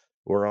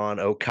 We're on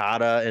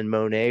Okada and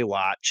Monet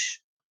watch.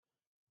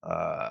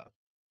 Uh,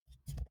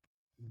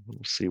 we'll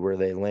see where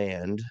they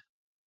land.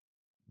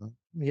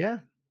 Yeah,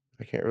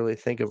 I can't really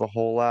think of a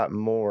whole lot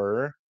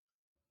more.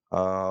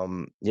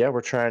 Yeah,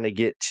 we're trying to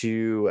get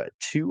to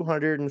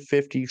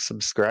 250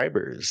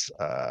 subscribers.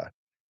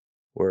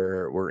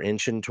 We're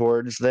inching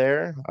towards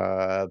there.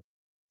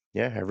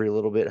 Yeah, every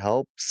little bit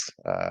helps.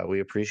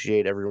 We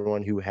appreciate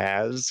everyone who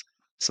has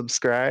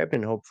subscribed,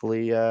 and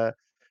hopefully you're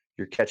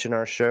catching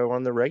our show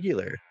on the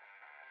regular.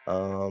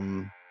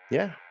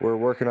 Yeah, we're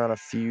working on a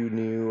few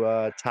new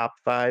top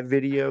 5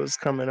 videos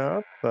coming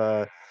up.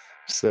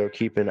 So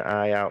keep an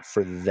eye out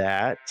for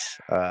that.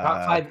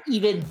 Top 5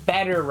 even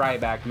better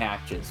Ryback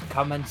matches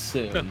coming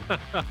soon.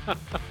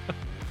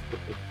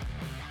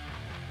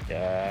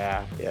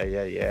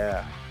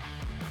 Yeah.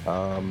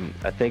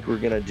 I think we're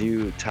gonna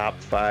do top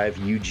 5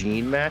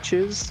 Eugene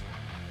matches.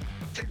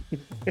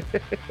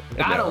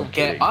 That'll I'm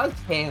get kidding. us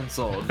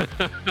canceled.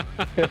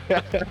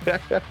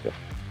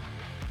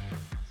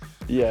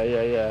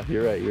 Yeah.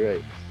 You're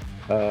right.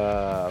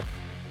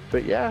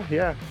 But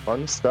yeah,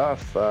 fun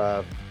stuff.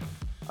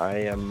 I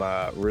am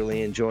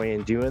really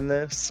enjoying doing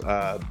this.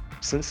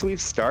 Since we've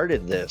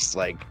started this,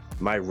 like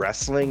my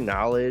wrestling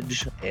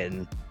knowledge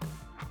and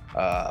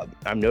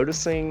I'm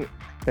noticing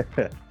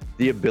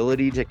the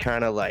ability to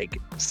kind of like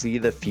see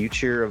the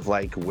future of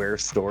like where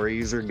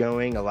stories are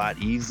going a lot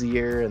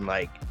easier, and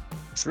like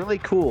it's really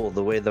cool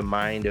the way the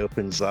mind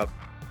opens up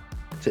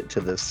to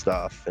this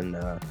stuff, and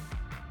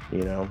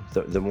you know,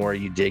 the more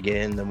you dig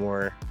in, the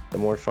more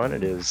fun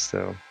it is.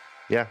 So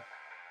yeah.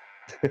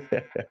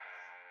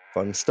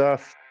 Fun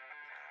stuff.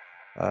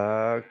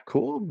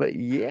 Cool, but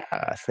yeah,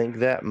 I think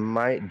that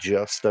might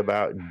just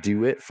about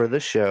do it for the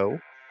show.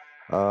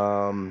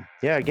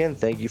 Yeah, again,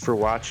 thank you for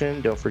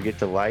watching. Don't forget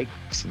to like,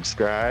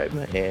 subscribe,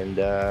 and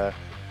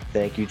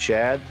thank you,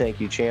 Chad. Thank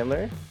you,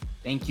 Chandler.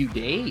 Thank you,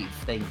 Dave.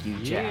 Thank you,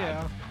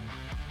 Chad.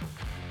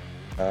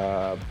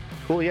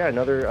 Cool. Yeah,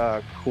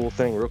 another cool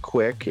thing real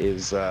quick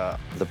is the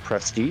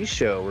Prestige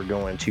show we're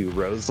going to,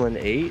 Roseland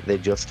 8. They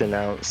just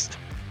announced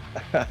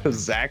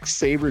Zack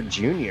Sabre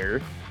Jr.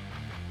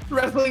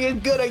 Wrestling is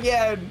good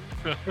again.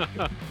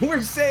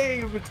 We're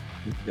saved.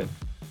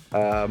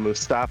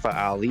 Mustafa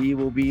Ali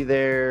will be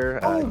there.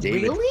 Oh,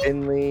 David really?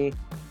 Finley,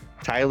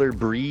 Tyler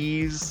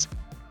Breeze.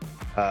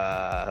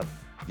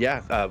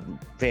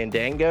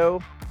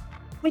 Fandango.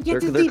 We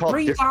get They're to see called-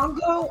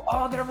 Breezango.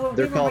 Oh,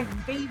 they were called- my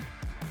favorite.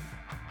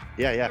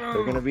 Yeah,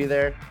 they're gonna be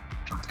there.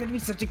 It's gonna be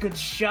such a good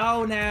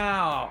show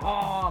now.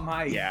 Oh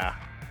my. Yeah,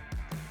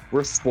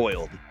 we're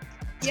spoiled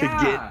to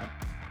get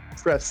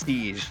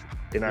Prestige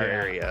in our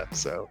area.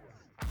 So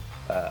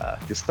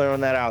just throwing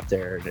that out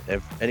there.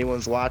 If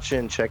anyone's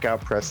watching, check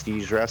out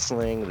Prestige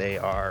Wrestling. They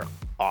are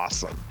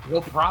awesome.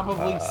 You'll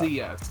probably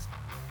see us.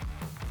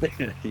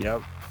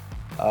 Yep.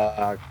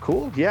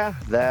 Cool. Yeah,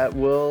 that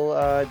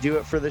will do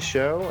it for the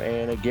show.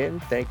 And again,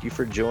 thank you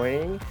for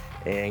joining,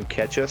 and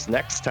catch us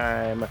next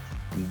time.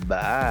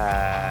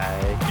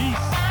 Bye.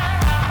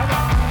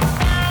 Peace.